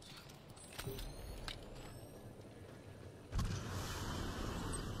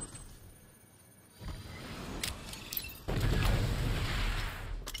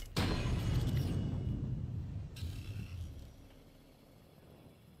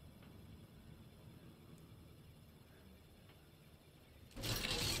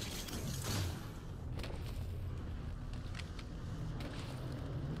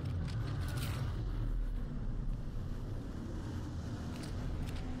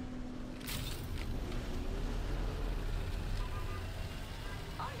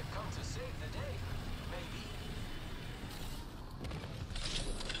 I have come to save the day. Maybe.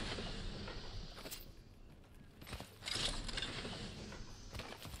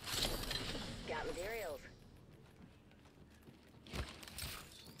 Got materials.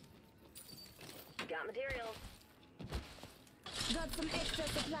 Got materials. Got some extra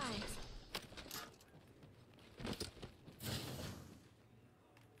supplies.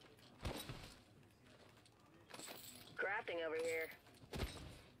 Crafting over here.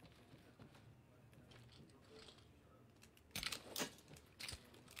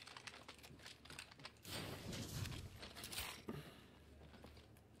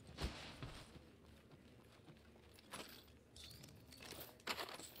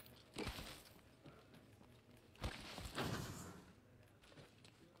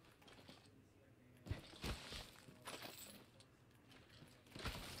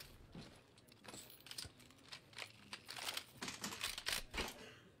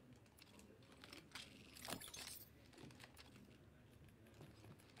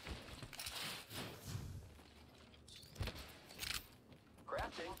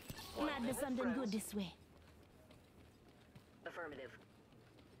 Crafting. Might be something good this way.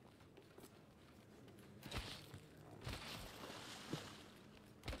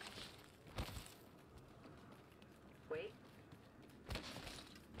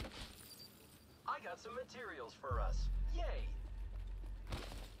 some materials for us. Yay!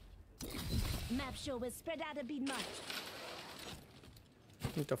 Map show is spread out a bit much.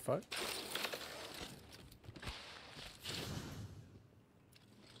 What the fuck?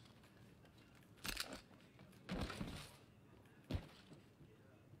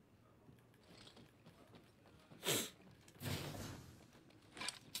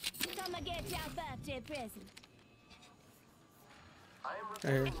 Come and get your birthday present. I am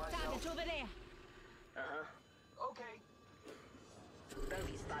Right here. reporting myself. Target over there. Uh-huh. Okay.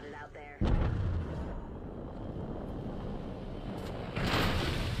 Bogey spotted out there.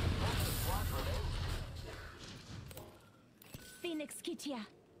 Phoenix kit here.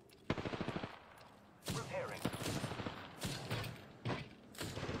 Repairing.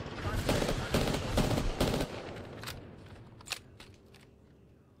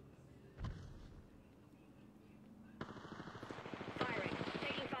 Firing.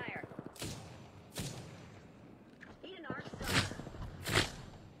 Taking fire. Need an arc star.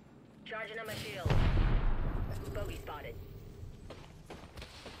 Charging on my shield. Bogey spotted.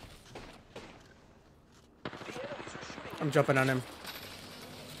 I'm jumping on him.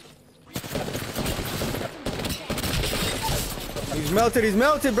 He's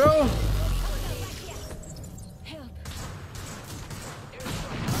melted, bro. Help.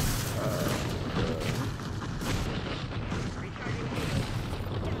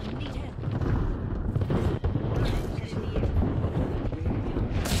 Need help.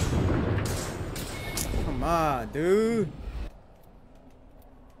 Come on, dude.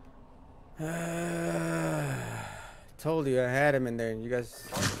 Told you I had him in there, and you guys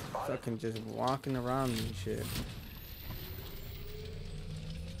fucking just walking around and shit.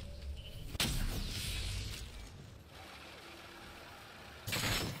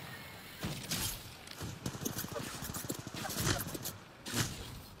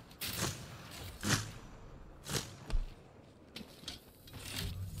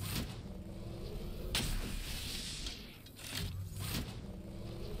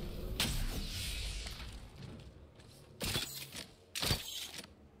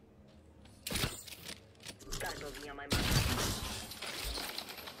 Got bogey on my mark.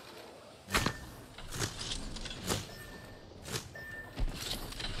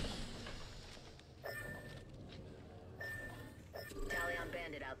 Tally on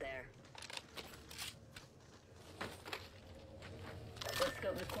bandit out there. Let's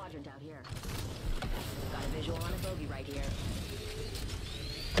scope the quadrant out here. Got a visual on a bogey right here.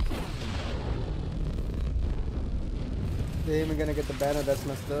 They even gonna get the banner that's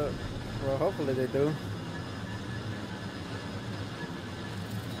messed up. Well, hopefully they do.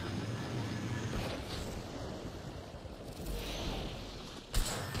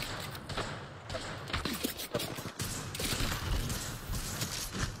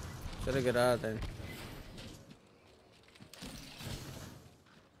 Should get out of there.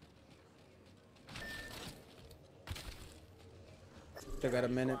 Still got a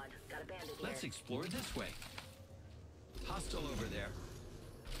minute. Got a bandit here. Let's explore this way. Hostile over there.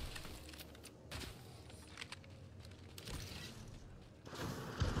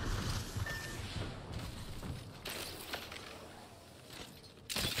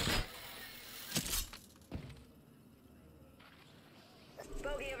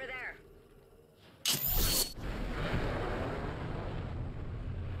 Bogey over there.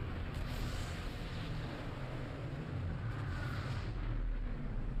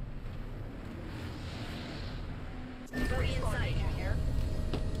 Bogey in sight. Here.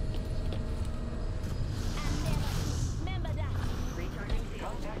 Remember that. Recharging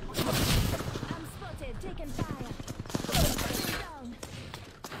field. I'm spotted. Taking fire. Down.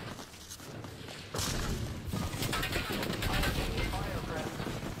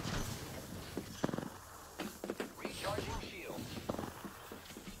 Recharging shield.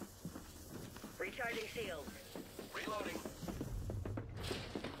 Recharging shield. Reloading.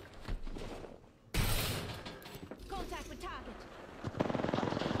 Contact with target.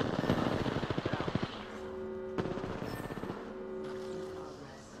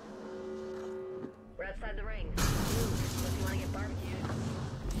 We're outside the ring. Unless you want to get barbecued.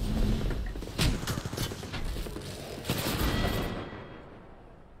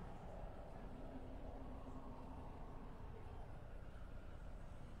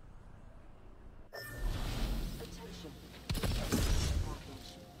 Attention.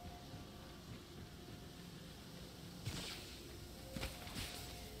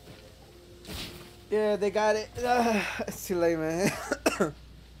 Yeah, they got it. It's too late, man.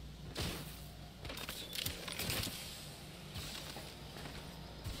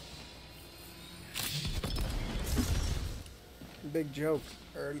 Big joke.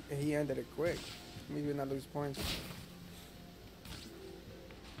 He ended it quick. Maybe not lose points.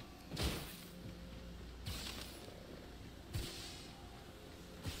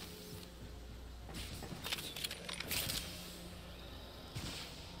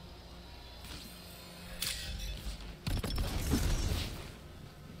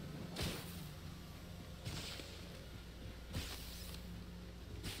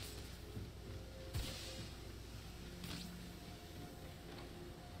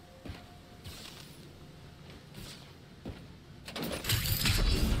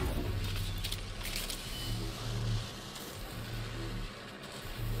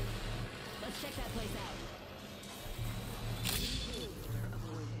 Let's check that place out.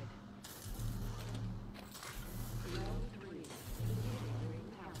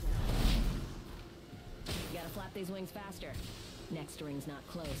 You gotta flap these wings faster. Next ring's not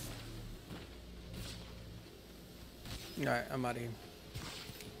close. Alright, I'm out of here.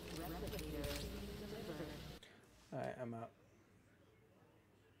 Alright, I'm out.